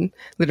thrown in,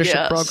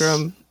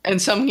 program. And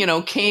some,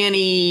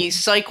 canny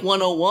Psych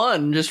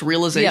 101, just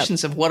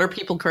realizations of what are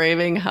people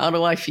craving? How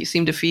do I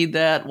seem to feed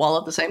that while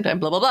at the same time,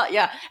 blah, blah, blah.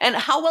 Yeah. And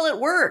how well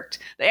it worked.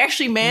 They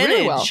actually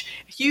managed really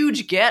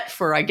huge get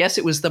for, I guess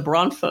it was the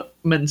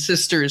Bronfman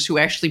sisters who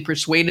actually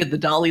persuaded the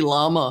Dalai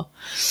Lama,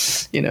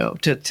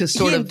 to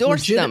sort of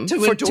endorse them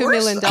for $2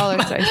 million,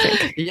 I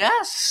think.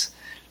 Yes.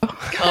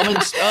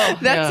 That's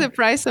the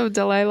price of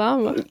Dalai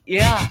Lama.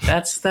 Yeah,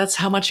 that's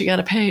how much you got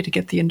to pay to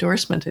get the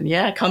endorsement. And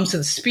it comes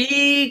and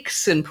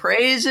speaks and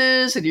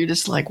praises, and you're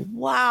just like,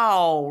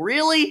 wow,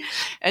 really?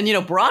 And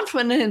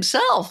Bronfman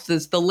himself,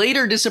 the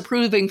later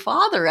disapproving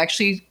father,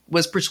 actually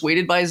was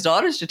persuaded by his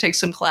daughters to take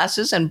some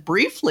classes, and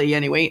briefly,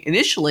 anyway,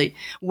 initially,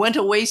 went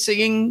away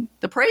singing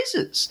the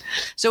praises.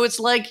 So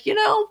it's like,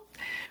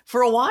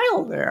 for a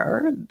while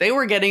there, they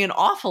were getting an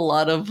awful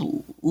lot of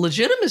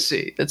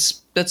legitimacy.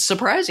 That's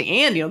surprising.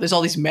 And, there's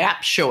all these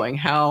maps showing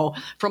how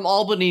from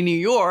Albany, New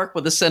York,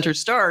 where the center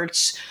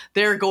starts,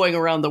 they're going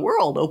around the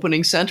world,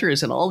 opening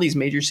centers in all these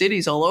major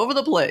cities all over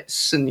the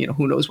place. And,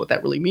 who knows what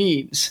that really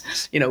means?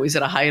 Is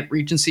it a Hyatt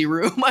Regency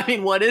room? I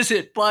mean, what is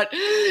it? But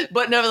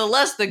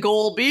nevertheless, the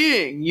goal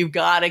being, you've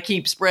got to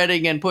keep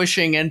spreading and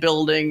pushing and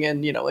building.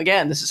 And,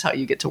 again, this is how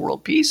you get to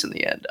world peace in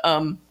the end.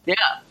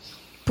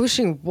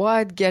 Pushing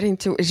what, getting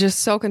to, it's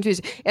just so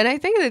confusing. And I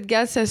think that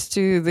gets us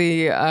to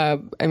the,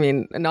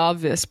 an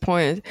obvious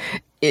point.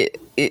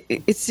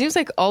 It seems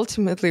like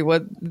ultimately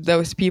what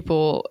those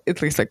people,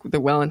 at least like the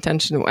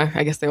well-intentioned,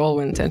 I guess they all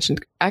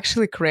well-intentioned,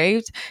 actually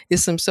craved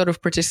is some sort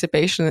of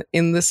participation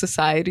in the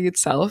society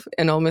itself,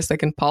 and almost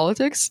like in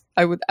politics,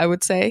 I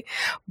would say.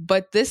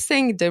 But this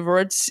thing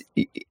diverts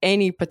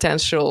any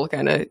potential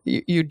kind of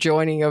you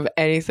joining of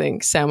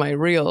anything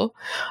semi-real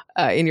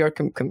in your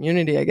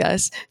community, I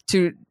guess,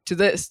 to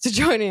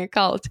joining a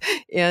cult.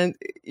 And,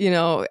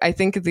 I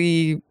think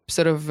the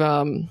sort of,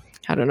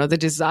 the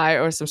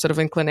desire or some sort of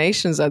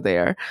inclinations are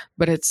there,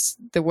 but it's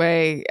the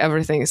way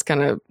everything is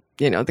kind of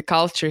the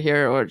culture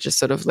here, or just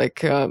sort of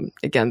like,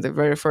 again, the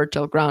very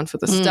fertile ground for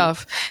the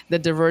stuff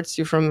that diverts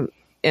you from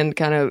and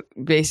kind of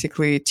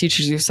basically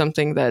teaches you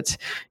something that,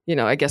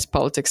 I guess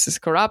politics is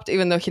corrupt,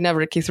 even though Keith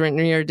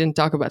Raniere didn't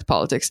talk about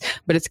politics,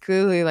 but it's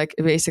clearly like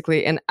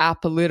basically an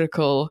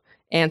apolitical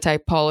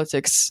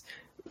anti-politics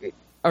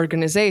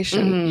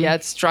organization,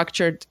 yet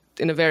structured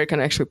in a very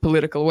kind of actually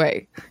political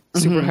way,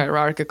 super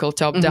hierarchical,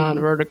 top-down,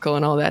 vertical,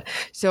 and all that.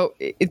 So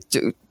it's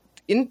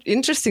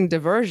interesting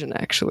diversion,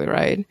 actually,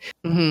 right?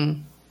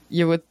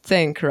 You would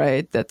think,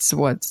 right, that's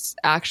what's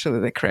actually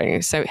the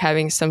creating. So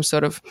having some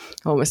sort of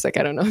almost like,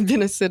 I don't know,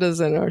 being a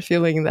citizen or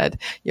feeling that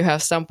you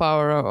have some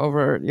power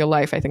over your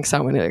life. I think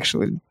someone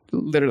actually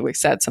literally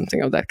said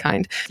something of that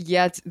kind.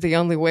 Yet the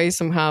only way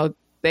somehow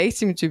they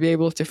seem to be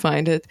able to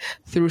find it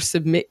through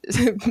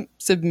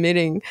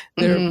submitting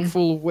their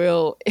full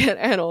will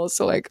and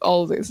also like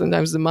all the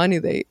sometimes the money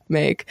they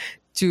make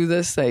to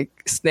this like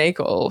snake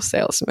oil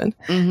salesman.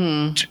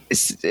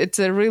 It's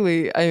a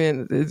really,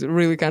 it's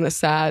really kind of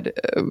sad,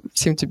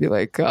 seem to be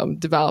like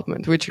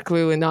development, which are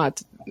clearly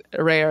not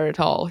rare at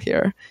all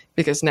here,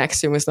 because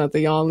NXIVM is not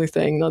the only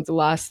thing, not the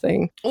last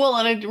thing. Well,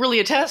 and it really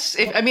attests,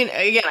 again,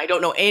 I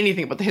don't know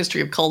anything about the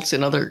history of cults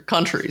in other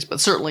countries, but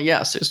certainly,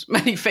 yes, there's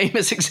many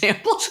famous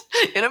examples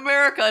in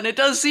America, and it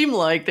does seem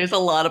like there's a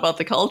lot about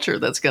the culture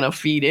that's going to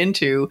feed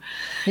into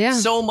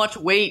so much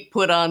weight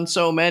put on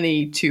so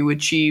many to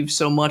achieve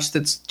so much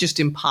that's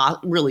just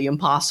really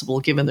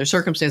impossible given their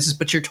circumstances,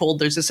 but you're told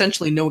there's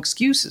essentially no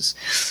excuses.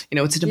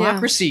 It's a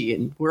democracy,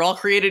 and we're all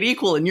created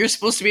equal, and you're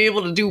supposed to be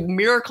able to do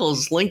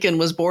miracles. Lincoln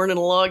was born in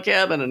a log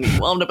cabin, and he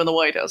wound up in the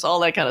White House, all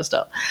that kind of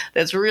stuff.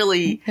 That's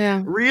really,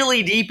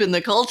 really deep in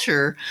the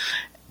culture.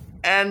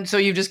 And so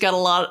you've just got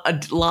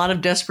a lot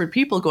of desperate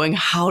people going,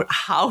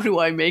 how do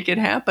I make it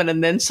happen?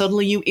 And then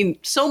suddenly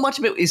so much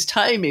of it is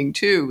timing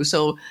too.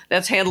 So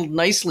that's handled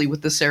nicely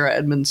with the Sarah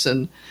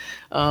Edmondson.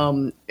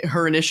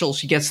 Her initial,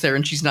 she gets there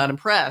and she's not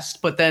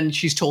impressed, but then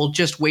she's told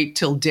just wait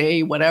till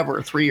day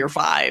whatever, 3 or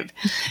 5,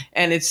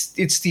 and it's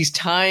these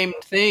timed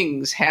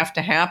things have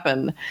to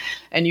happen,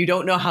 and you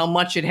don't know how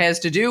much it has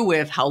to do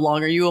with how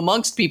long are you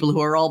amongst people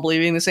who are all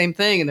believing the same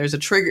thing, and there's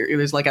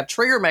like a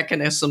trigger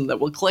mechanism that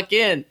will click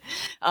in,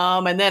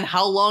 and then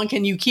how long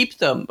can you keep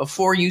them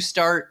before you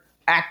start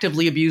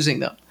actively abusing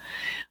them.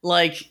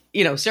 Like,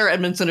 Sarah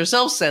Edmondson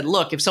herself said,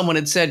 look, if someone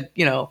had said,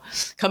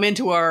 come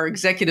into our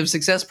executive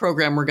success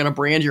program, we're going to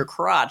brand your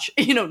crotch,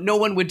 no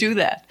one would do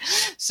that.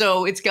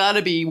 So it's got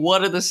to be,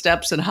 what are the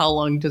steps and how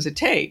long does it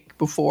take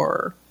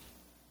before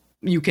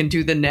you can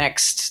do the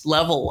next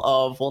level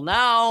of, well,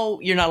 now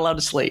you're not allowed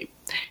to sleep.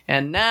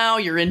 And now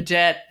you're in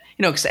debt.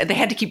 Because they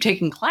had to keep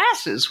taking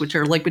classes, which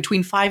are like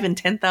between 5,000 and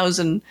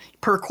 10,000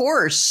 per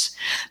course.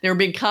 They were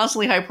being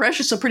constantly high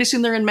pressure. So pretty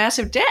soon they're in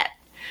massive debt.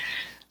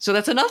 So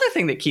that's another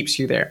thing that keeps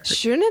you there.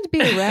 Shouldn't it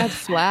be a red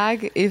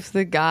flag if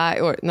the guy,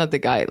 or not the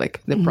guy,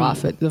 like the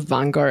prophet, the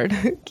vanguard,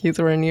 Keith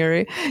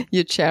Raniere,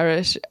 you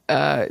cherish,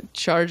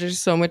 charges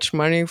so much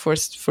money for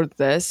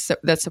this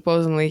that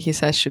supposedly he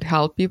says should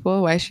help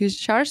people? Why should he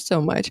charge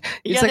so much?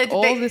 It's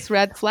all these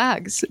red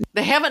flags.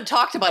 They haven't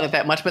talked about it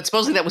that much, but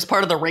supposedly that was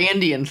part of the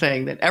Randian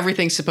thing, that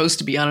everything's supposed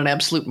to be on an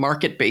absolute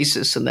market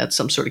basis, and that's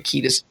some sort of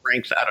key to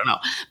strength. I don't know.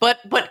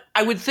 But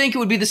I would think it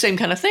would be the same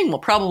kind of thing. Well,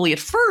 probably at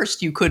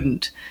first you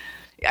couldn't.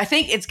 I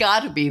think it's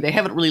got to be. They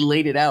haven't really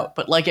laid it out.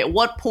 But like, at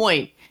what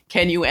point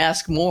can you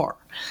ask more?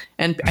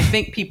 And I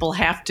think people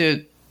have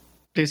to,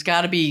 there's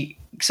got to be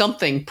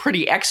something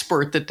pretty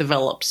expert that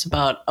develops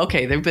about,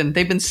 okay, they've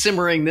been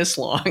simmering this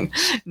long.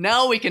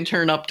 Now we can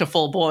turn up to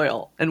full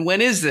boil. And when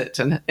is it?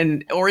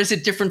 And or is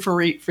it different for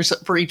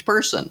each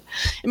person?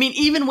 I mean,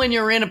 even when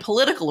you're in a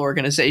political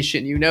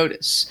organization, you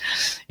notice,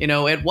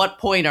 at what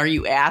point are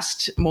you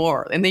asked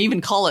more? And they even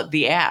call it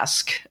the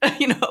ask.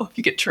 If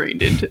you get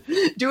trained into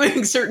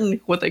doing certain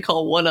what they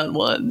call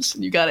one-on-ones,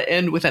 you got to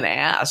end with an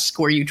ask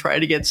where you try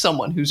to get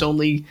someone who's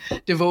only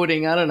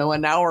devoting, I don't know,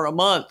 an hour a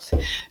month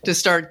to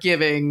start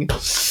giving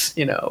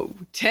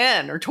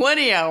 10 or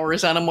 20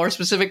 hours on a more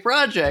specific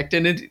project.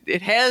 And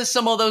it has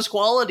some of those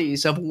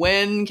qualities of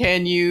when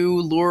can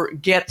you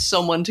get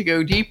someone to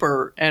go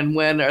deeper, and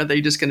when are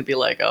they just going to be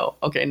like, oh,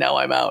 okay, now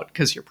I'm out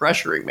because you're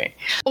pressuring me.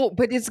 Oh,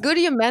 but it's good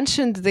you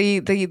mentioned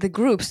the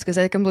groups, because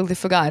I completely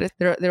forgot it.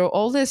 There are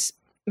all this.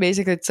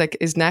 Basically, it's like,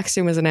 is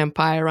NXIVM as an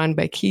empire run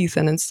by Keith,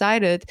 and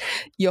inside it,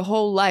 your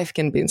whole life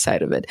can be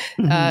inside of it.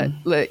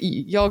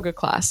 Yoga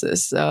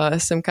classes,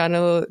 some kind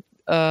of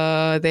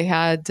they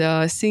had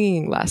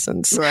singing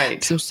lessons,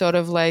 right? Some sort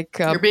of like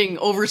you're being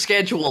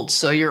overscheduled,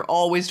 so you're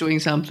always doing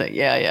something.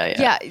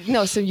 Yeah.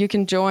 No, so you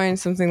can join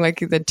something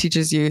like that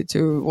teaches you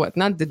to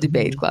not the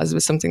debate class,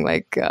 but something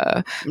like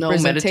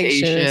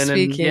presentation,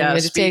 speaking,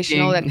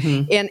 meditation, all that.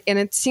 And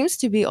it seems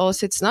to be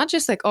also, it's not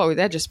just like, oh,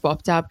 that just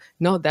popped up.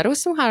 No, that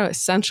was somehow an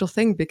essential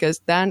thing,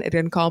 because then it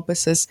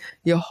encompasses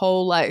your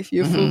whole life.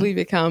 You fully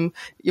become.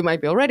 You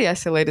might be already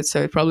isolated,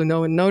 so probably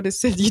no one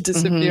noticed it. You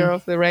disappear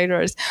off the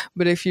radars.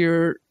 But if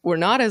we're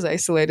not as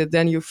isolated,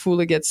 then you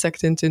fully get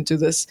sucked into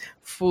this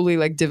fully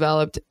like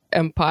developed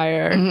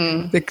empire,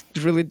 the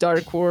really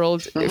dark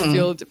world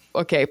filled,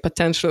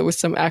 potentially with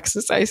some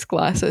exercise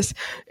classes,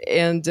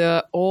 and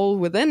all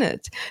within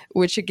it,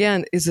 which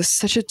again is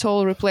such a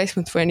total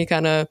replacement for any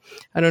kind of,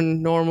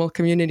 normal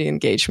community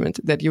engagement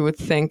that you would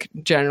think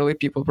generally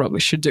people probably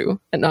should do,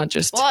 and not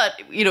just.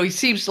 But, it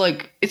seems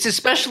like it's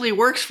especially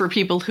works for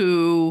people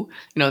who,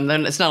 and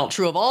then it's not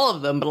true of all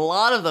of them, but a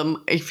lot of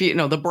them, if the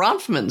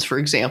Bronfmans, for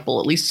example,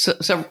 at least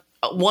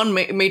one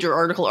major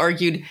article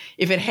argued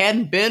if it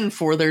hadn't been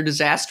for their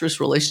disastrous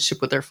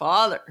relationship with their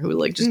father,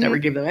 who just never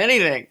gave them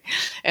anything,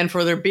 and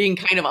for their being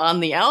kind of on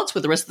the outs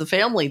with the rest of the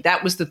family,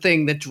 that was the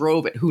thing that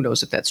drove it. Who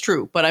knows if that's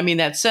true? But I mean,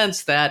 that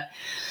sense that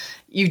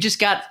you just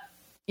got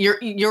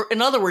you're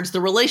in other words,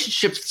 the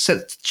relationships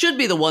that should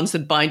be the ones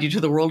that bind you to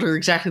the world are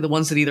exactly the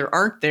ones that either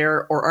aren't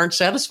there or aren't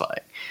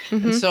satisfying.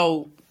 And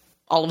so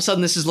all of a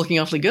sudden this is looking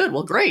awfully good.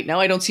 Well, great. Now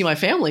I don't see my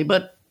family,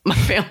 but my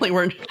family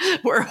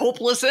were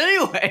hopeless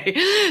anyway.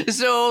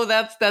 So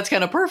that's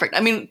kind of perfect.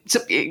 I mean,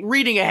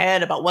 reading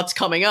ahead about what's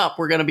coming up,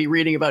 we're going to be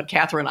reading about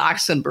Catherine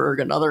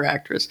Oxenberg, another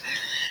actress,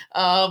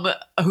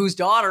 whose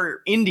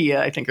daughter,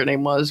 India, I think her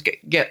name was,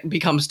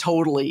 becomes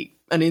totally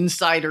an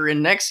insider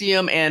in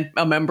NXIVM and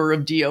a member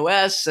of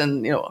DOS,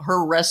 and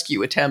her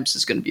rescue attempts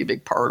is going to be a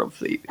big part of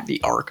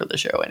the arc of the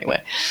show anyway.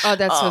 Oh,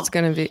 that's what's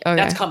going to be. Okay.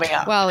 That's coming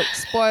up. Well,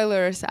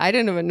 spoilers. I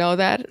didn't even know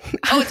that.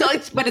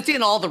 But it's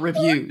in all the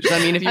reviews. I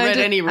mean, if you read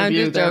any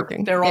review,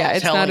 they're all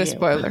it's telling not a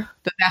spoiler.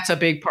 That's a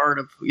big part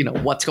of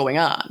what's going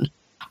on.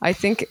 I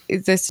think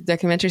this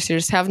documentary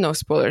series have no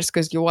spoilers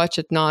because you watch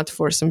it not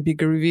for some big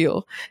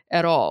reveal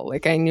at all.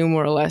 Like I knew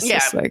more or less. Yeah,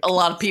 it's like a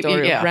lot of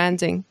people. Yeah,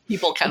 branding.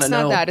 People kind of know.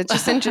 It's not that. It's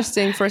just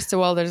interesting. First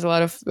of all, there's a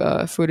lot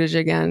of footage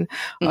again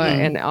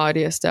and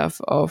audio stuff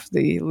of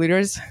the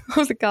leaders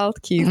of the cult,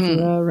 Keith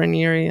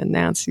Raniere and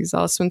Nancy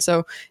Zaltzman.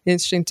 So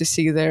interesting to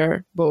see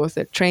their both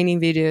their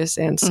training videos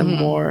and some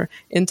more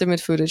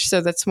intimate footage. So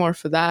that's more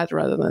for that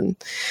rather than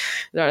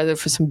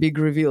for some big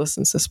reveals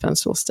and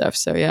suspenseful stuff.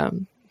 So yeah.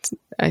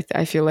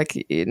 I feel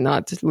like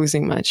not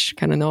losing much,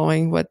 kind of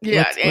knowing what's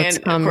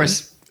and coming. Of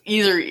course,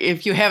 either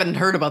if you haven't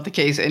heard about the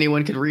case,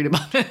 anyone could read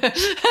about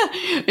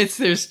it.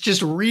 There's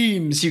just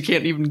reams you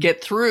can't even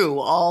get through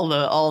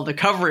all the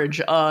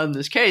coverage on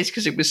this case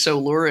because it was so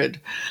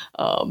lurid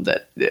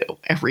that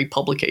every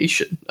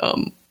publication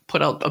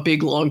put out a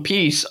big long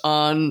piece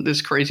on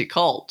this crazy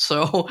cult.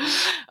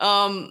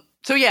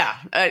 So yeah,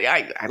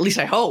 at least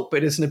I hope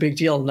it isn't a big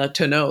deal not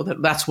to know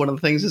that that's one of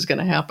the things that's going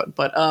to happen.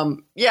 But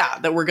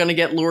that we're going to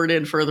get lured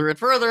in further and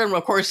further. And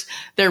of course,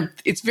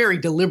 it's very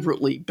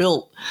deliberately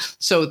built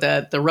so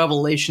that the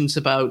revelations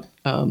about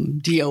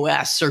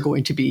DOS are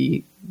going to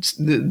be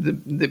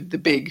the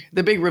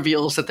big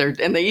reveals that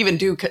and they even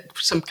do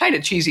some kind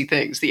of cheesy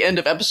things. The end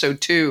of episode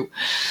 2.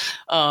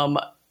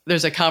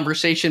 There's a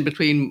conversation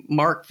between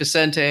Mark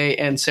Vicente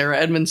and Sarah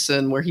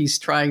Edmondson where he's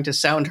trying to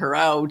sound her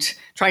out,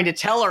 trying to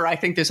tell her, I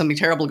think there's something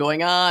terrible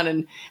going on.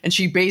 And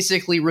she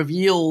basically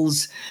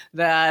reveals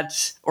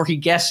that, or he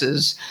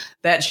guesses,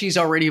 that she's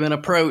already been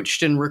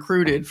approached and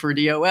recruited for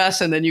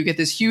DOS. And then you get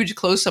this huge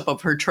close-up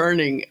of her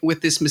turning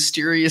with this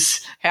mysterious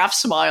half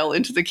smile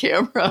into the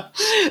camera.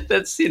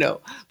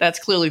 That's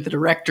clearly the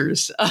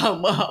director's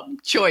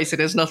choice. It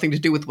has nothing to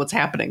do with what's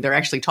happening. They're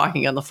actually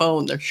talking on the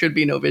phone. There should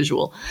be no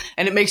visual.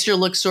 And it makes her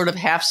look sort of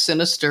half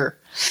sinister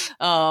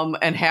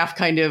and half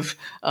kind of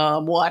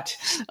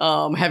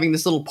having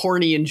this little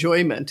porny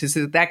enjoyment. Is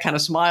that kind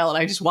of smile? And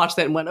I just watched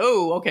that and went,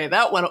 oh, okay,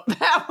 that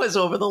was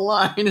over the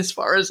line as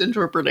far as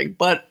interpreting.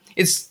 But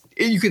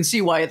you can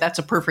see why that's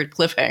a perfect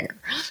cliffhanger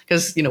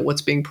because,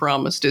 what's being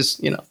promised is,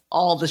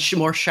 all the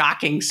more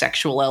shocking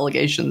sexual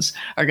allegations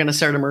are going to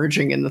start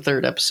emerging in the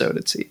 3rd episode,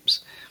 it seems.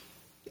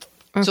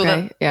 Okay, so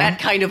that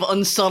kind of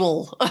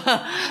unsubtle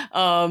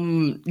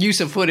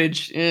use of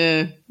footage,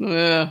 I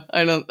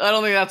don't think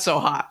that's so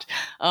hot.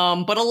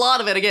 But a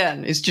lot of it,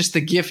 again, is just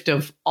the gift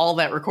of all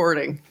that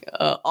recording.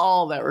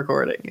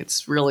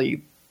 It's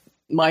really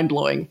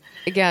mind-blowing.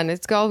 Again,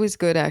 it's always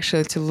good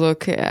actually to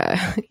look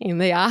in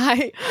the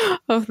eye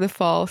of the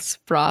false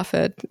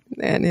prophet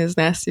and his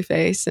nasty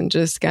face and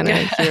just kind of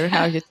hear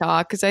how you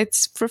talk because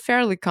it's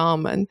fairly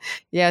common.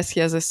 Yes, he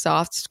has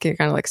a kind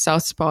of like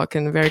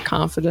soft-spoken, very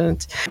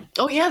confident.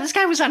 Oh yeah, this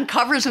guy was on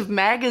covers of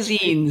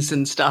magazines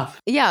and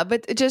stuff. Yeah,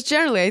 but just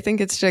generally, I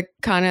think it's just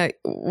kind of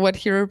what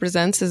he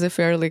represents is a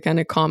fairly kind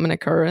of common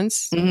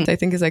occurrence. I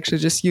think is actually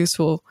just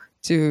useful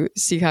to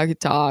see how he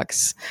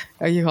talks,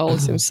 how he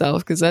holds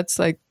himself, because that's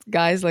like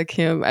guys like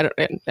him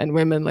and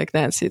women like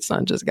Nancy. It's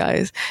not just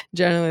guys.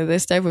 Generally,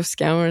 this type of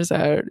scammers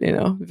are,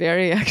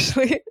 very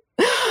actually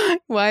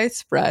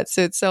widespread.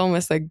 So it's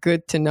almost like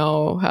good to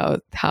know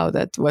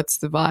what's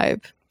the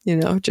vibe.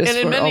 Just and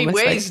in for many almost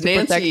ways, to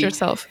protect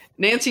yourself.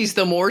 Nancy's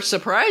the more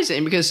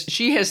surprising because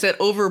she has that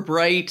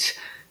overbright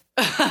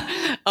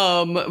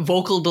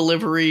vocal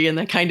delivery and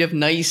that kind of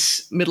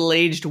nice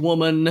middle-aged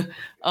woman,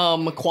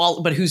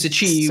 but who's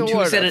achieved,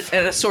 who's at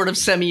a sort of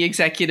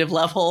semi-executive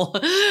level.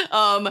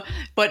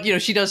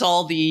 But she does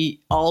all the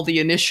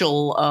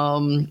initial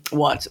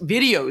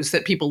videos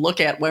that people look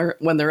at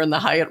when they're in the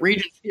Hyatt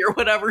Regency or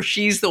whatever.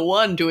 She's the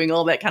one doing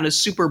all that kind of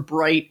super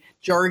bright,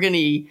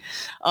 jargony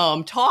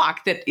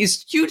talk that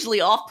is hugely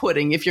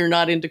off-putting if you're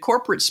not into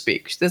corporate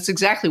speak. That's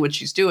exactly what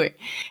she's doing.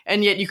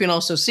 And yet you can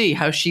also see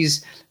how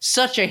she's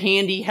such a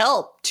handy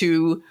help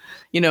to,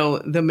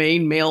 the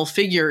main male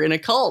figure in a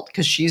cult,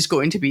 because she's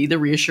going to be the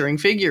reassuring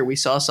figure. We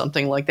saw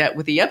something like that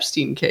with the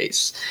Epstein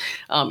case,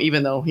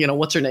 even though,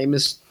 what's her name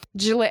is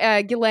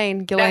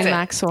Ghislaine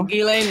Maxwell.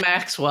 Ghislaine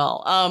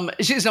Maxwell.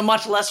 She's a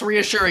much less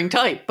reassuring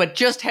type, but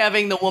just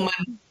having the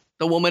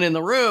woman in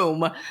the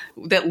room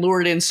that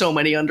lured in so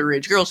many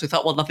underage girls who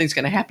thought, well, nothing's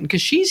going to happen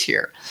because she's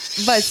here.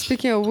 But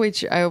speaking of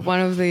which, one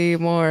of the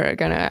more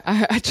kind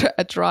of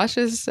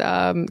atrocious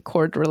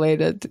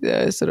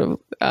court-related sort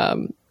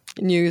of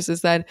news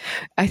is that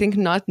I think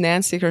not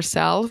Nancy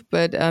herself,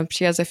 but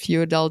she has a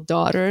few adult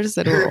daughters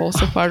that were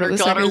also part of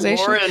this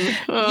organization. Lauren.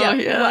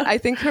 Well, I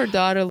think her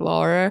daughter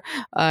Laura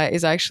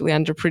is actually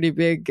under pretty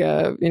big,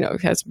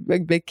 has a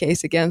big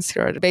case against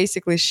her.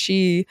 Basically,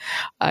 she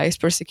is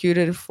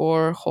persecuted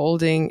for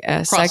holding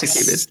a sex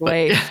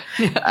slave.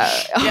 She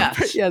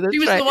was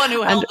the one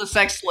who held a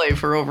sex slave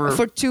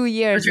for 2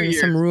 years in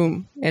some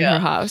room in her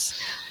house.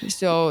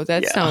 So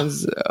that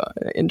sounds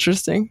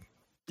interesting.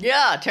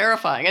 Yeah,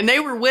 terrifying. And they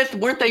were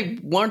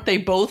weren't they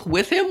both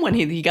with him when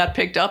he got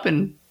picked up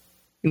in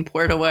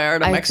Puerto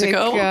Vallarta,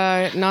 Mexico?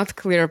 I think, not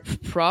clear,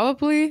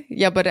 probably.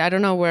 Yeah, but I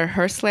don't know where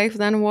her slave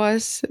then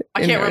was.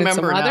 I can't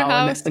remember now.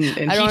 House. And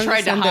he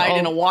tried to hide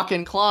in a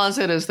walk-in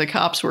closet as the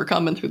cops were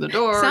coming through the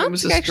door. Sounds it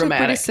was just actually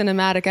dramatic. Pretty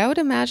cinematic. I would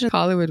imagine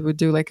Hollywood would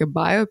do like a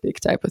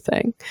biopic type of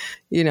thing.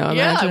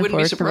 I wouldn't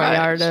be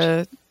surprised.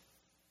 Vallarta,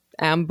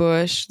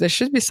 ambush. There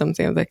should be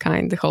something of that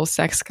kind. The whole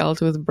sex cult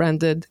with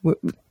branded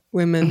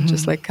women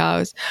just like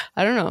cows.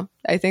 I don't know.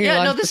 I think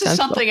this is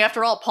something,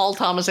 after all, Paul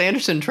Thomas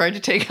Anderson tried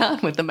to take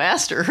on with The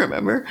Master.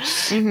 Remember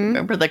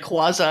the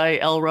quasi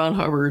L. Ron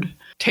Hubbard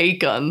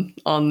take on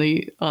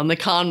the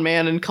con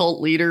man and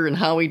cult leader and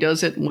how he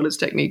does it and what his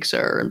techniques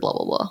are and blah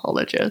blah blah, all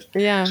that jazz.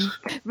 Yeah,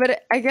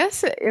 but I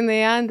guess in the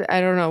end, I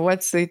don't know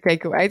what's the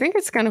takeaway. I think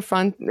it's kind of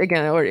fun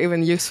again, or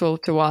even useful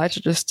to watch,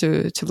 just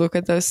to look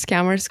at those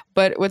scammers.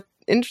 But what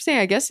interesting,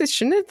 I guess,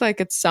 shouldn't it,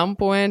 like, at some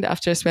point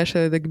after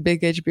especially the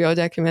big HBO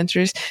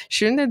documentaries,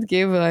 shouldn't it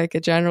give like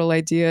a general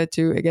idea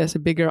to, I guess, a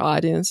bigger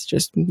audience,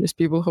 just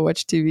people who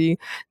watch TV,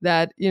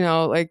 that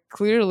like,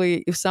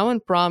 clearly if someone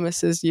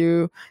promises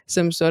you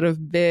some sort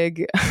of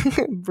big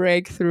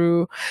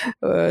breakthrough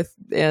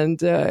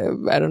and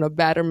I don't know,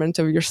 betterment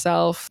of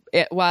yourself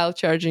while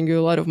charging you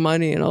a lot of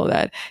money and all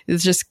that,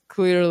 it's just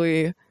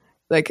clearly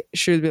like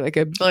should be like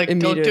a immediate,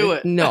 don't do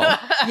it. No.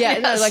 Yeah,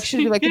 Yes. no, like should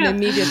be like an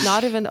immediate,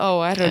 not even,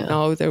 I don't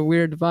know, they're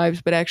weird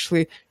vibes, but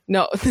actually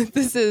no,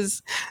 this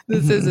is a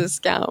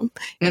scam.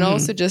 And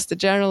also just a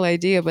general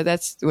idea, but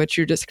that's what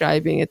you're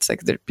describing. It's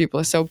like that people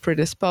are so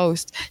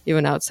predisposed,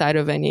 even outside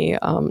of any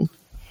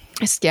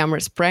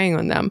scammers preying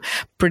on them,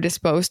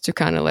 predisposed to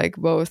kind of like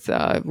both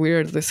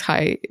this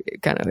high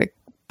kind of like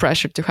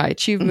pressure to high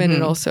achievement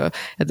and also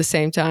at the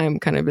same time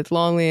kind of a bit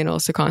lonely, and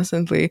also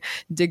constantly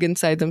dig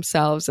inside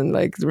themselves and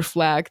like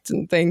reflect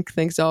and think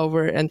things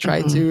over and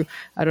try to,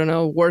 I don't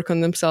know, work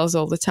on themselves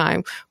all the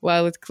time.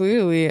 While it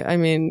clearly, I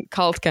mean,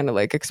 cult kind of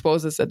like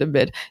exposes it a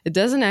bit. It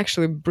doesn't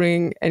actually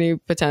bring any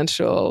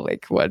potential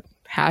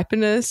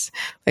happiness.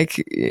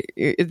 Like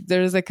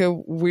there's like a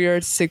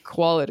weird sick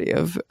quality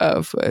of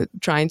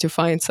trying to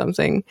find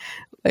something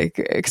like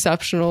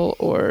exceptional,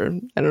 or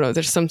I don't know,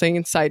 there's something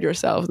inside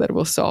yourself that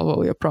will solve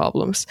all your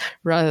problems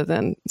rather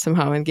than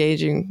somehow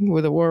engaging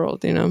with the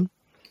world,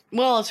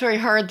 Well, it's very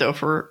hard, though,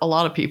 for a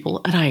lot of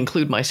people, and I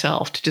include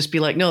myself, to just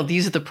be like, no,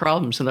 these are the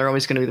problems, and they're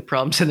always going to be the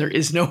problems, and there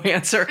is no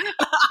answer.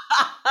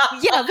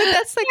 Yeah, but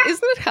that's like,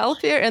 isn't it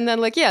healthier? And then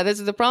like, yeah, this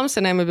is the problems,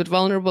 and I'm a bit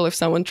vulnerable if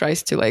someone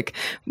tries to like,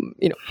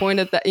 point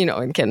at that,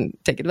 and can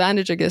take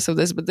advantage, I guess, of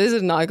this, but this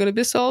is not going to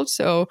be solved.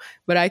 So,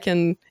 but I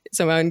can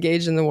somehow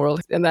engage in the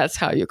world, and that's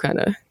how you kind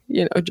of,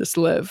 just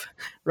live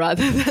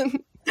rather than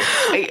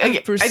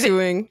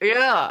pursuing.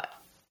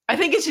 I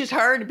think it's just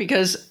hard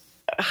because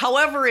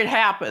however it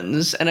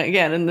happens, and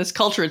again, in this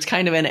culture, it's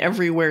kind of an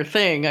everywhere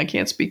thing. I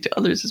can't speak to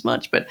others as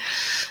much, but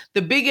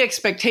the big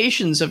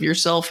expectations of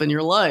yourself and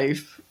your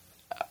life,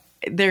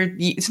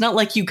 it's not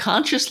like you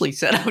consciously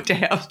set out to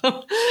have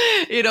them.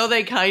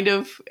 They kind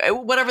of,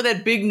 whatever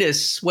that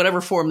bigness, whatever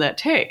form that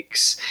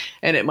takes,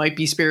 and it might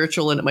be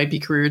spiritual, and it might be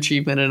career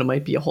achievement, and it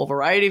might be a whole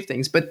variety of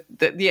things, but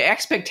the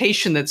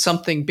expectation that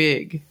something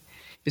big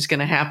is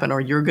going to happen,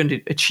 or you're going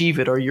to achieve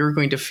it, or you're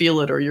going to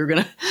feel it, or you're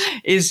going to,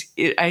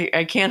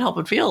 I can't help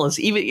but feel is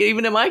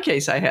even in my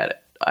case, I had it.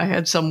 I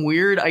had some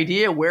weird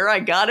idea where I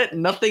got it.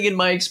 Nothing in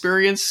my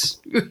experience,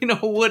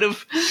 would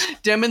have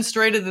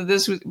demonstrated that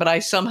this was, but I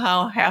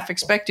somehow half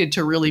expected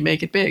to really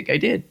make it big. I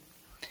did.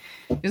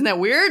 Isn't that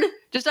weird?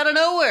 Just out of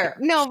nowhere.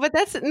 No, but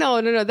that's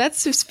no. That's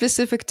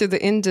specific to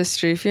the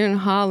industry. If you're in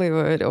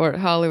Hollywood or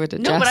Hollywood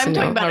adjacent. No, but I'm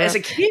talking about as a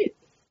kid.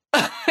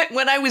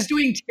 When I was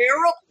doing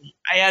terribly,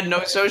 I had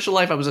no social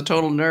life. I was a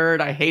total nerd.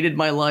 I hated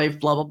my life,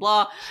 blah, blah,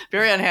 blah.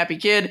 Very unhappy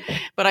kid.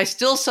 But I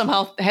still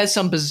somehow had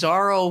some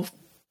bizarro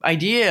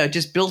idea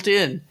just built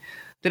in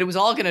that it was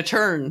all going to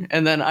turn.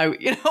 And then I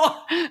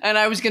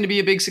was going to be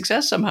a big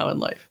success somehow in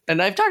life.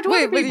 And I've talked to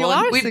other people.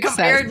 And we've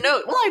compared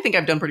notes. Well, I think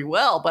I've done pretty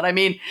well. But I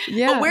mean,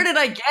 but where did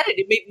I get it?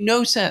 It made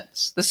no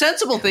sense. The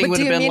sensible thing would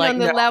have been like, on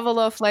the level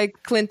of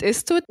like Clint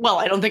Eastwood? Well,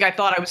 I don't think I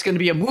thought I was going to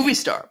be a movie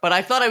star, but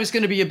I thought I was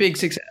going to be a big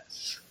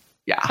success.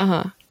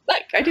 Yeah.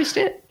 Like I just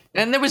did.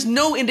 And there was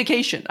no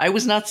indication. I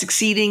was not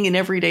succeeding in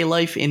everyday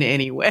life in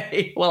any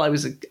way. Well, I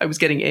was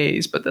getting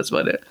A's, but that's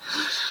about it.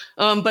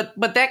 But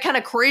that kind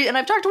of crazy. And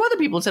I've talked to other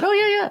people and said,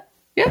 "Oh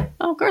yeah.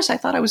 Oh, of course, I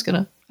thought I was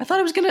gonna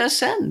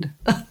ascend."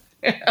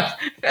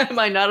 Am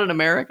I not an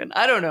American?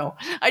 I don't know.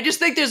 I just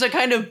think there's a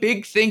kind of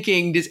big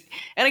thinking.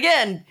 And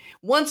again,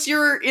 once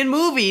you're in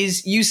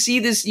movies, you see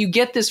this. You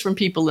get this from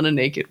people in a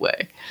naked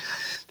way.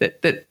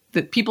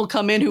 That people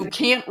come in who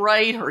can't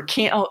write or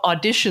can't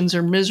auditions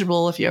are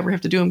miserable if you ever have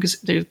to do them, because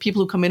there's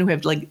people who come in who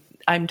have like,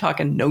 I'm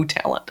talking no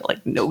talent,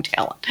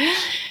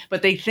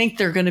 but they think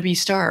they're going to be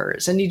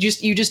stars. And you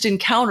just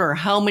encounter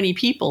how many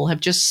people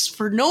have just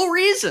for no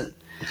reason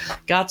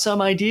got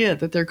some idea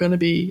that they're going to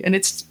be. And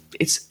it's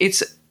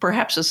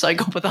perhaps a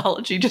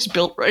psychopathology just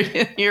built right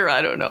in here.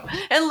 I don't know.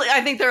 And I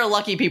think there are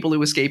lucky people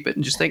who escape it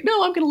and just think,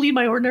 no, I'm going to lead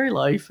my ordinary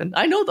life. And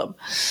I know them.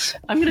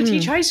 I'm going to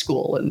teach high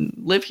school and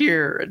live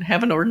here and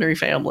have an ordinary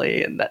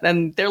family.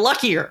 And they're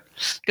luckier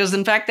because,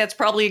 in fact, that's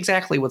probably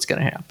exactly what's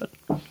going to happen.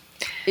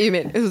 You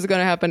mean this is going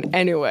to happen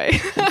anyway?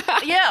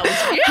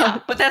 Yeah,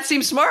 but that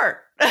seems smart.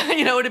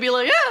 To be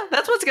like, yeah,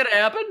 that's what's going to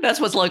happen. That's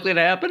what's likely to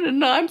happen.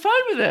 And I'm fine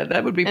with it.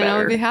 That would be better. And I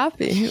would be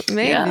happy.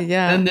 Maybe,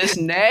 yeah. And this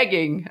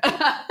nagging.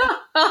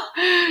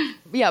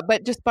 Yeah,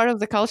 but just part of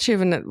the culture,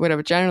 even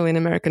whatever, generally in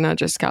America, not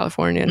just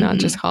California, not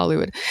just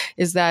Hollywood,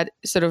 is that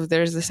sort of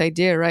there's this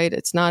idea, right?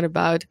 It's not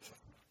about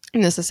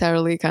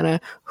necessarily kind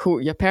of who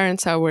your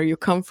parents are, where you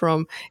come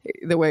from,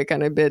 the way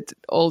kind of a bit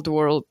old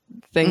world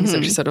things are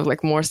just sort of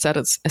like more set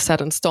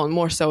in stone,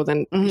 more so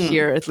than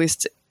here, at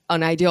least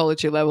on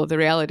ideology level. The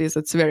reality is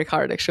it's very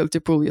hard actually to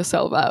pull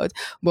yourself out,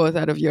 both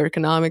out of your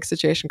economic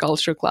situation,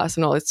 cultural class,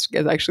 and all. It's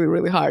actually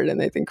really hard,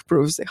 and I think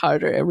proves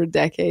harder every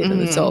decade,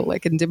 and it's all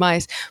like in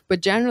demise.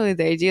 But generally,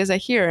 the ideas are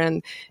here,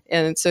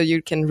 and so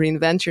you can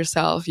reinvent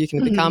yourself, you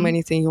can become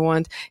anything you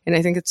want, and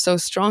I think it's so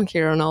strong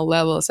here on all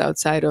levels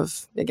outside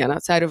of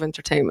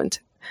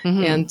entertainment.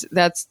 And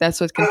that's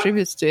what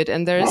contributes to it.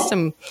 And there is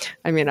some,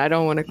 I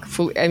don't want to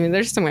fully,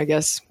 there's some, I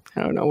guess,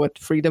 I don't know what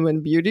freedom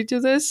and beauty to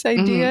this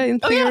idea in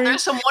theory. Oh yeah,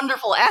 there's some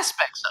wonderful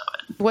aspects of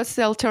it. What's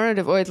the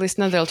alternative, or at least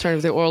not the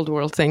alternative, the old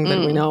world thing that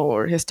we know,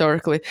 or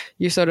historically,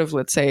 you sort of,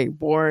 let's say,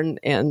 born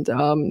and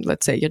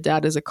let's say your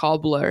dad is a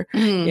cobbler,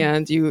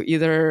 and you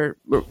either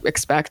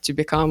expect to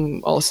become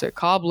also a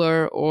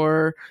cobbler,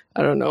 or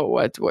I don't know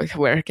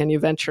where can you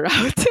venture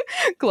out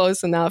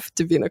close enough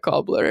to being a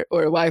cobbler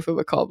or a wife of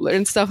a cobbler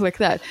and stuff like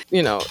that.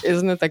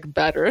 Isn't it like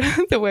better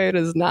the way it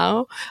is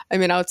now?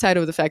 Outside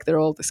of the fact there are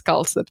all these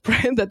cults that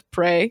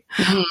prey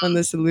on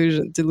this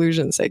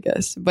delusions, I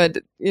guess. But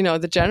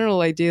the general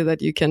idea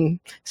that you can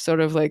sort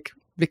of like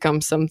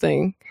become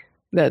something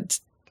that,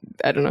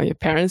 I don't know, your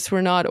parents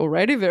were not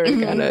already very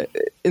kind of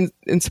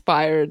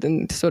inspired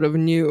and sort of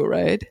new,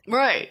 right?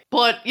 Right.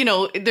 But,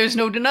 there's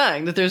no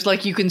denying that there's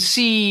like, you can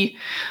see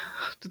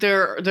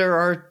there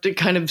are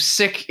kind of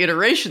sick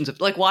iterations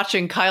of like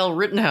watching Kyle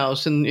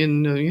Rittenhouse in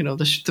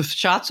the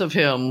shots of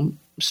him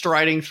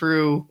striding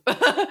through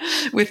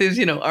with his,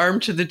 arm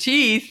to the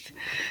teeth.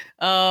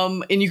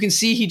 And you can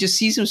see he just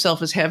sees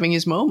himself as having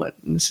his moment.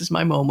 And this is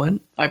my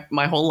moment.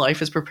 My whole life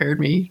has prepared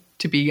me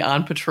to be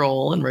on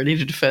patrol and ready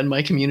to defend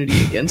my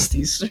community against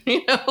these,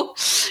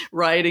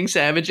 rioting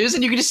savages.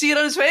 And you can just see it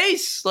on his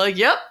face. Like,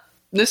 yep,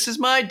 this is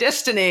my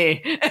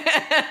destiny.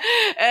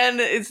 And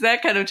it's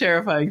that kind of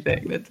terrifying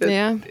thing.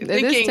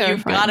 Thinking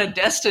you've got a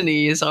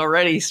destiny is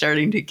already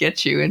starting to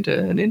get you into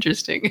an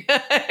interesting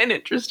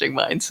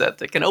mindset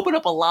that can open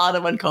up a lot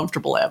of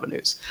uncomfortable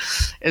avenues.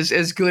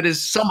 As good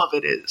as some of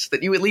it is,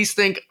 that you at least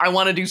think, I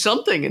want to do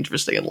something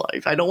interesting in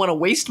life. I don't want to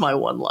waste my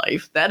one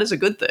life. That is a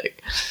good thing.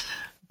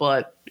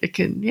 But it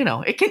can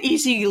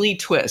easily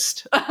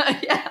twist.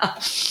 Yeah.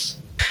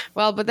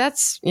 Well, but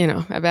that's,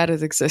 I bet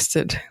it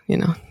existed,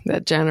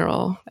 that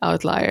general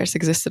outliers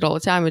existed all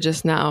the time. But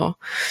just now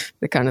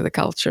the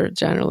culture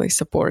generally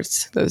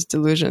supports those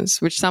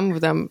delusions, which some of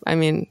them,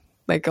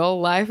 like all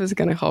life is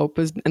kind of hope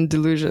and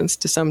delusions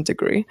to some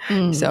degree.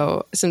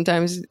 So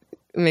sometimes it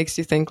makes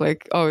you think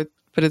like, oh,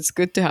 but it's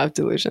good to have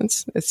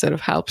delusions. It sort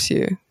of helps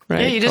you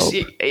right? Yeah, you just,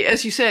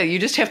 as you said, you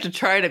just have to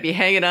try to be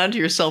hanging on to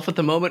yourself at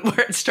the moment where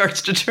it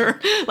starts to turn.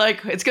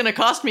 Like, it's going to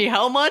cost me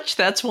how much?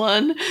 That's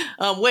one.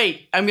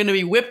 Wait, I'm going to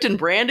be whipped and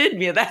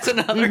branded? Yeah, that's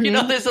another. You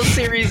know, there's a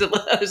series of,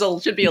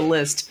 should be a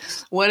list.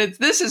 When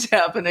this is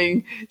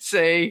happening,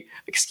 say,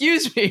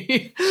 excuse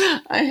me,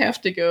 I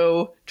have to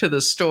go to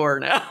the store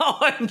now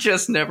and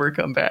just never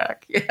come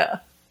back. Yeah.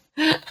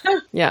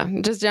 Yeah,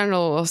 just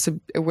general also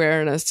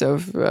awareness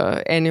of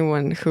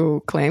anyone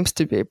who claims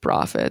to be a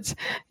prophet,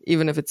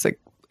 even if it's like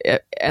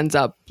it ends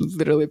up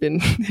literally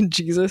being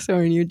Jesus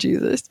or a new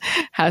Jesus,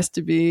 has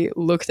to be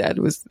looked at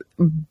with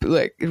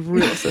like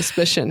real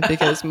suspicion,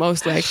 because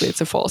most likely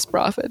it's a false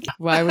prophet.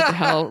 Why would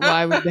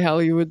the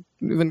hell you would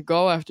even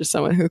go after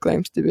someone who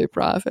claims to be a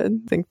prophet?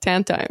 Think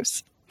 10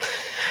 times.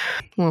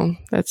 Well,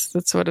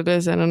 that's what it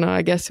is. I don't know.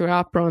 I guess we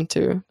are prone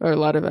to, or a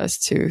lot of us,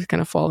 to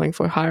kind of falling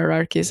for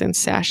hierarchies and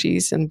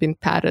sashes and being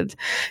patted.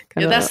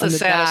 That's the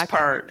saddest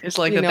part. It's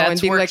like that's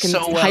and being like in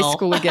so high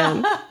school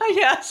again.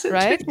 Yes,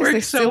 right? Because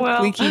there's still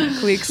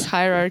cliques,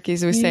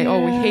 hierarchies. We say,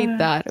 oh, we hate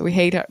that. We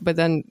hate it. But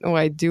then,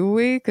 why do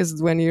we?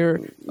 Because when you're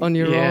on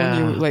your own,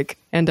 you like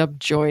end up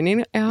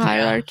joining a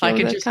hierarchy. I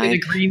could just get a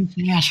green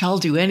sash. I'll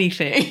do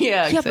anything.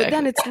 Yeah, exactly. But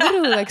then it's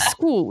literally like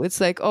school. It's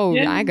like, oh,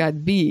 I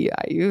got B.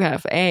 You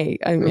have A.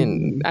 I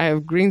mean, I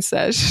have green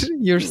sash.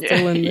 You're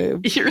still in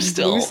the You're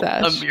still blue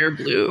sash. A mere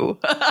blue.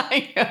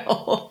 I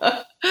know.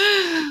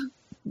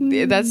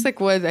 That's like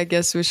what I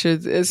guess we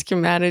should, as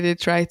humanity,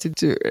 try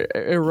to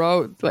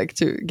erode, like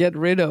to get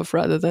rid of,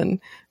 rather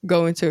than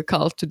go into a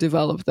cult to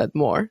develop that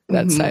more,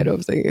 that side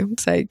of the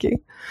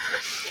psyche.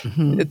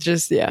 It's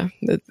just,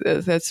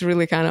 that's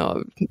really kind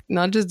of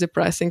not just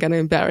depressing, kind of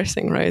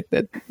embarrassing, right?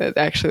 That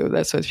actually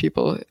that's what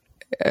people,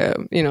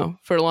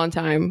 for a long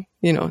time,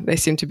 they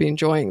seem to be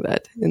enjoying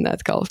that in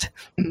that cult.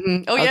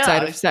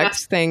 Outside of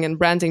sex thing and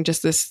branding,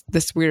 just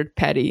this weird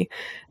petty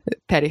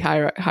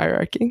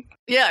hierarchy.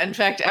 Yeah, in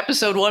fact,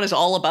 episode 1 is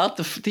all about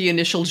the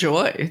initial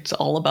joy. It's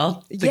all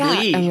about the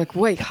glee. I'm like,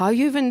 wait, how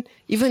you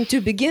even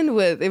to begin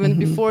with, even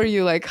before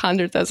you like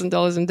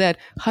 $100,000 in debt,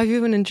 how are you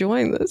even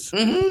enjoying this?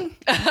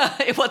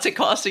 What's it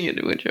costing you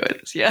to enjoy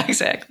this? Yeah,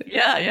 exactly.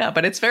 Yeah.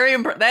 But it's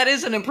that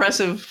is an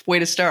impressive way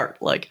to start.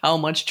 Like how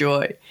much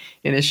joy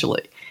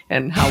initially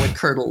and how it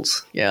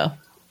curdles. Yeah.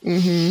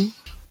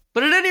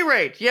 But at any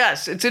rate,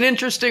 yes, it's an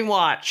interesting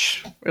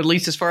watch, at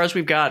least as far as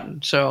we've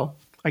gotten. So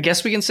I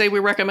guess we can say we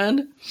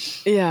recommend.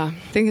 Yeah,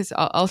 I think it's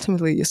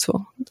ultimately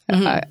useful.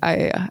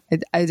 I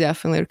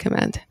definitely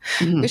recommend.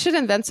 We should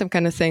invent some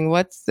kind of thing.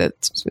 What's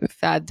that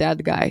fat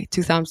dad guy?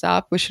 2 thumbs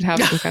up. We should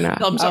have some kind of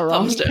thumbs up,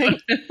 thumbs down.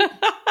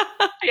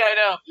 Yeah, I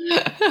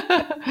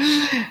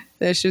know.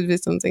 There should be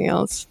something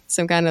else.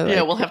 Some kind of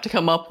we'll have to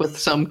come up with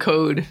some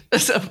code.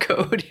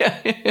 Yeah,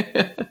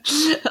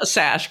 a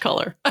sash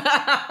color.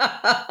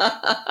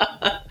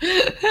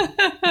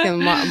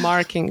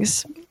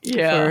 Markings.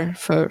 Yeah,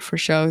 for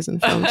shows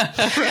and films.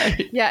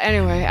 Right. Yeah.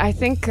 Anyway, I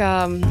think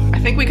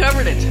we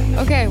covered it.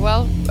 Okay.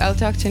 Well, I'll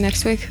talk to you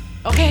next week.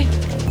 Okay.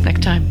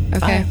 Next time.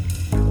 Okay. Bye.